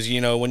alarming because,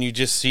 when you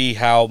just see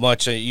how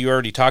much, you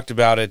already talked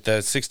about it,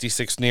 the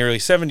 66, nearly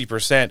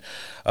 70%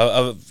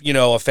 of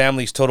a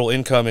family's total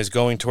income is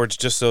going towards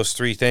just those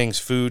three things: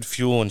 food,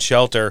 fuel, and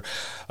shelter.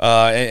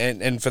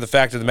 And for the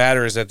fact of the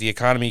matter is that the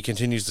economy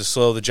continues to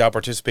slow. The job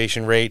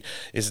participation rate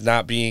is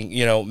not being,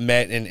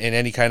 met in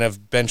any kind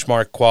of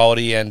benchmark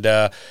quality. And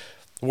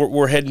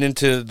we're heading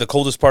into the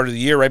coldest part of the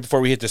year right before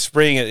we hit the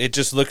spring. It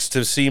just looks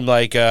to seem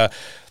like a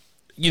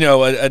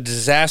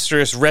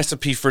disastrous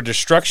recipe for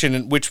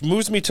destruction, which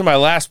moves me to my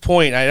last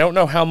point. I don't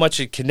know how much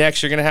it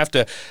connects. You're going to have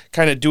to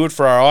kind of do it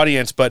for our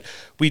audience, but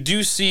we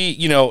do see,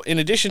 in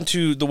addition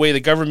to the way the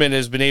government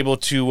has been able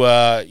to,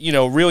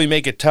 really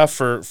make it tough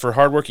for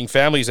hardworking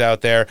families out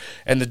there,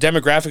 and the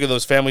demographic of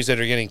those families that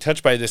are getting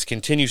touched by this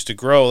continues to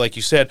grow. Like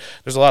you said,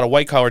 there's a lot of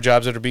white-collar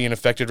jobs that are being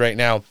affected right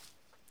now.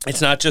 It's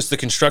not just the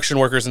construction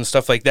workers and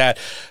stuff like that,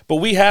 but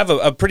we have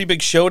a pretty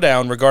big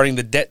showdown regarding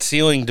the debt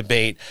ceiling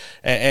debate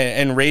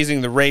and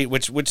raising the rate,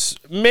 which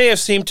may have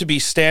seemed to be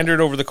standard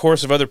over the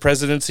course of other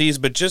presidencies,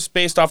 but just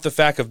based off the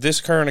fact of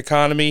this current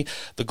economy,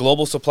 the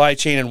global supply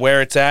chain and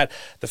where it's at,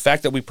 the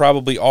fact that we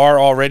probably are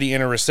already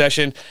in a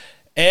recession,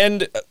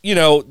 and,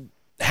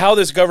 how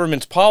this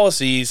government's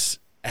policies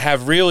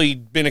have really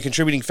been a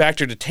contributing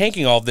factor to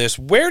tanking all of this.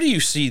 Where do you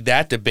see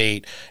that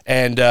debate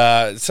and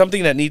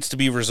something that needs to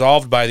be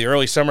resolved by the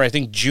early summer? I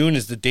think June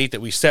is the date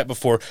that we set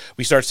before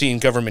we start seeing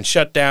government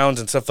shutdowns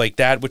and stuff like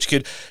that, which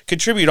could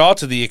contribute all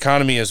to the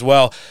economy as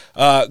well,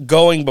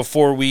 going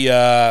before we,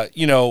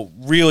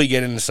 really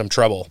get into some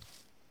trouble.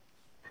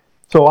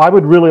 So I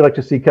would really like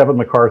to see Kevin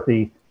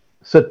McCarthy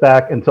sit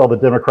back and tell the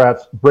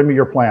Democrats, bring me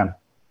your plan.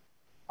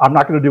 I'm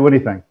not going to do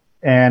anything.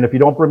 And if you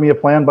don't bring me a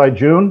plan by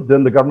June,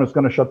 then the government's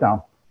going to shut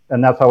down.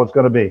 And that's how it's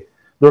going to be.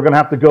 They're going to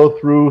have to go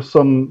through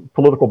some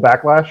political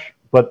backlash,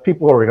 but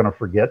people are going to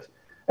forget.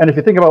 And if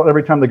you think about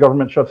every time the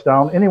government shuts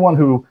down, anyone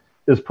who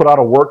is put out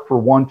of work for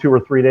 1, 2, or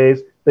 3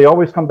 days, they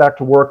always come back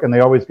to work and they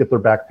always get their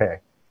back pay.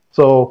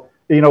 So,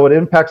 it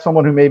impacts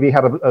someone who maybe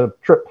had a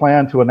trip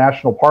planned to a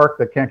national park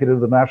that can't get into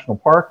the national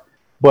park.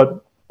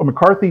 But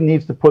McCarthy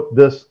needs to put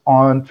this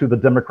on to the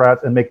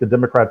Democrats and make the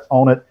Democrats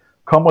own it,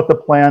 come with a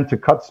plan to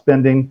cut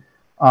spending.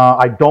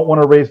 I don't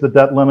want to raise the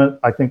debt limit.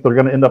 I think they're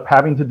going to end up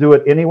having to do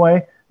it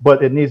anyway,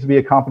 but it needs to be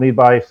accompanied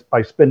by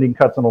spending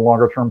cuts in a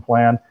longer-term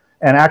plan,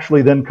 and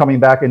actually then coming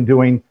back and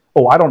doing,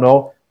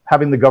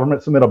 having the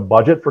government submit a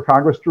budget for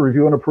Congress to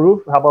review and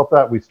approve. How about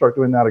that? We start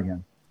doing that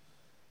again.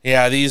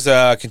 Yeah, these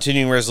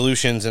continuing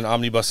resolutions and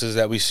omnibuses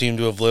that we seem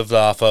to have lived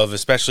off of,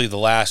 especially the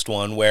last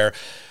one where,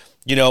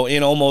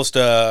 in almost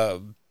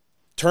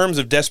terms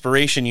of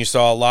desperation, you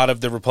saw a lot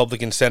of the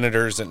Republican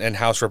senators and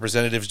House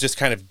representatives just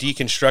kind of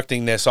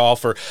deconstructing this all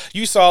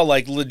you saw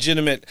like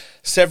legitimate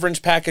severance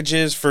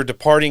packages for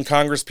departing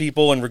Congress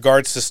people in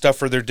regards to stuff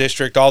for their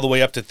district, all the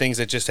way up to things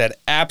that just had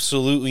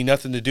absolutely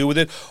nothing to do with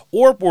it,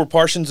 or were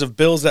portions of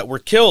bills that were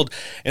killed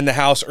in the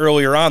House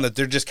earlier on that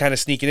they're just kind of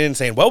sneaking in and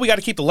saying, well, we got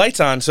to keep the lights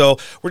on, so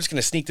we're just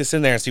going to sneak this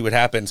in there and see what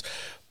happens.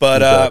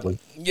 But exactly.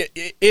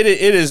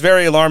 It is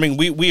very alarming.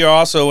 We are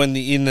also in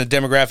the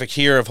demographic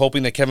here of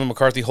hoping that Kevin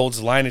McCarthy holds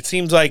the line. It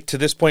seems like to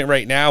this point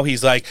right now,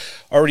 he's like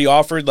already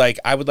offered, like,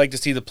 I would like to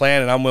see the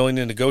plan and I'm willing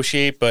to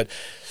negotiate. But,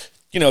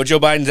 Joe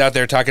Biden's out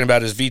there talking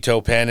about his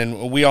veto pen,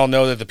 and we all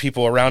know that the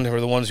people around him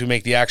are the ones who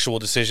make the actual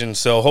decisions.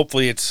 So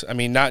hopefully it's,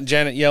 not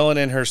Janet Yellen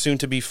and her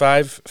soon-to-be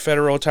 5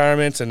 federal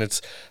retirements, and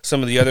it's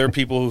some of the other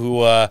people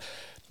who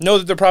know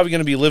that they're probably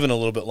going to be living a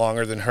little bit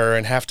longer than her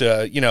and have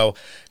to,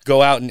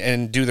 go out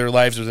and do their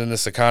lives within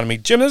this economy.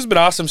 Jim, this has been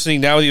awesome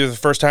sitting down with you for the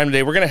first time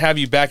today. We're going to have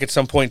you back at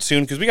some point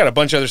soon because we got a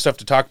bunch of other stuff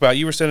to talk about.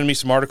 You were sending me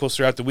some articles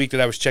throughout the week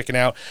that I was checking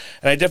out,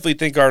 and I definitely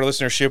think our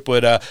listenership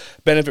would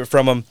benefit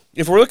from them.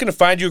 If we're looking to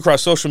find you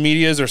across social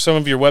medias or some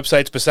of your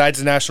websites besides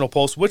the National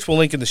Pulse, which we'll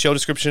link in the show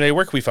description today,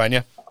 where can we find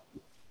you?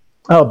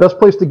 Best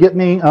place to get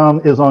me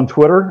is on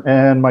Twitter,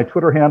 and my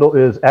Twitter handle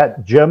is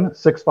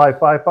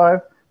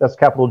 @Jim6555. That's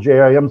capital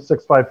JIM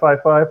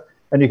 6555.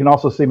 And you can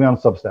also see me on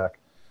Substack.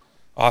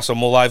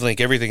 Awesome. We'll live link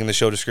everything in the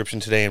show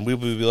description today, and we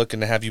will be looking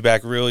to have you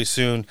back really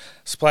soon.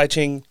 Supply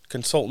chain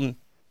consultant,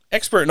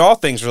 expert in all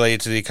things related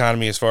to the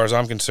economy as far as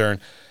I'm concerned.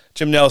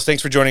 Jim Nelles,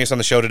 thanks for joining us on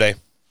the show today.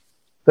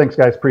 Thanks,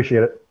 guys.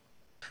 Appreciate it.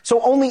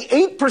 So only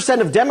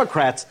 8% of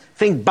Democrats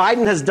think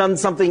Biden has done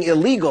something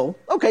illegal.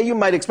 Okay, you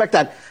might expect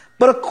that.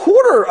 But a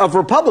quarter of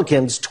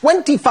Republicans,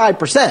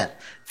 25%,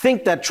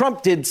 think that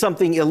Trump did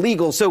something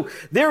illegal. So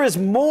there is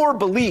more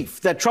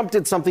belief that Trump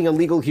did something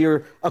illegal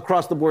here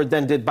across the board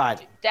than did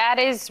Biden. That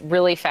is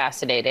really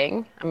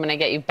fascinating. I'm going to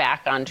get you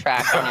back on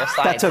track on your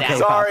slides. That's okay,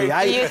 now. Poppy.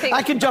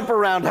 I can jump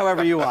around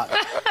however you want.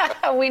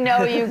 We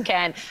know you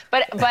can.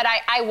 But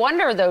I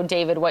wonder, though,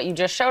 David, what you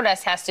just showed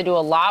us has to do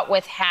a lot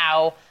with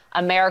how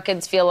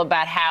Americans feel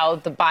about how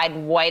the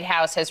Biden White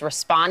House has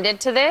responded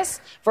to this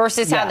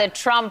versus how the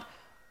Trump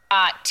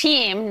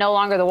team, no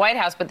longer the White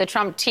House, but the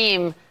Trump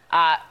team,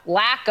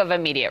 lack of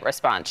immediate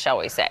response, shall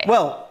we say.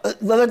 Well,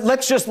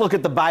 let's just look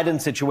at the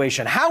Biden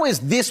situation. How has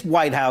this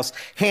White House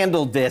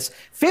handled this?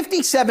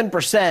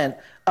 57%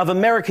 of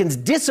Americans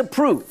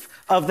disapprove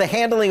of the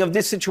handling of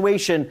this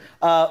situation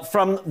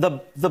from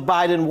the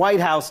Biden White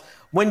House.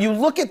 When you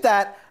look at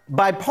that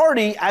by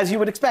party, as you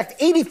would expect,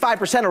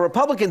 85% of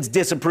Republicans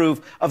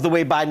disapprove of the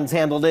way Biden's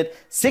handled it,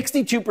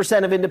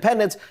 62% of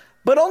independents,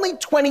 but only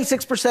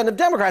 26% of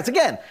Democrats.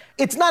 Again,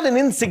 it's not an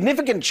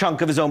insignificant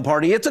chunk of his own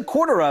party. It's a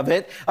quarter of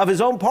it, of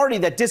his own party,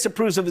 that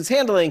disapproves of his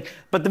handling.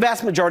 But the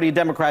vast majority of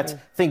Democrats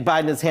think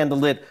Biden has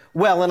handled it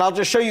well. And I'll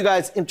just show you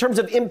guys, in terms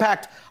of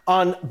impact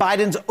on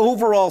Biden's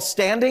overall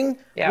standing,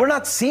 we're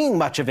not seeing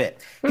much of it.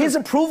 His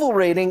approval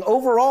rating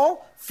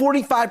overall,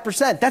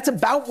 45%. That's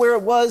about where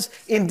it was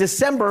in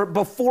December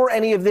before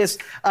any of this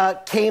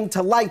came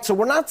to light. So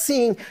we're not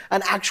seeing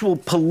an actual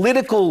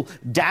political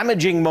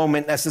damaging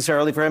moment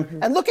necessarily for him.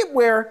 And look at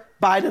where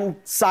Biden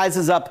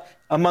sizes up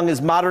among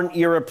his modern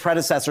era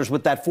predecessors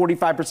with that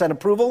 45%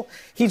 approval.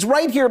 He's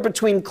right here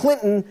between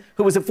Clinton,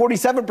 who was at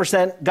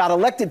 47%, got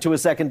elected to a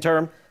second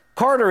term.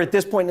 Carter, at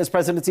this point in his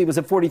presidency, was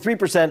at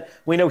 43%.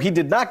 We know he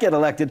did not get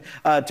elected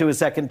to a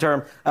second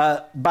term.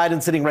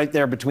 Biden sitting right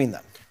there between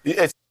them.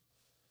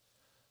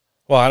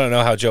 Well, I don't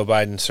know how Joe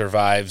Biden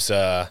survives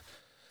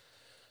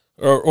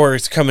or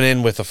is coming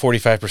in with a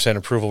 45%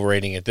 approval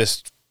rating at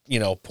this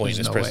point in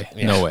his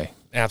presidency. No way.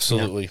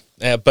 Absolutely.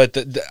 Yeah. But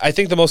I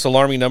think the most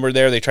alarming number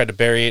there, they tried to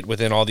bury it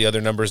within all the other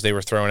numbers they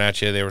were throwing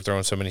at you. They were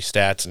throwing so many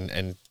stats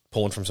and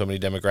pulling from so many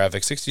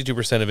demographics.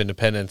 62% of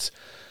independents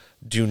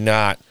do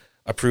not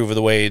approve of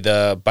the way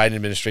the Biden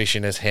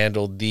administration has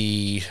handled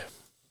the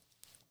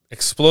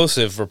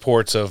explosive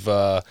reports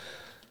of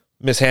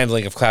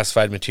mishandling of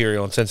classified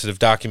material and sensitive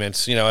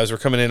documents. As we're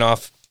coming in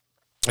off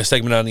a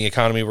segment on the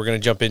economy, we're going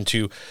to jump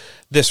into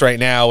this right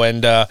now.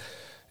 And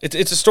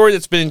it's a story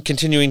that's been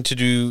continuing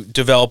to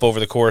develop over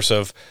the course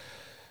of,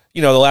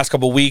 the last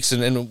couple of weeks.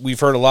 And we've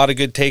heard a lot of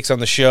good takes on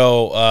the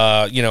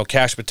show.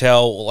 Kash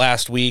Patel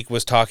last week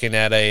was talking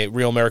at a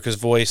Real America's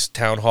Voice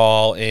town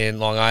hall in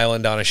Long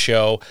Island on a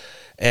show.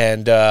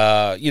 And,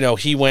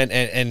 he went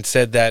and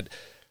said that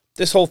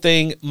this whole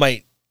thing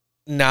might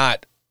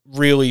not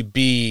really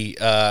be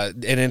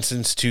an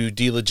instance to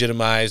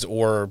delegitimize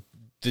or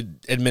the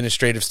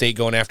administrative state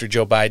going after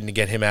Joe Biden to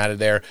get him out of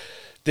there.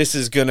 This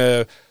is going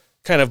to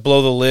kind of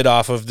blow the lid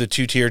off of the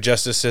two-tier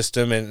justice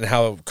system and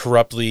how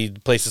corruptly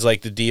places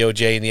like the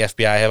DOJ and the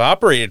FBI have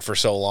operated for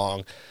so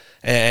long.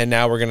 And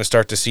now we're going to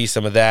start to see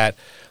some of that.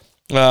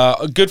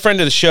 A good friend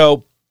of the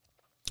show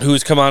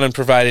who's come on and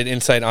provided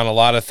insight on a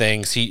lot of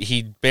things.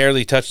 He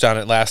barely touched on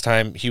it last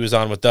time he was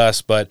on with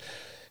us, but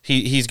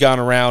he's gone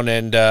around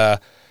and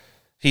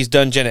he's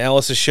done Jenna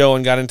Ellis's show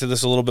and got into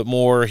this a little bit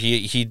more.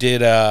 He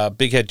did a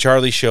Big Head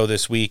Charlie show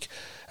this week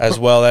as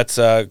well. That's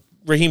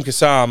Raheem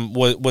Kassam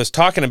was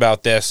talking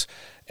about this,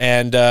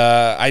 and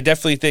I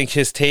definitely think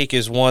his take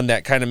is one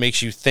that kind of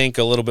makes you think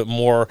a little bit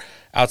more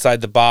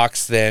outside the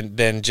box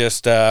than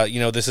just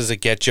this is a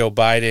get Joe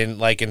Biden,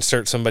 like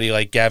insert somebody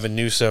like Gavin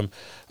Newsom.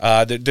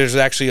 There's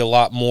actually a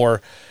lot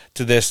more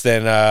to this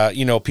than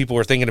people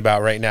are thinking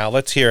about right now.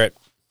 Let's hear it.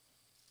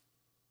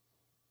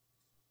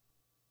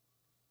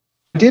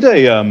 I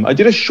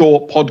did a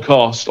short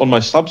podcast on my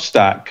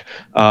Substack.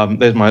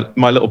 There's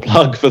my little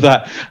plug for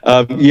that.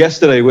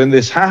 Yesterday when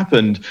this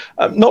happened,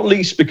 not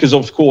least because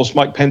of course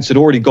Mike Pence had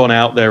already gone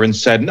out there and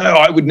said, "No,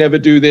 I would never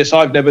do this.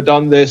 I've never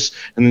done this."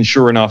 And then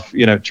sure enough,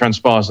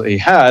 transpires that he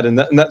had, and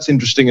that's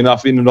interesting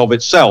enough in and of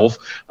itself.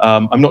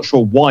 I'm not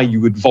sure why you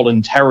would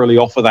voluntarily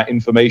offer that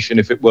information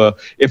if it were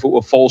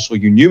false or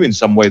you knew in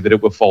some way that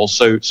it were false.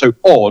 So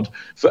odd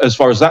as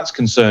far as that's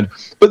concerned.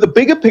 But the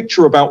bigger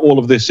picture about all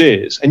of this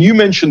is, and you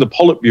mentioned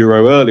the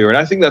Politburo earlier, and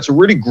I think that's a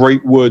really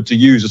great word to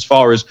use as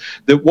far as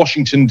the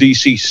Washington,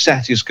 D.C.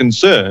 set is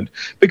concerned,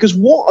 because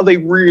what are they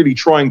really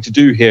trying to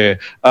do here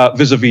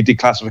vis-a-vis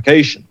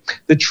declassification?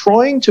 They're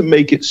trying to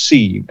make it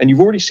seem, and you've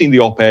already seen the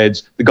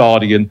op-eds, The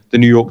Guardian, The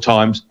New York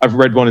Times, I've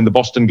read one in the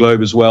Boston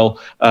Globe as well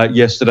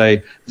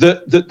yesterday,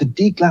 that the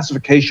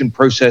declassification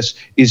process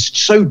is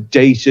so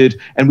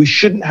dated and we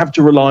shouldn't have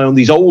to rely on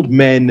these old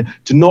men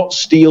to not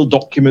steal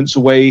documents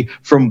away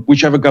from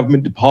whichever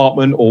government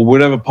department or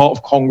whatever part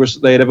of Congress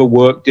that they had ever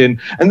worked in,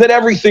 and that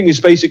everything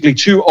is basically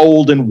too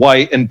old and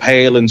white and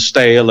pale and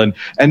stale.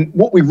 And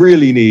what we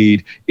really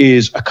need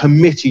is a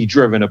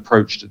committee-driven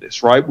approach to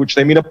this, right? Which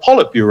they mean a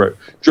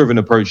Politburo-driven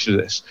approach to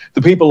this.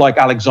 The people like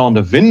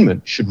Alexander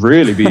Vindman should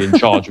really be in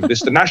charge of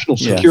this. The national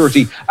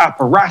security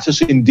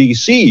apparatus in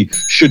D.C.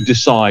 should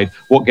decide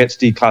what gets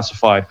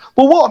declassified.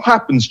 Well, what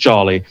happens,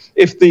 Charlie,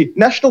 if the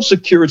national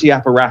security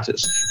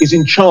apparatus is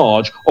in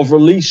charge of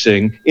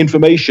releasing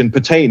information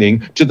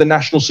pertaining to the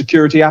national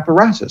security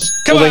apparatus?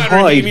 Come they on,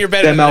 hide Raheem, you're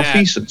better their than that.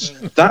 malfeasance.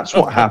 That's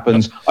what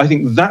happens. I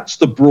think that's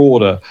the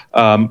broader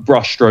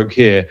brushstroke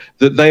here,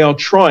 that they are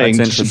trying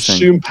to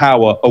subsume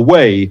power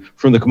away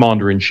from the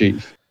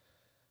commander-in-chief.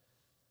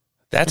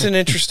 That's an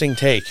interesting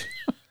take.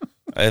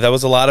 That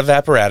was a lot of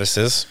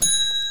apparatuses,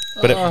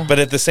 but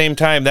at the same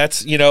time,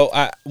 that's, you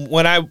know,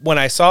 when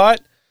I saw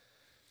it,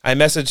 I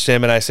messaged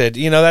him and I said,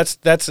 you know,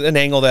 that's an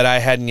angle that I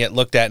hadn't yet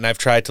looked at, and I've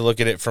tried to look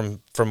at it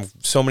from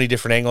so many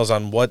different angles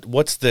on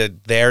what's the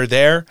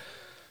there,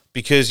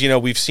 because, you know,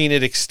 we've seen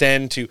it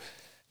extend to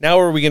now.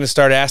 Are we going to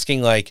start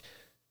asking like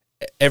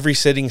every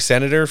sitting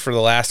senator for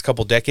the last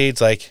couple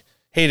decades, like,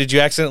 hey, did you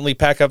accidentally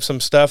pack up some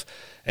stuff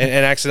and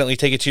accidentally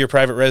take it to your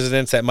private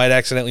residence that might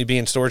accidentally be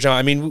in storage?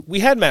 I mean,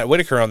 we had Matt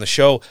Whitaker on the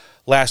show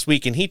last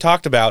week, and he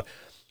talked about,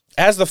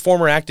 as the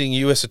former acting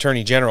U.S.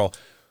 Attorney General,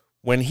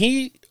 when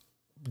he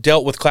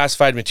dealt with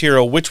classified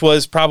material, which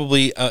was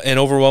probably an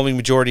overwhelming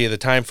majority of the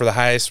time for the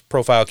highest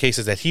profile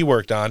cases that he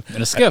worked on.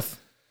 In a skiff.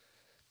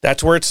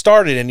 That's where it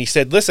started. And he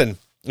said, listen,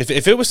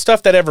 if it was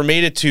stuff that ever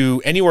made it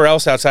to anywhere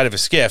else outside of a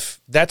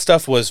skiff, that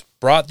stuff was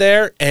brought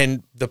there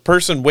and the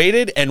person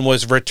waited and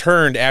was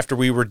returned after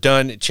we were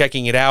done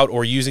checking it out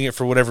or using it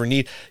for whatever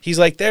need. He's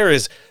like, there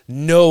is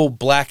no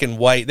black and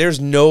white. There's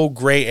no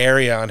gray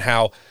area on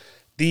how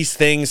these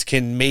things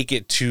can make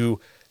it to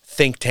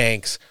think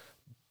tanks,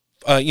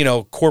 you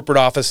know, corporate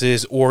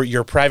offices or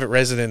your private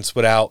residence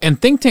without.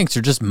 And think tanks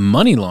are just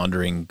money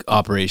laundering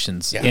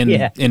operations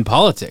in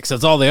politics.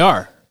 That's all they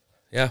are.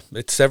 Yeah,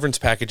 it's severance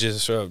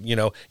packages, you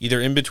know,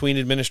 either in between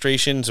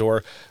administrations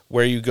or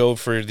where you go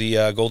for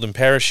the golden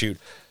parachute.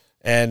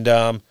 And,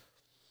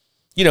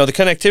 you know, the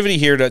connectivity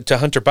here to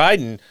Hunter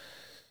Biden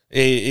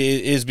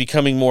is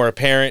becoming more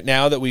apparent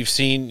now that we've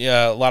seen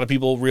a lot of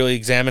people really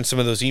examine some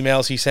of those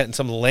emails he sent and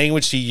some of the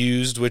language he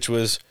used, which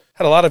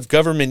had a lot of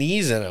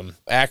governmentese in them,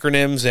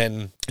 acronyms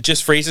and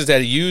just phrases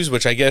that he used,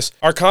 which I guess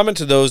are common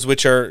to those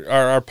which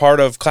are part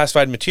of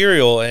classified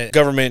material and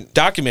government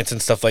documents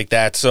and stuff like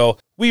that. So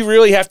we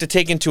really have to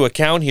take into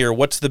account here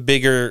what's the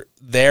bigger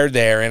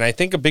there. And I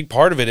think a big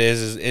part of it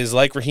is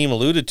like Raheem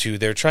alluded to,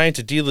 they're trying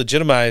to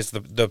delegitimize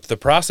the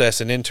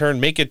process and in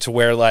turn make it to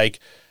where, like,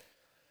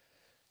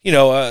 you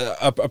know,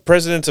 a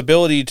president's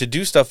ability to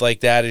do stuff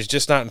like that is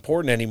just not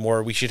important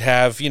anymore. We should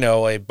have, you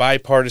know, a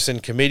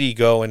bipartisan committee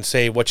go and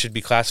say what should be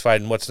classified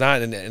and what's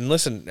not. And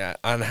listen,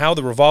 on how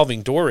the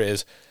revolving door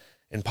is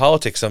in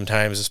politics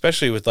sometimes,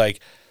 especially with like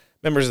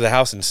members of the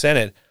House and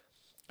Senate,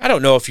 I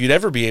don't know if you'd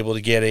ever be able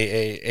to get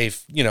a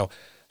you know,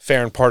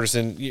 fair and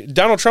partisan.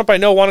 Donald Trump, I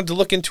know, wanted to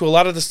look into a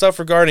lot of the stuff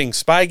regarding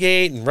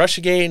Spygate and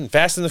Russiagate and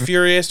Fast and the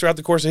Furious throughout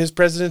the course of his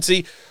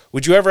presidency.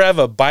 Would you ever have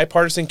a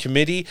bipartisan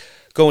committee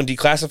go and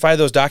declassify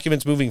those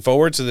documents moving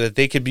forward so that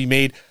they could be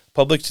made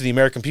public to the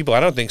American people? I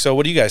don't think so.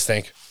 What do you guys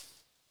think?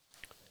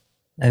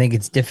 I think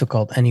it's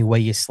difficult any way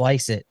you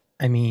slice it.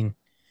 I mean,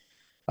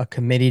 a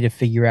committee to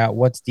figure out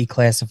what's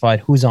declassified,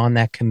 who's on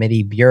that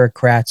committee,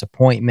 bureaucrats,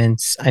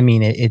 appointments. I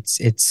mean, it's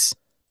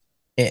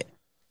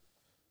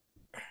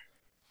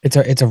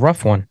a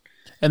rough one.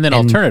 And then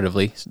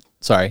alternatively,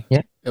 sorry.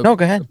 Yeah. No,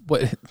 go ahead.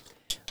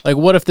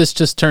 What if this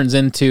just turns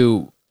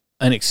into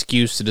an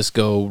excuse to just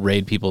go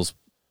raid people's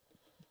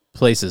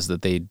places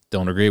that they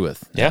don't agree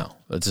with? Yeah. Now?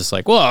 It's just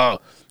like,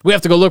 well, we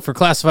have to go look for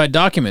classified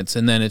documents.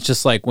 And then it's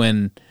just like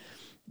when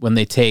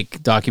they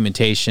take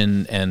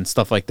documentation and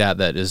stuff like that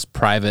is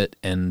private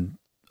and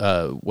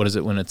what is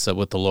it when it's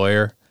with the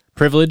lawyer?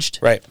 Privileged.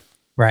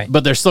 Right.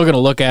 But they're still going to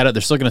look at it.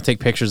 They're still going to take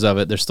pictures of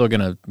it. They're still going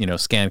to, you know,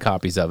 scan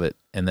copies of it.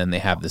 And then they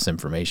have this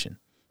information.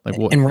 Like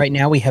what? And right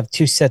now we have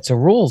two sets of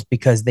rules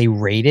because they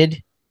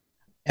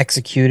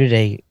executed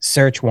a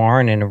search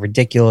warrant in a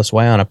ridiculous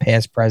way on a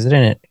past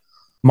president at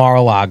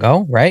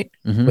Mar-a-Lago, right?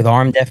 Mm-hmm. With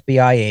armed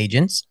FBI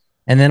agents.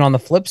 And then on the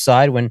flip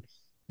side, when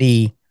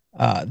the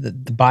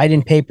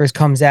Biden papers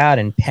comes out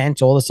and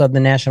Pence, all of a sudden the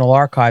National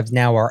Archives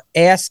now are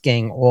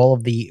asking all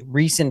of the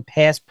recent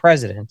past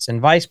presidents and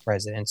vice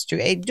presidents to,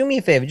 hey, do me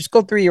a favor, just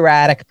go through your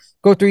attic,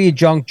 go through your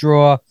junk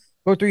drawer,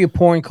 go through your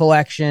porn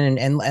collection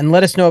and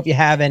let us know if you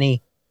have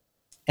any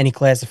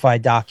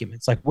classified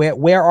documents. Like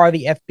where are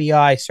the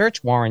FBI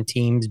search warrant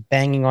teams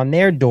banging on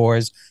their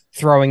doors,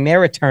 throwing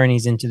their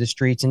attorneys into the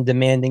streets and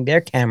demanding their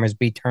cameras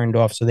be turned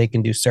off so they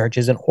can do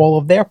searches in all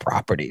of their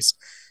properties?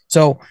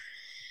 So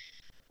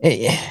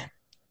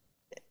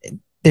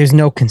there's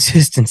no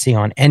consistency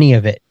on any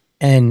of it.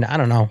 And I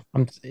don't know,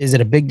 is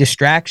it a big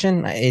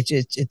distraction?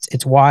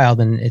 It's wild.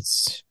 And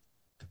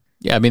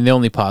yeah, I mean, the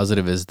only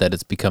positive is that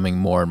it's becoming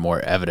more and more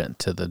evident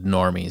to the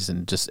normies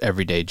and just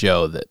everyday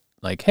Joe that,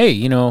 like, hey,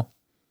 you know,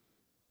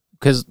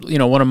 because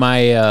one of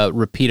my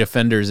repeat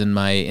offenders in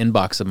my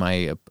inbox of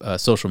my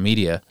social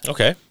media.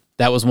 Okay.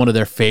 That was one of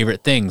their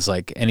favorite things.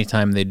 Like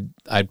anytime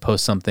I'd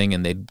post something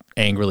and they'd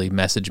angrily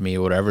message me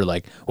or whatever,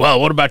 like,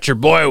 well, what about your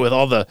boy with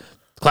all the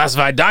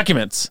classified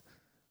documents?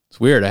 It's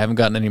weird. I haven't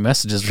gotten any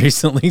messages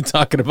recently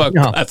talking about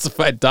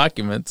classified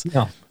documents.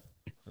 No.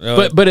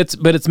 But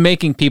it's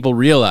making people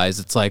realize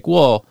it's like,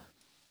 well,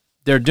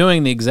 they're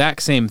doing the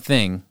exact same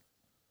thing,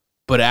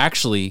 but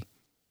actually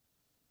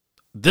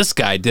this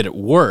guy did it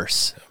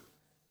worse.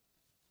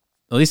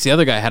 At least the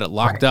other guy had it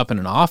locked up in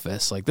an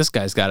office. Like this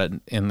guy's got it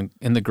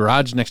in the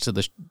garage next to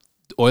the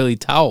oily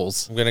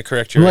towels. I'm going to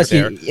correct you right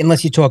there.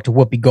 Unless you talk to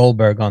Whoopi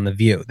Goldberg on The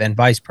View, then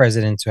vice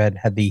presidents had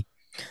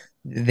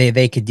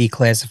they could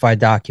declassify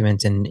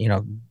documents, and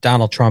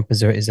Donald Trump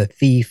is a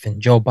thief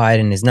and Joe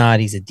Biden is not.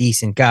 He's a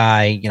decent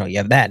guy. You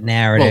have that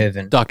narrative.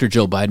 Well, and Dr.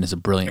 Joe Biden is a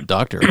brilliant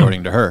doctor,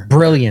 according to her.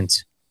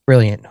 Brilliant.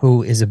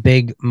 Who is a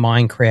big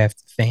Minecraft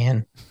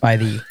fan by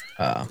the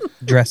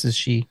dresses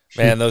she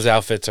man, those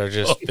outfits are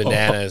just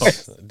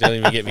bananas. Don't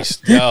even get me.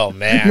 Oh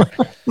man,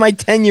 my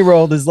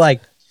 10-year-old is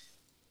like,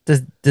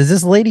 does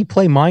this lady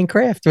play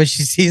Minecraft? When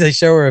she sees, I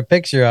show her a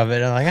picture of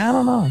it. I'm like, I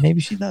don't know. Maybe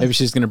she does. Maybe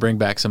she's gonna bring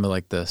back some of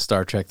like the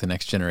Star Trek: The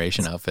Next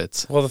Generation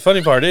outfits. Well, the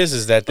funny part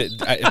is that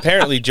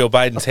apparently Joe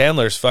Biden's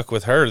handlers fuck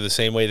with her the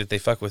same way that they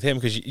fuck with him,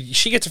 because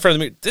she gets in front of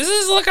the mirror. Does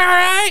this look all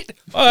right?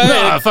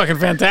 No, fucking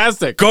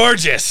fantastic,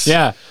 gorgeous.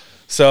 Yeah.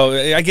 So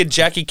I get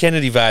Jackie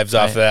Kennedy vibes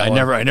off that.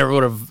 I never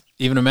would have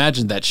even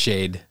imagined that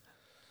shade.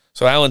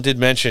 So Alan did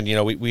mention,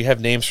 we have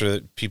names for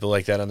people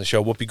like that on the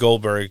show. Whoopi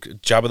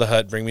Goldberg, Jabba the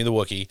Hutt, Bring Me the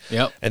Wookiee.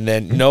 Yep. And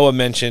then Noah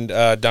mentioned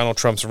Donald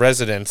Trump's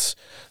residence,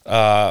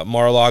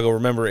 Mar-a-Lago.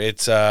 Remember,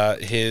 it's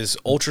his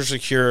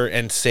ultra-secure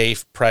and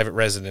safe private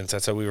residence.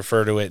 That's how we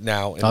refer to it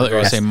now. I thought you were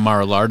going to say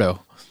Mar-a-Lardo.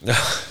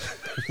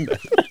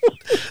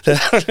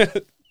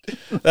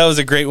 That was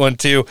a great one,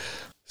 too.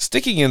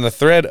 Sticking in the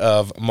thread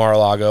of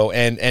Mar-a-Lago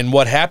and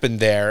what happened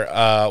there,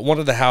 one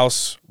of the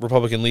House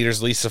Republican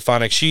leaders, Lisa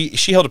Stefanik,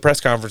 she held a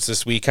press conference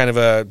this week, kind of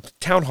a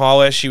town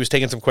hall-ish. She was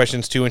taking some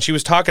questions, too, and she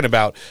was talking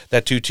about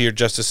that two-tiered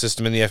justice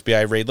system in the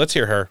FBI raid. Let's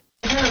hear her.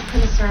 Is there a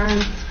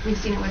concern, we've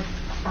seen it with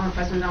former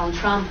President Donald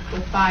Trump,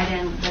 with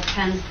Biden, with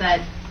Pence,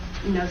 that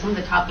some of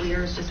the top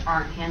leaders just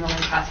aren't handling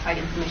classified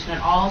information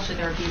at all? Should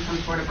there be some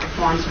sort of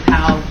reforms with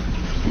how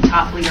the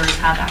top leaders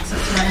have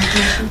access to that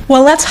information?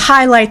 Well, let's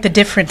highlight the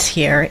difference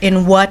here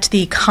in what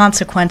the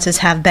consequences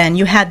have been.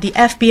 You had the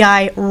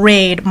FBI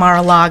raid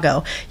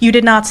Mar-a-Lago. You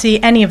did not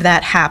see any of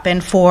that happen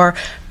for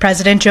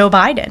President Joe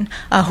Biden,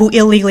 who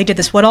illegally did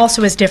this. What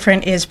also is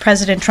different is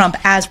President Trump,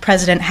 as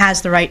president,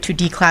 has the right to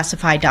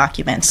declassify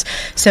documents.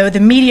 So the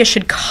media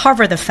should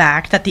cover the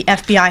fact that the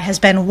FBI has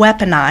been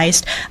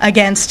weaponized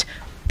against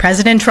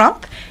President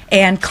Trump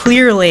and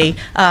clearly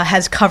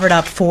has covered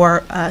up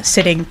for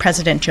sitting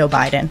President Joe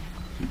Biden.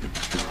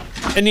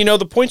 And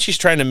the point she's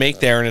trying to make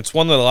there, and it's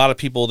one that a lot of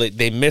people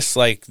they miss,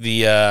 like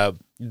the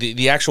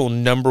actual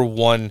number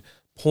one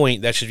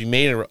point that should be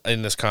made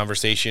in this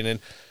conversation. And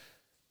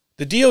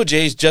the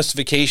DOJ's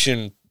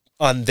justification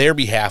on their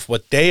behalf,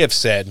 what they have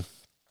said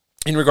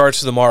in regards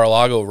to the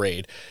Mar-a-Lago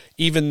raid,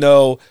 even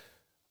though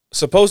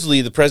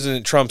supposedly the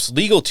President Trump's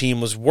legal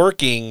team was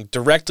working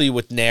directly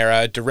with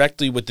NARA,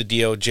 directly with the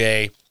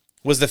DOJ,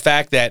 was the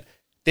fact that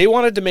they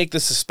wanted to make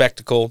this a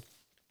spectacle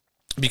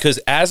because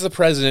as the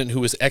president who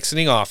was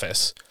exiting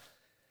office,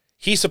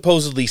 he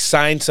supposedly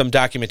signed some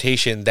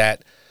documentation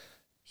that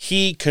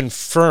he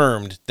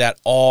confirmed that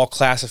all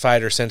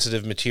classified or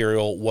sensitive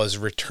material was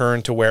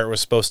returned to where it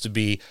was supposed to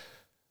be,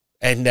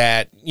 and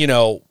that,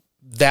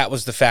 that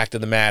was the fact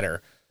of the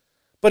matter.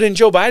 But in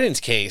Joe Biden's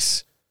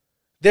case,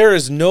 there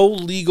is no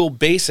legal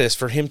basis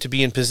for him to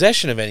be in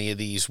possession of any of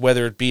these,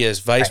 whether it be as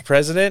vice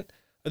president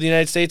of the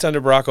United States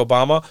under Barack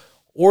Obama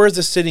or as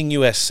a sitting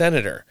U.S.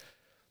 senator,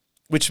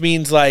 which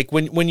means like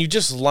when you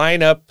just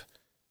line up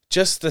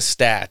just the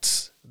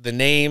stats, the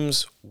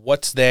names,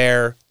 what's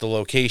there, the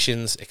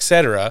locations,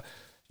 etc.,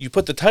 you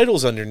put the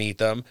titles underneath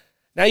them.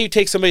 Now you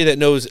take somebody that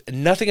knows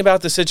nothing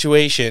about the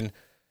situation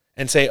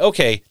and say,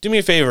 okay, do me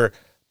a favor,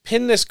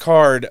 pin this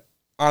card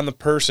on the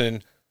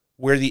person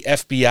where the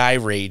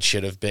FBI raid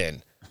should have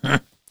been.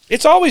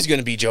 It's always going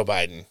to be Joe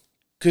Biden,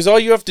 because all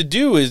you have to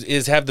do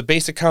is have the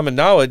basic common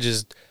knowledge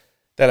is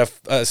that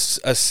a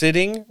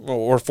sitting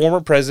or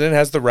former president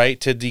has the right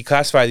to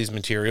declassify these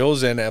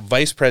materials, and a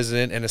vice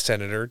president and a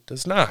senator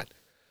does not.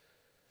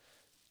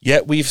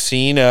 Yet we've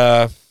seen,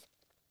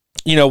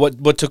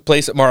 what took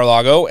place at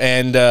Mar-a-Lago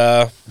and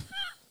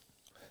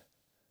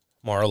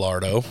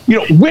Mar-a-Lardo.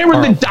 Where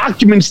were the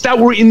documents that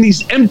were in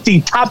these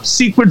empty top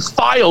secret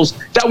files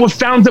that were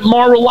found at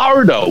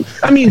Mar-a-Lardo?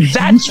 I mean,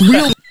 that's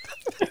real.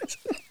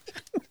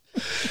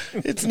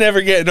 It's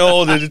never getting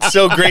old, and it's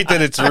so great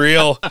that it's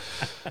real.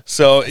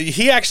 So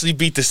he actually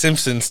beat The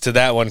Simpsons to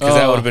that one, because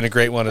that would have been a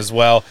great one as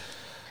well.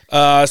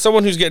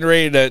 Someone who's getting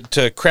ready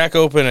to crack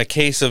open a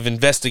case of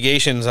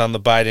investigations on the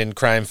Biden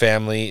crime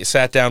family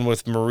sat down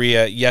with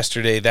Maria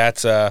yesterday.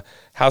 That's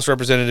House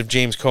Representative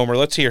James Comer.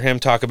 Let's hear him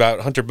talk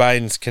about Hunter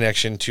Biden's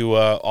connection to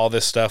all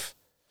this stuff.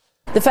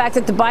 The fact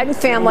that the Biden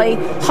family,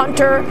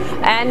 Hunter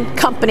and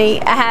company,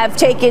 have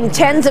taken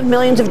tens of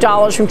millions of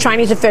dollars from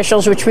Chinese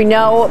officials, which we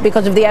know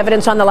because of the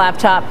evidence on the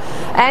laptop.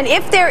 And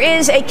if there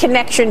is a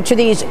connection to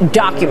these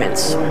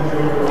documents.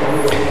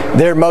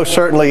 There most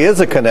certainly is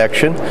a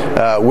connection.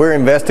 We're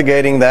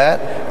investigating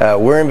that.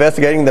 We're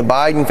investigating the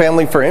Biden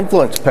family for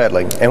influence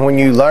peddling. And when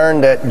you learn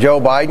that Joe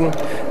Biden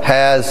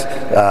has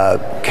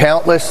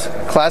countless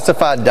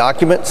classified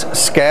documents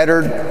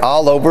scattered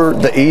all over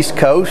the East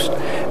Coast,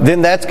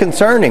 then that's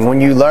concerning.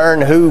 When you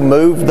learn who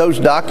moved those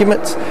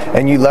documents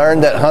and you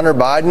learn that Hunter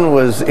Biden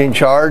was in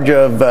charge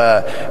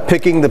of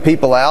picking the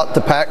people out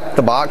to pack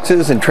the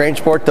boxes and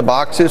transport the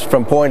boxes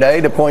from point A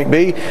to point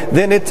B,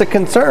 then it's a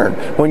concern.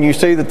 When you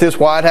see that this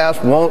White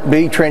House won't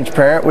be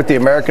transparent with the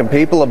American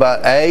people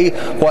about A,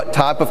 what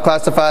type of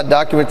classified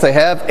documents they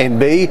have, and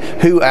B,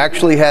 who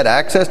actually had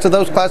access to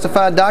those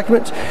classified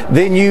documents,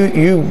 then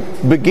you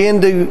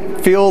begin to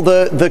feel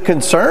the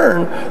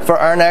concern for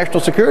our national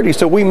security.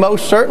 So we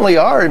most certainly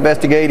are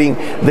investigating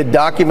the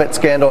document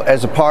scandal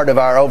as a part of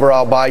our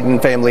overall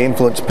Biden family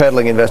influence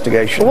peddling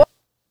investigation.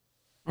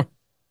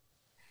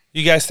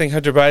 You guys think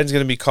Hunter Biden's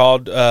going to be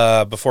called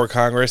before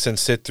Congress and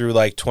sit through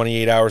like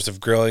 28 hours of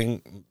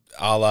grilling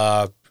a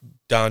la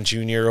Don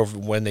Jr. over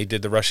when they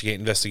did the Russiagate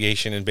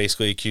investigation and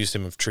basically accused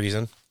him of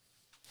treason?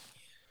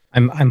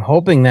 I'm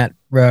hoping that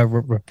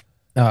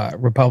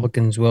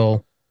Republicans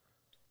will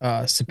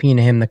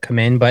subpoena him to come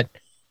in, but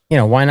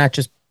why not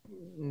just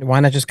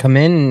come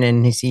in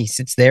and he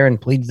sits there and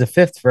pleads the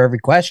fifth for every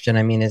question?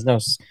 I mean,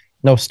 there's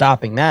no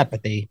stopping that,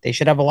 but they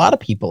should have a lot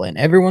of people in.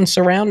 Everyone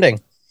surrounding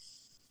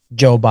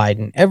Joe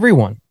Biden.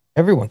 Everyone.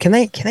 Can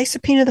they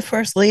subpoena the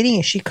First Lady?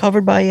 Is she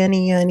covered by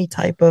any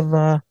type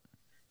of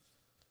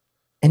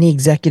any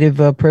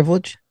executive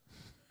privilege?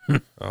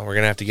 Oh, we're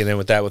gonna have to get in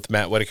with that with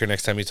Matt Whitaker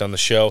next time he's on the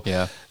show.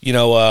 Yeah.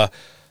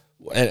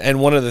 And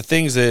one of the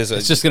things is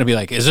it's just gonna be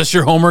like, is this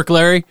your homework,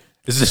 Larry?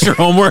 Is this your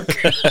homework?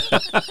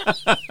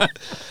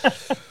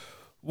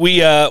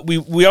 We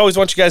always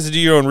want you guys to do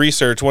your own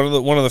research.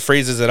 One of the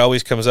phrases that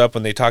always comes up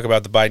when they talk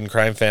about the Biden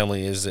crime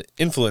family is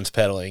influence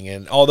peddling.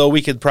 And although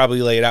we could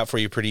probably lay it out for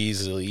you pretty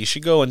easily, you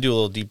should go and do a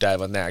little deep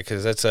dive on that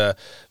because that's a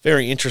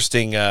very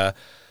interesting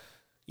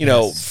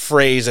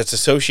phrase that's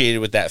associated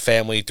with that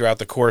family throughout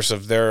the course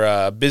of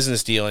their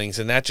business dealings.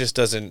 And that just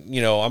doesn't,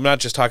 I'm not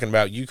just talking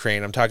about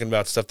Ukraine. I'm talking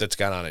about stuff that's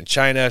gone on in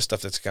China,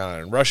 stuff that's gone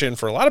on in Russia. And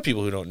for a lot of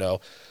people who don't know,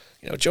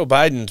 Joe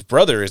Biden's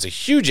brother is a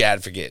huge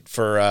advocate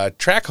for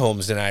track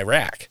homes in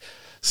Iraq.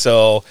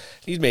 So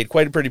he's made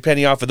quite a pretty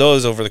penny off of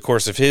those over the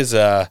course of his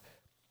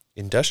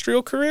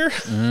industrial career.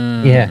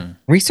 Yeah.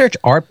 Research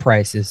art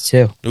prices,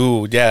 too.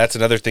 Ooh, yeah, that's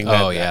another thing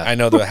that I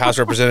know the House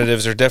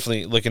representatives are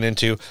definitely looking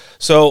into.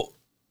 So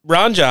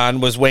Ron John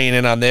was weighing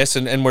in on this,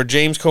 and where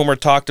James Comer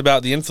talked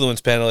about the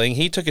influence peddling,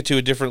 he took it to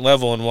a different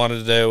level and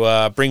wanted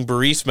to bring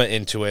Burisma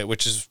into it,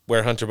 which is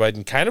where Hunter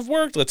Biden kind of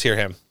worked. Let's hear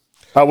him.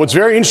 What's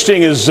very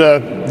interesting is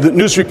the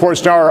news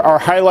reports now are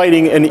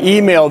highlighting an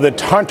email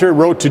that Hunter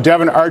wrote to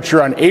Devon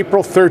Archer on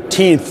April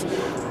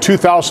 13th,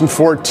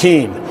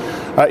 2014.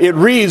 It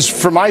reads,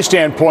 from my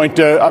standpoint,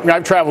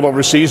 I've traveled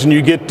overseas, and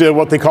you get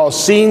what they call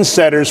scene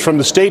setters from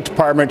the State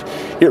Department.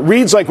 It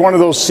reads like one of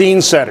those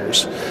scene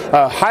setters.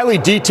 Highly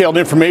detailed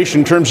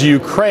information in terms of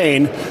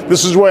Ukraine.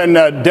 This is when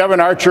Devon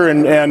Archer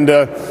and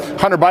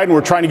Hunter Biden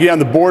were trying to get on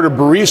the board of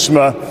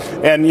Burisma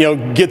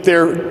and get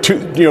their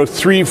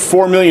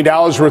 $3-4 million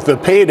worth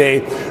of payday,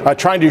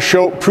 trying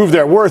to prove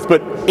their worth.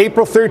 But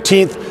April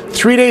 13th,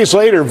 3 days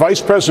later,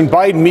 Vice President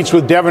Biden meets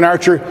with Devon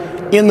Archer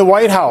in the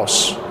White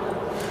House.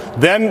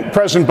 Then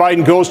President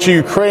Biden goes to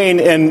Ukraine,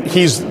 and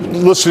he's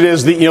listed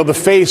as the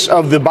face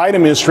of the Biden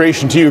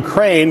administration to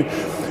Ukraine.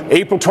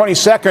 April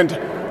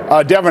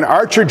 22nd, Devon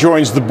Archer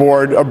joins the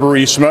board of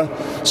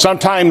Burisma.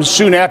 Sometime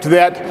soon after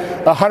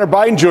that, Hunter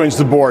Biden joins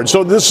the board.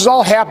 So this is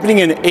all happening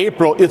in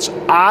April. It's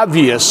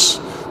obvious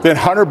that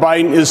Hunter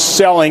Biden is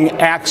selling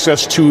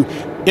access to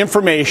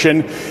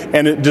information.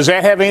 And does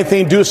that have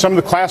anything to do with some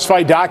of the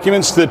classified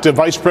documents that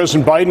Vice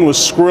President Biden was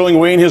squirreling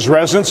away in his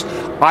residence?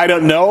 I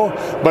don't know,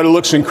 but it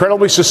looks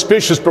incredibly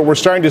suspicious. But we're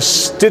starting to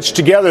stitch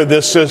together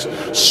this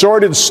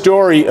sordid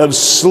story of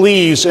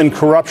sleaze and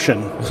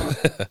corruption.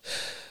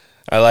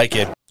 I like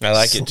it. I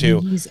like it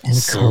too. Sleaze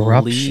and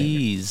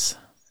corruption.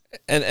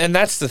 And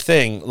that's the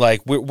thing.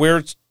 Like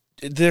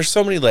there's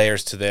so many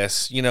layers to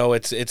this.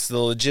 It's the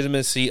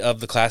legitimacy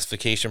of the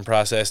classification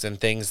process and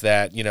things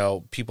that,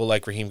 people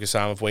like Raheem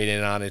Kassam have weighed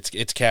in on.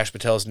 It's Kash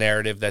Patel's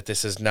narrative that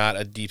this is not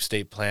a deep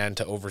state plan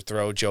to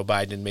overthrow Joe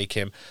Biden and make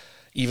him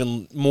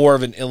even more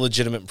of an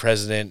illegitimate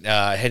president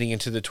heading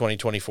into the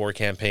 2024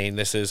 campaign.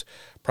 This is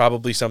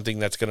probably something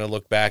that's going to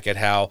look back at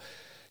how,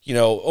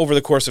 over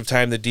the course of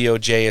time, the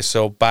DOJ is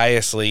so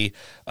biasly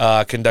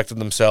conducted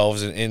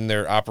themselves in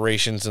their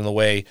operations in the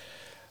way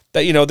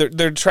that,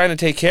 they're trying to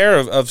take care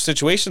of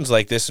situations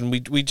like this. And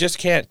we just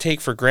can't take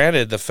for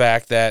granted the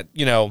fact that,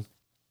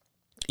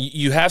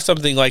 you have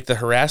something like the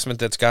harassment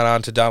that's gone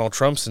on to Donald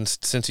Trump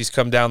since he's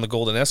come down the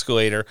golden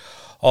escalator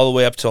all the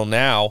way up till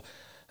now.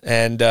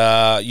 And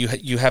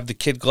you have the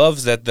kid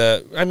gloves that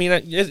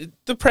the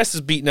press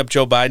is beating up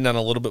Joe Biden on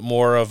a little bit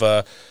more of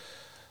a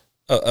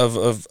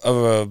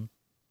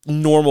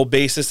normal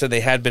basis than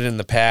they had been in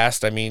the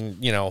past. I mean,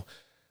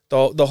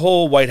 the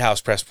whole White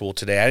House press pool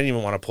today, I didn't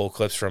even want to pull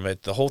clips from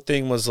it. The whole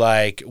thing was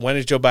like, when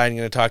is Joe Biden going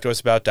to talk to us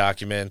about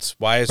documents?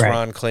 Why is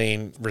Ron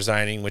Klain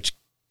resigning? Which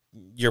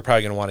you're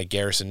probably going to want to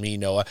garrison me,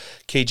 Noah.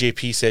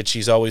 KJP said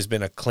she's always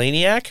been a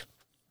Klainiac.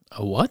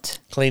 A what?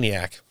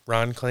 Klainiac.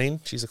 Ron Klain.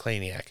 She's a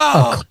Klainiac.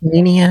 A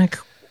Klainiac?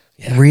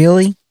 Yeah.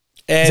 Really?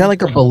 Is that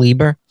like a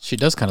believer? She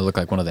does kind of look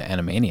like one of the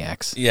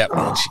Animaniacs. Yeah.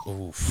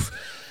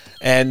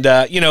 And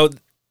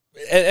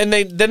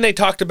and they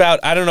talked about,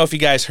 I don't know if you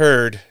guys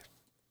heard,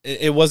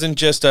 it wasn't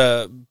just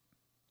a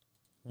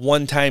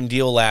one-time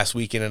deal last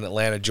weekend in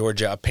Atlanta,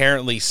 Georgia.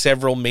 Apparently,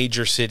 several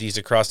major cities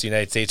across the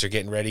United States are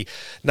getting ready.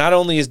 Not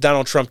only is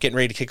Donald Trump getting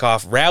ready to kick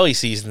off rally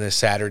season this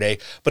Saturday,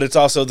 but it's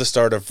also the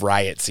start of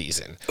riot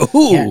season.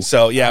 Ooh.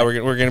 So, yeah,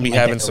 we're going to be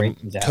having some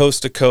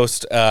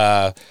coast-to-coast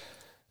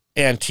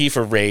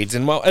Antifa raids.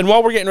 And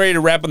while we're getting ready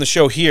to wrap on the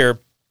show here,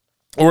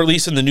 or at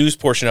least in the news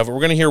portion of it, we're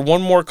going to hear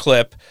one more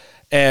clip.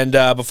 And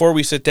before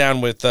we sit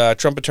down with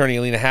Trump attorney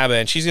Alina Habba,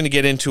 and she's going to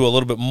get into a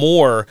little bit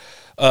more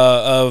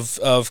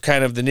of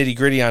kind of the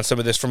nitty-gritty on some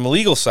of this from the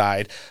legal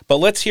side. But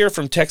let's hear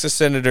from Texas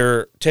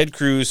Senator Ted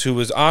Cruz, who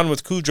was on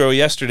with Kudrow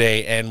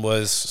yesterday and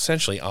was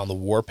essentially on the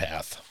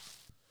warpath.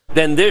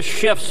 Then this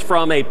shifts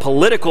from a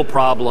political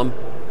problem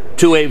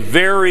to a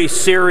very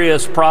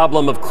serious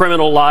problem of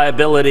criminal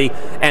liability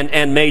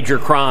and major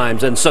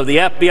crimes. And so the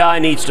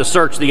FBI needs to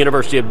search the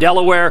University of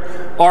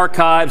Delaware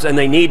archives, and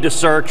they need to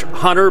search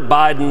Hunter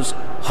Biden's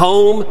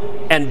home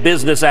and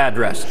business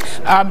addresses.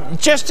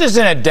 Just as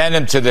an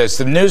addendum to this,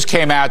 the news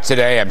came out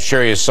today, I'm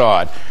sure you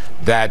saw it,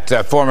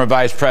 that former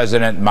Vice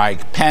President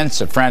Mike Pence,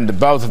 a friend of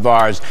both of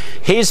ours,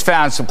 he's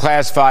found some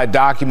classified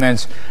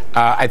documents,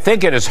 I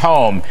think at his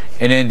home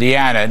in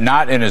Indiana,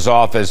 not in his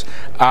office.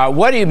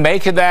 What do you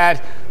make of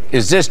that?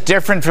 Is this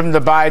different from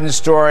the Biden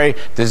story?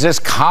 Does this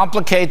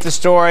complicate the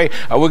story?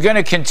 Are we going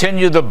to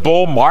continue the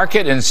bull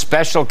market in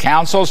special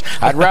counsels?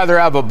 I'd rather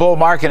have a bull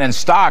market in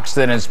stocks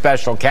than in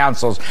special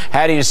counsels.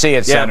 How do you see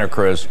it, Senator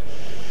Cruz?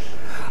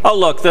 Oh,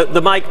 look,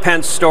 the Mike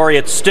Pence story,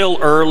 it's still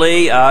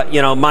early.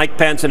 Mike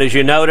Pence, and as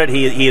you noted,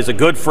 he is a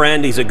good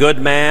friend. He's a good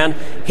man.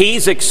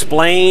 He's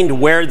explained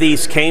where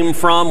these came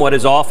from. What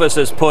his office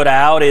has put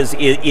out is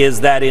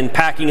that in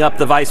packing up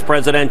the vice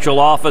presidential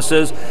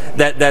offices,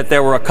 that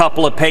there were a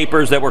couple of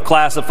papers that were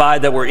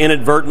classified that were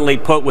inadvertently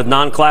put with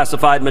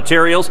non-classified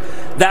materials.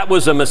 That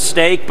was a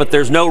mistake, but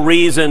there's no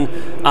reason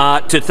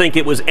to think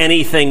it was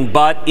anything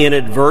but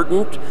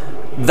inadvertent.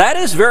 That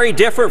is very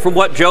different from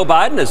what Joe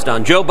Biden has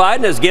done. Joe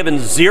Biden has given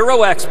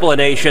zero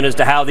explanation as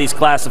to how these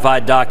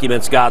classified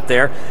documents got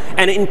there.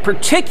 And in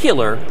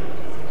particular,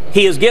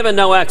 he has given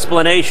no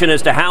explanation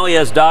as to how he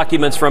has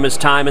documents from his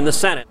time in the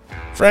Senate.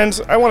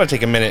 Friends, I want to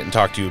take a minute and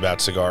talk to you about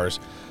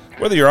cigars.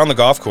 Whether you're on the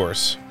golf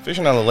course,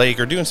 fishing on the lake,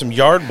 or doing some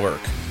yard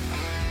work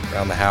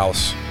around the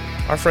house,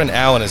 our friend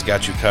Alan has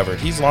got you covered.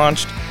 He's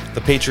launched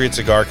the Patriot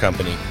Cigar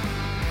Company.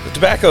 The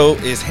tobacco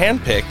is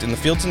hand-picked in the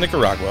fields of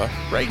Nicaragua,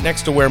 right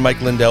next to where Mike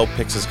Lindell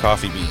picks his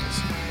coffee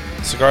beans.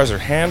 The cigars are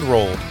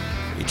hand-rolled,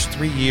 aged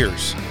 3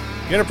 years.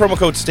 If you enter promo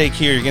code STEAK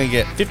here, you're going to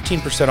get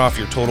 15% off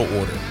your total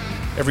order.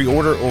 Every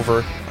order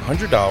over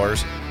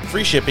 $100,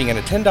 free shipping, and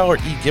a $10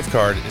 e-gift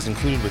card is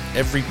included with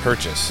every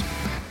purchase.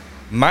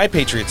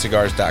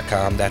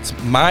 MyPatriotCigars.com, that's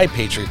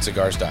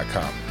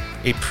MyPatriotCigars.com,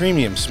 a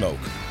premium smoke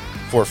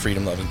for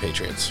freedom-loving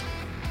patriots.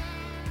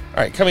 All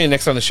right, coming in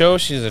next on the show,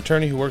 she's an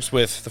attorney who works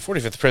with the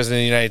 45th President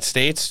of the United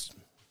States.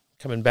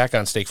 Coming back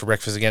on Steak for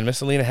Breakfast again, Miss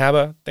Alina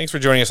Habba. Thanks for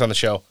joining us on the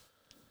show.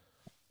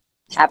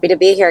 Happy to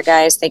be here,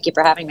 guys. Thank you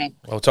for having me.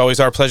 Well, it's always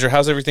our pleasure.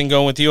 How's everything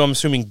going with you? I'm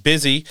assuming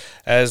busy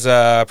as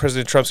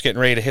President Trump's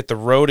getting ready to hit the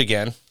road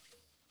again.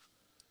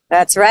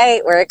 That's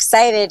right. We're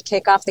excited.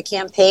 Kick off the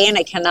campaign.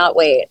 I cannot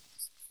wait.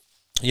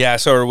 Yeah,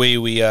 so are we.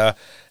 We have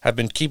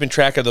been keeping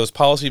track of those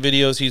policy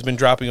videos he's been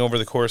dropping over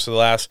the course of the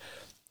last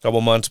couple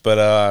months,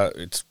 but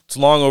it's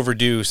long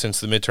overdue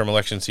since the midterm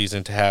election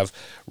season to have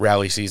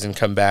rally season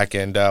come back,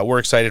 and we're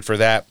excited for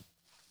that.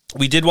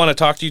 We did want to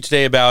talk to you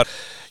today about,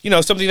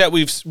 something that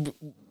we've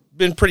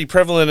been pretty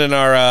prevalent in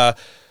our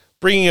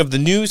bringing of the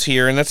news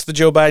here, and that's the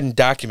Joe Biden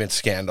document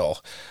scandal.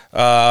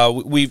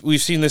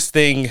 We've seen this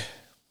thing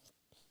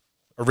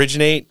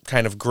originate,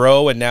 kind of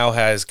grow, and now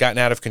has gotten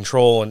out of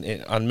control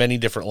on many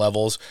different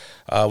levels.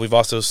 We've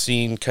also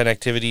seen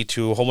connectivity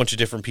to a whole bunch of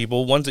different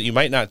people, ones that you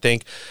might not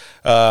think,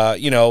 are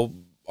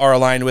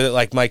aligned with it,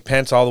 like Mike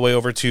Pence, all the way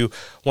over to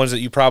ones that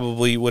you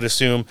probably would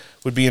assume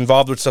would be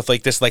involved with stuff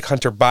like this, like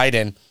Hunter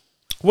Biden.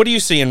 What are you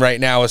seeing right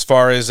now as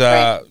far as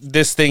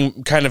this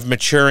thing kind of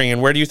maturing,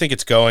 and where do you think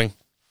it's going?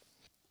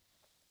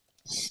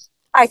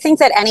 I think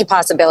that any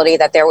possibility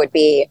that there would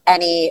be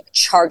any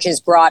charges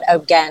brought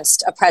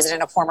against a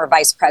president, a former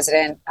vice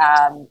president,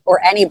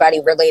 or anybody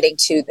relating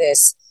to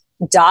this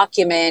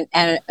document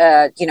and,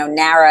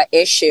 NARA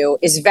issue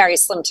is very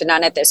slim to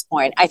none at this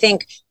point. I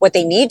think what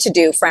they need to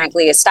do,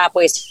 frankly, is stop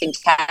wasting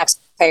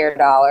taxpayer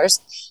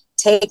dollars,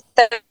 take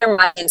their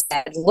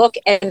mindset, look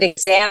and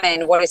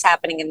examine what is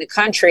happening in the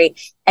country,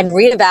 and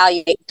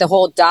reevaluate the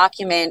whole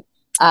document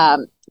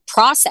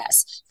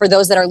process for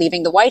those that are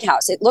leaving the White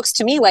House. It looks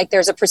to me like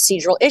there's a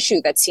procedural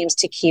issue that seems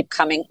to keep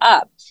coming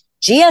up.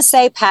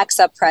 GSA packs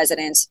up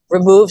presidents,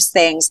 removes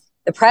things.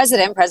 The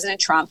president, President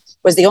Trump,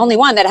 was the only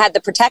one that had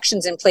the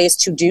protections in place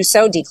to do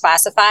so,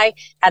 declassify,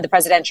 had the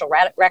Presidential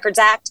Records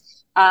Act.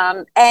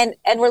 And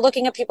we're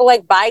looking at people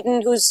like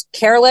Biden, who's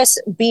careless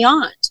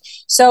beyond.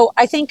 So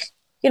I think,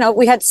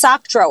 we had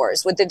sock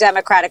drawers with the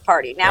Democratic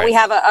Party. Now we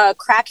have a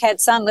crackhead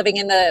son living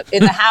in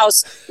the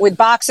house with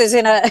boxes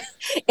in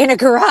a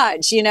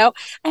garage.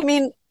 I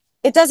mean,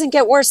 it doesn't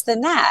get worse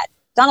than that.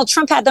 Donald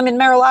Trump had them in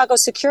Mar-a-Lago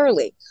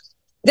securely.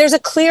 There's a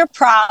clear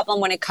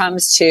problem when it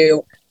comes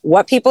to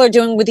what people are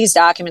doing with these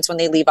documents when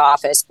they leave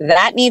office.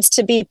 That needs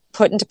to be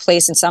put into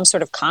place in some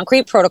sort of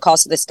concrete protocol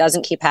so this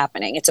doesn't keep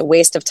happening. It's a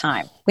waste of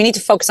time. We need to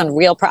focus on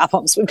real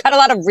problems. We've got a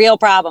lot of real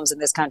problems in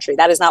this country.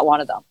 That is not one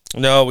of them.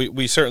 No,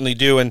 we certainly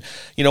do. And,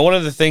 one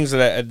of the things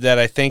that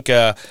I think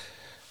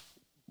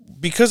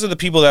because of the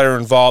people that are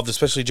involved,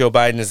 especially Joe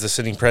Biden as the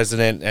sitting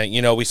president,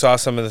 we saw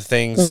some of the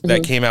things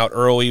that came out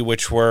early,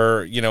 which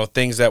were,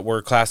 things that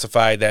were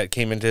classified that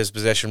came into his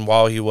possession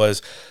while he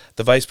was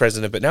the vice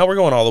president. But now we're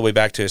going all the way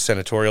back to his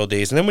senatorial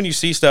days. And then when you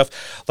see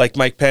stuff like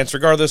Mike Pence,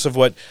 regardless of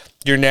what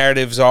your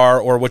narratives are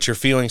or what your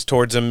feelings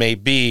towards him may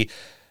be,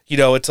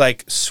 it's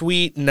like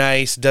sweet,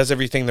 nice, does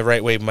everything the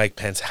right way, Mike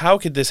Pence. How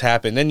could this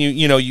happen? Then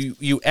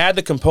you add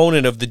the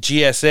component of the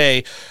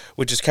GSA,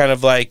 which is kind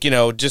of like,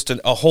 just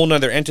a whole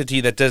nother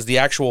entity that does the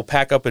actual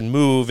pack up and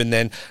move and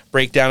then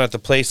break down at the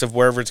place of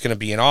wherever it's going to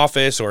be, an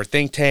office or a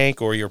think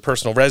tank or your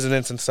personal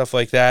residence and stuff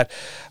like that.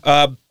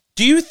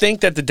 Do you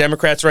think that the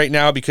Democrats right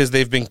now, because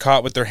they've been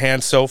caught with their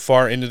hands so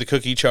far into the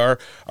cookie jar,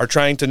 are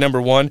trying to,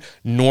 number one,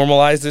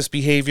 normalize this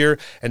behavior,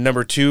 and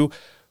number two,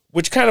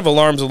 which kind of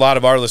alarms a lot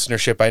of our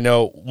listenership, I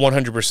know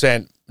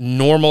 100%,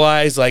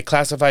 normalize like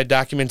classified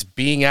documents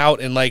being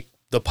out in like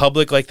the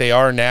public like they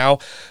are now,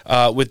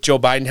 with Joe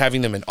Biden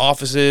having them in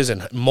offices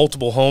and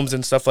multiple homes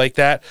and stuff like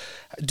that?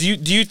 Do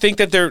you think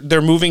that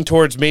they're moving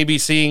towards maybe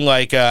seeing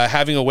like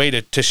having a way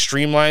to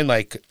streamline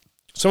like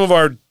some of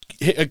our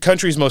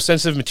country's most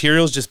sensitive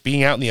materials just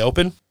being out in the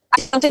open? I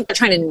don't think they're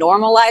trying to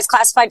normalize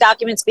classified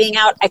documents being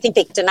out. I think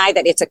they deny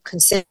that it's a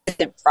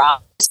consistent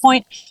problem at this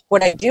point.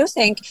 What I do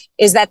think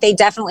is that they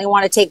definitely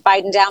want to take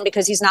Biden down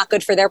because he's not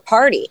good for their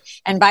party.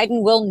 And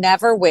Biden will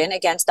never win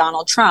against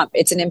Donald Trump.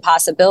 It's an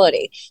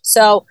impossibility.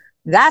 So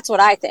that's what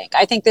I think.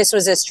 I think this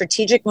was a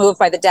strategic move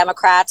by the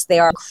Democrats. They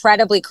are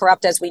incredibly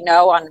corrupt, as we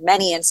know, on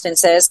many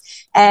instances.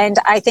 And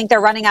I think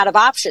they're running out of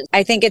options.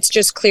 I think it's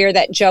just clear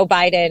that Joe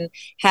Biden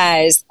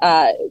has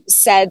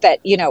said that,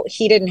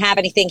 he didn't have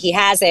anything. He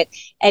has it.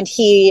 And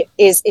he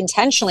is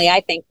intentionally, I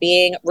think,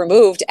 being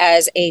removed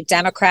as a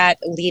Democrat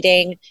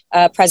leading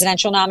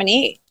presidential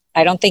nominee.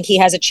 I don't think he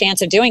has a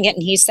chance of doing it.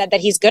 And he said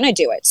that he's going to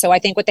do it. So I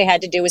think what they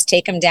had to do was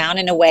take him down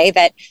in a way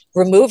that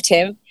removed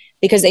him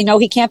because they know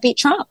he can't beat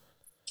Trump.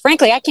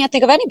 Frankly, I can't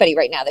think of anybody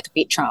right now that could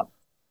beat Trump.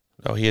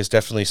 Oh, he has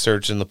definitely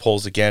surged in the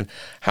polls again.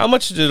 How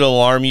much did it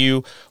alarm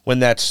you when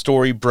that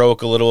story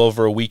broke a little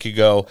over a week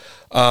ago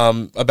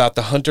about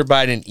the Hunter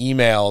Biden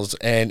emails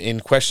and in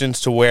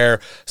questions to where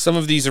some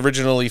of these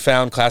originally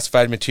found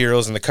classified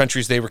materials and the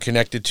countries they were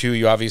connected to?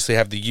 You obviously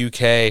have the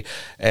UK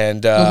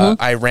and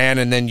Iran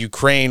and then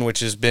Ukraine, which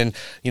has been,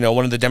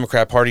 one of the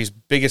Democrat Party's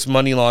biggest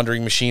money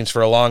laundering machines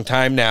for a long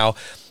time now.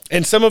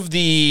 And some of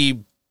the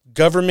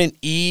government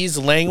ease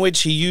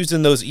language he used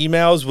in those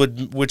emails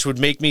which would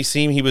make me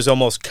seem he was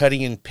almost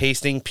cutting and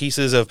pasting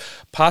pieces of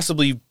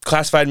possibly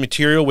classified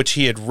material which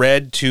he had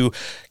read to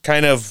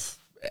kind of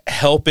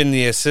help in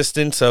the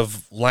assistance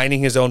of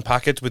lining his own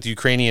pockets with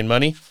Ukrainian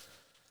money.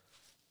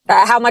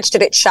 How much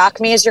did it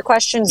shock me is your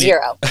question?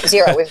 Zero.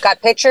 We've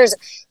got pictures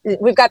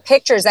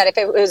that if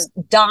it was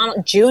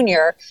Don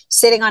Jr.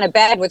 sitting on a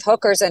bed with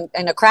hookers and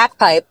a crack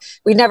pipe,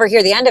 we'd never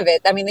hear the end of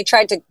it. I mean, they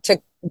tried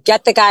to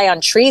get the guy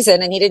on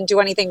treason and he didn't do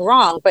anything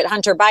wrong, but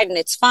Hunter Biden,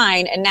 it's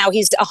fine. And now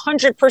he's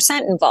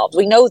 100% involved.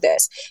 We know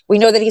this. We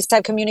know that he's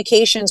had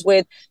communications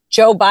with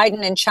Joe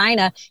Biden in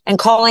China and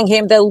calling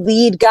him the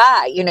lead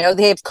guy.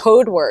 They have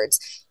code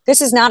words. This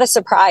is not a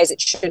surprise.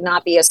 It should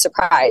not be a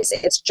surprise.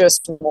 It's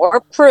just more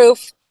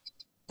proof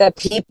that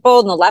people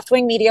in the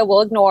left-wing media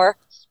will ignore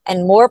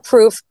and more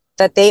proof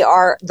that they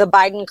are the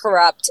Biden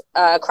corrupt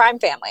crime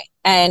family.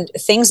 And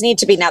things need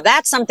to be. Now,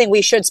 that's something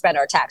we should spend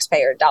our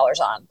taxpayer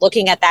dollars on,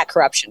 looking at that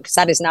corruption, because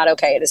that is not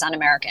okay. It is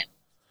un-American.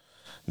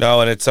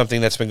 No, and it's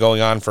something that's been going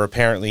on for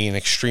apparently an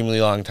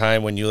extremely long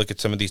time. When you look at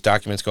some of these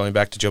documents going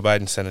back to Joe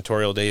Biden's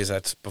senatorial days,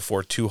 that's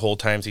before 2 whole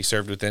times he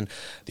served within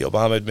the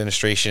Obama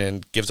administration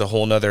and gives a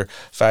whole nother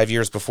 5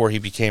 years before he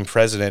became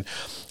president.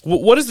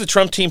 What is the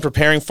Trump team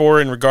preparing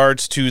for in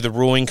regards to the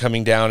ruling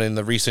coming down in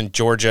the recent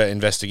Georgia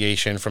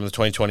investigation from the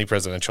 2020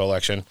 presidential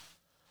election?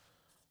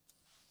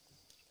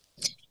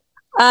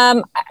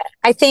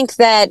 I think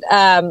that,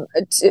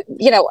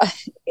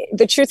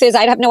 the truth is,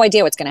 I have no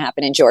idea what's going to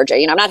happen in Georgia.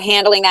 I'm not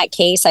handling that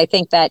case. I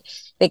think that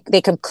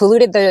they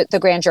concluded the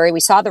grand jury. We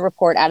saw the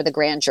report out of the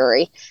grand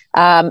jury.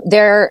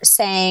 They're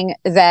saying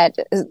that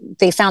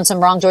they found some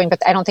wrongdoing,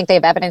 but I don't think they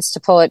have evidence to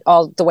pull it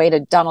all the way to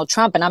Donald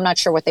Trump. And I'm not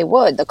sure what they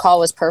would. The call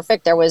was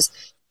perfect. There was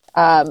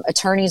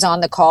attorneys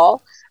on the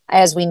call,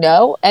 as we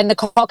know, and the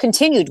call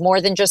continued more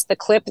than just the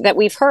clip that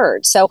we've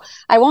heard. So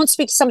I won't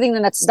speak to something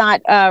that's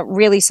not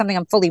really something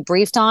I'm fully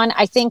briefed on.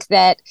 I think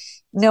that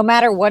no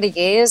matter what it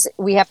is,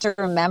 we have to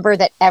remember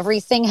that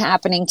everything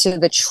happening to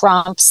the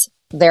Trumps,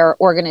 their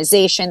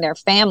organization, their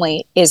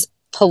family, is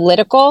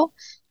political.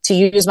 To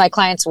use my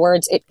client's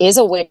words, it is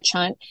a witch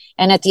hunt.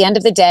 And at the end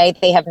of the day,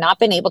 they have not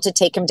been able to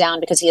take him down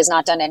because he has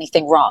not done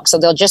anything wrong. So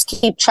they'll just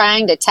keep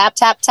trying to tap,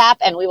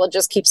 and we will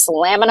just keep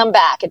slamming them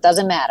back. It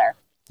doesn't matter.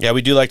 Yeah,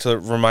 we do like to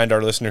remind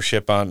our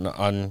listenership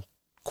on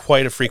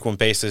quite a frequent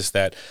basis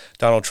that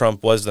Donald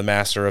Trump was the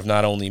master of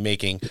not only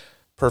making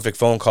perfect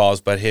phone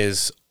calls, but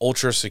his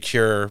ultra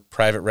secure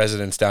private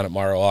residence down at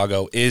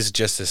Mar-a-Lago is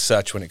just as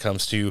such when it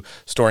comes to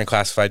storing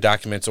classified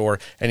documents or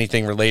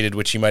anything related,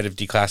 which he might have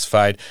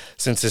declassified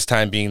since his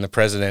time being the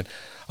president.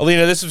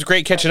 Alina, this was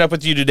great catching up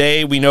with you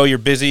today. We know you're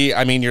busy.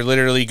 I mean, you're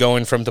literally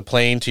going from the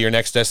plane to your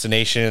next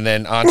destination and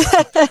then on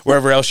to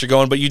wherever else you're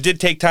going. But you did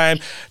take time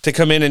to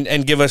come in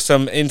and give us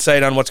some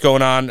insight on what's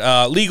going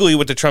on legally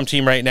with the Trump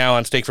team right now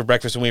on Steak for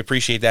Breakfast, and we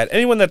appreciate that.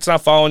 Anyone that's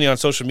not following you on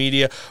social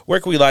media, where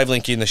can we live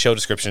link you in the show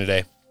description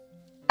today?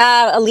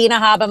 Alina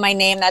Habba, my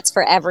name. That's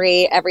for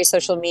every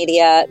social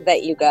media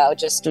that you go.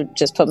 Just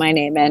put my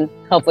name in.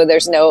 Hopefully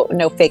there's no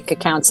fake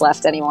accounts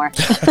left anymore.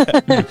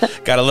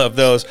 Gotta love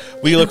those.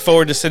 We look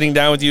forward to sitting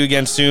down with you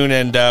again soon,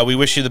 and we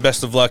wish you the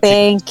best of luck.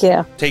 Thank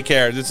you. Take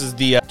care. This is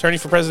the attorney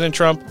for President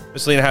Trump,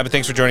 Ms. Alina Habba.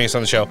 Thanks for joining us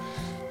on the show.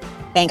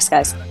 Thanks,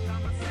 guys.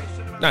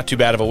 Not too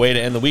bad of a way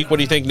to end the week. What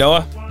do you think,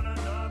 Noah?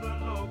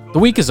 The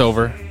week is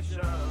over,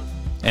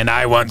 and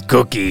I want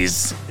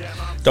cookies.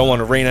 Don't want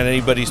to rain on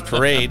anybody's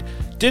parade.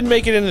 Didn't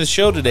make it into the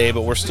show today,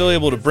 but we're still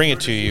able to bring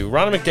it to you.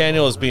 Ronna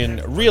McDaniel is being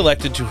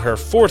reelected to her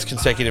 4th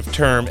consecutive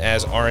term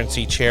as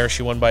RNC chair.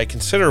 She won by a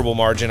considerable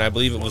margin. I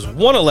believe it was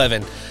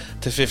 111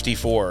 to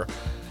 54.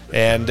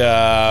 And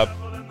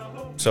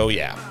so,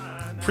 yeah,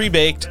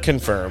 pre-baked,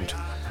 confirmed.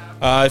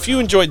 If you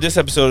enjoyed this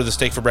episode of the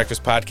Steak for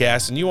Breakfast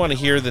podcast and you want to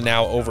hear the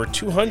now over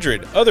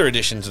 200 other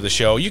editions of the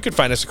show, you can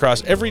find us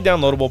across every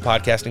downloadable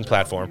podcasting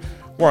platform.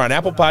 We're on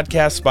Apple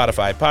Podcasts,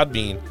 Spotify,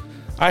 Podbean,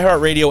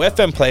 iHeartRadio,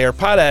 FM Player,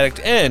 Pod Addict,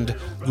 and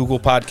Google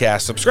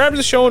Podcasts. Subscribe to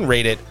the show and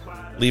rate it.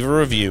 Leave a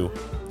review.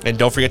 And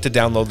don't forget to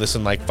download,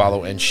 listen, like,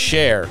 follow, and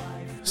share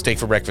Steak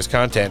for Breakfast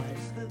content.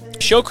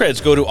 Show credits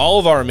go to all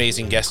of our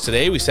amazing guests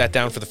today. We sat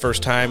down for the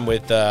first time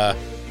with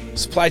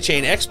supply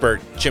chain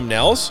expert Jim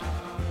Nels.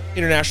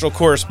 International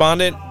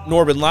correspondent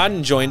Norbin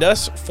Laden joined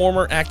us.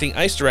 Former acting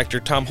ICE director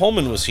Tom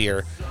Holman was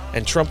here.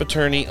 And Trump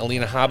attorney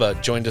Alina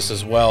Habba joined us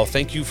as well.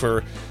 Thank you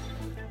for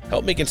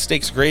help making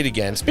steaks great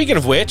again. Speaking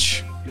of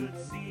which,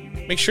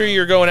 make sure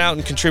you're going out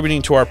and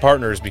contributing to our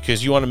partners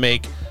because you want to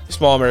make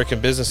small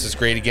American businesses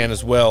great again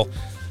as well,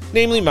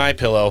 namely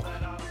MyPillow.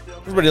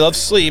 Everybody loves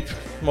sleep.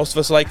 Most of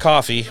us like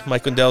coffee.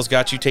 Mike Lindell's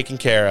got you taken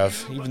care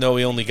of. Even though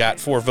he only got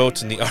 4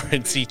 votes in the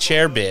RNC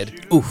chair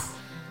bid,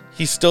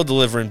 he's still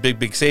delivering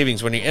big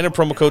savings when you enter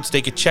promo code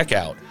STEAK at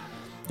checkout.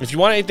 If you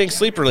want anything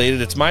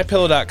sleep-related, it's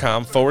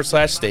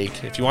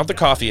mypillow.com/steak. If you want the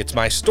coffee, it's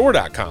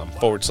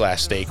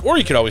mystore.com/steak. Or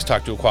you could always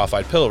talk to a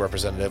qualified pillow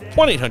representative,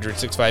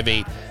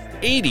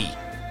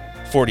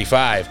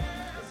 1-800-658-8045.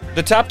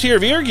 The top tier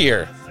of ear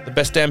gear, the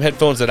best damn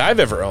headphones that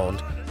I've ever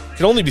owned,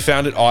 can only be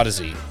found at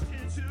Audeze.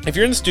 If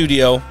you're in the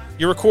studio,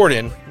 you're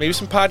recording, maybe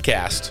some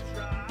podcast,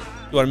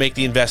 you want to make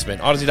the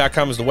investment.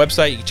 Audeze.com is the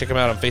website. You can check them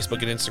out on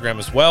Facebook and Instagram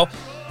as well.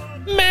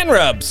 Man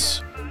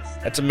Rubs.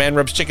 Had some Man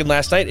Rubs chicken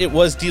last night. It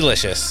was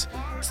delicious.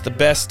 It's the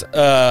best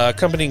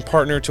accompanying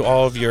partner to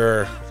all of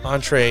your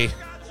entree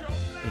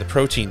and the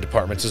protein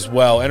departments as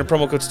well. Enter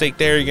promo code STEAK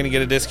there. You're going to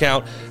get a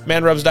discount.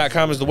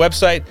 ManRubs.com is the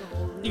website.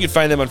 You can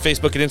find them on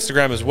Facebook and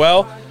Instagram as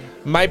well.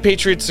 My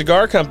Patriot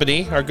Cigar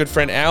Company, our good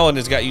friend Alan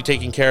has got you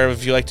taken care of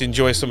if you like to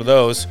enjoy some of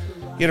those.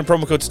 You enter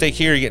promo code STEAK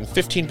here. You're getting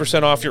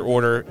 15% off your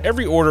order.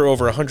 Every order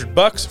over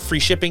 $100, free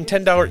shipping,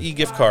 $10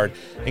 e-gift card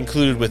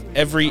included with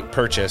every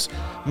purchase.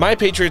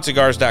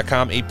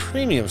 MyPatriotCigars.com, a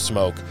premium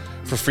smoke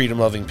for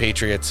freedom-loving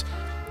patriots.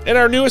 And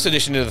our newest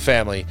addition to the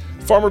family,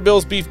 Farmer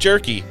Bill's Beef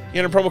Jerky.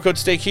 You enter promo code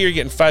STEAK here, you're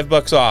getting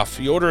 $5 off.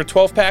 You order a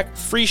 12-pack,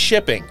 free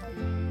shipping.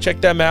 Check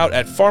them out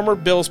at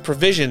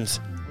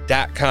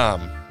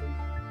FarmerBillsProvisions.com.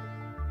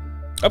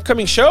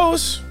 Upcoming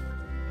shows.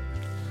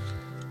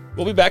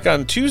 We'll be back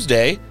on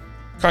Tuesday.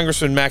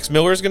 Congressman Max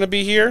Miller is going to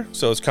be here.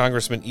 So is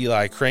Congressman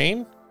Eli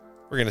Crane.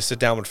 We're going to sit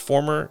down with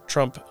former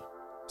Trump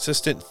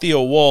assistant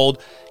Theo Wold.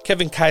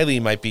 Kevin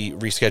Kiley might be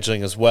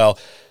rescheduling as well.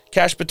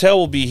 Kash Patel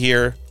will be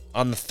here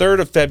on the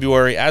 3rd of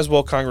February, as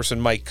well Congressman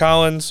Mike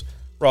Collins.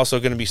 We're also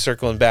going to be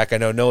circling back. I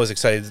know Noah's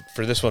excited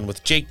for this one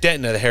with Jake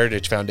Denton of the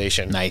Heritage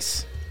Foundation.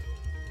 Nice.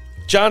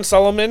 John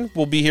Solomon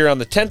will be here on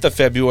the 10th of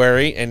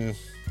February, and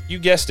you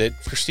guessed it,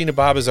 Christina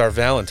Bobb is our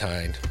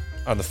Valentine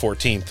on the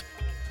 14th.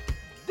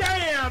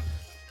 Damn!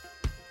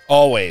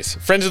 Always.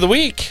 Friends of the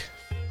week.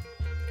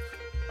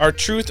 Our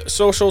Truth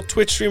Social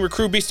Twitch streamer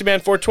crew,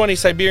 BeastieMan420,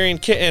 Siberian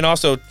Kitten.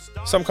 Also,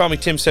 some call me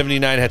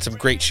Tim79, had some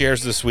great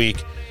shares this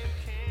week.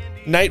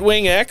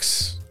 Nightwing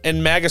X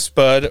and MAGA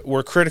Spud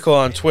were critical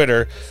on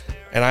Twitter.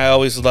 And I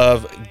always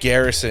love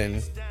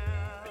Garrison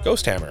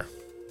Ghost Hammer.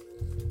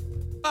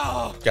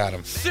 Oh, got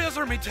him.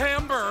 Scissor me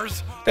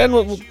timbers. Then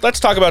let's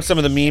talk about some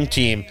of the meme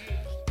team.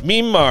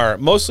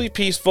 Mememar, Mostly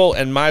Peaceful,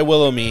 and My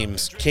Willow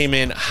memes came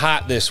in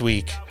hot this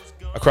week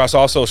across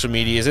all social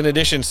medias. In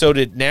addition, so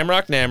did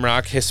Namrock.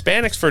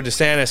 Hispanics for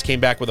DeSantis came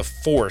back with a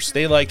force.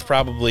 They liked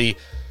probably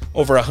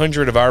over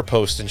 100 of our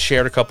posts and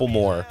shared a couple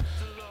more.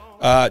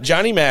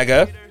 Johnny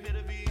MAGA,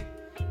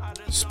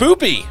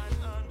 Spoopy,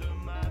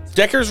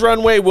 Decker's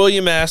Runway,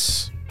 William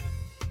S.,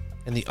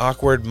 and the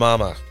Awkward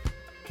Mama.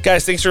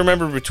 Guys, things to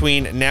remember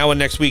between now and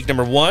next week.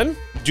 Number 1,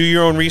 do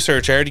your own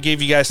research. I already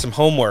gave you guys some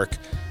homework.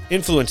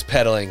 Influence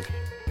peddling.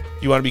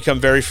 You want to become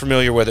very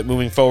familiar with it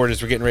moving forward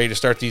as we're getting ready to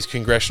start these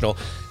congressional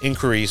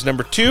inquiries.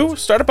 Number 2,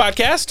 start a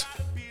podcast.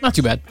 Not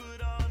too bad.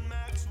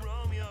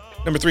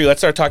 Number 3, let's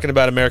start talking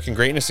about American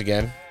greatness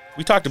again.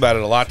 We talked about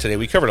it a lot today.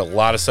 We covered a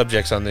lot of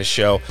subjects on this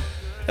show.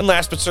 And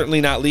last but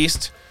certainly not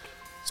least,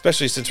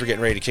 especially since we're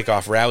getting ready to kick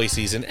off rally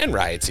season and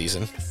riot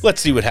season,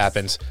 let's see what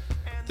happens.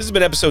 This has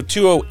been episode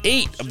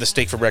 208 of the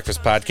Steak for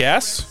Breakfast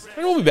podcast,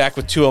 and we'll be back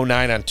with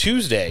 209 on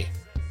Tuesday.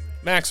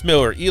 Max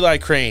Miller, Eli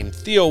Crane,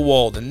 Theo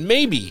Wold, and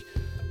maybe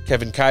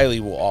Kevin Kiley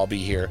will all be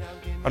here.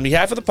 On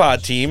behalf of the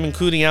pod team,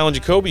 including Alan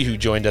Jacoby, who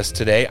joined us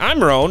today,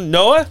 I'm Roan.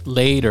 Noah?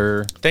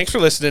 Later. Thanks for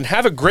listening.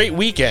 Have a great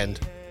weekend,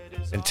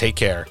 and take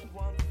care.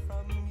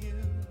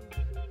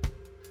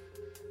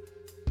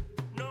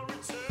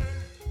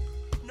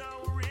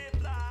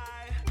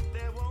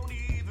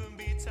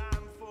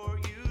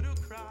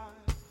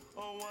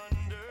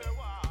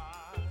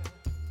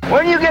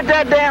 When you get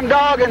that damn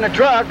dog in the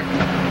truck,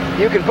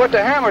 you can put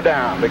the hammer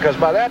down, because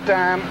by that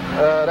time,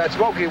 that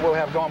Smokey will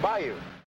have gone by you.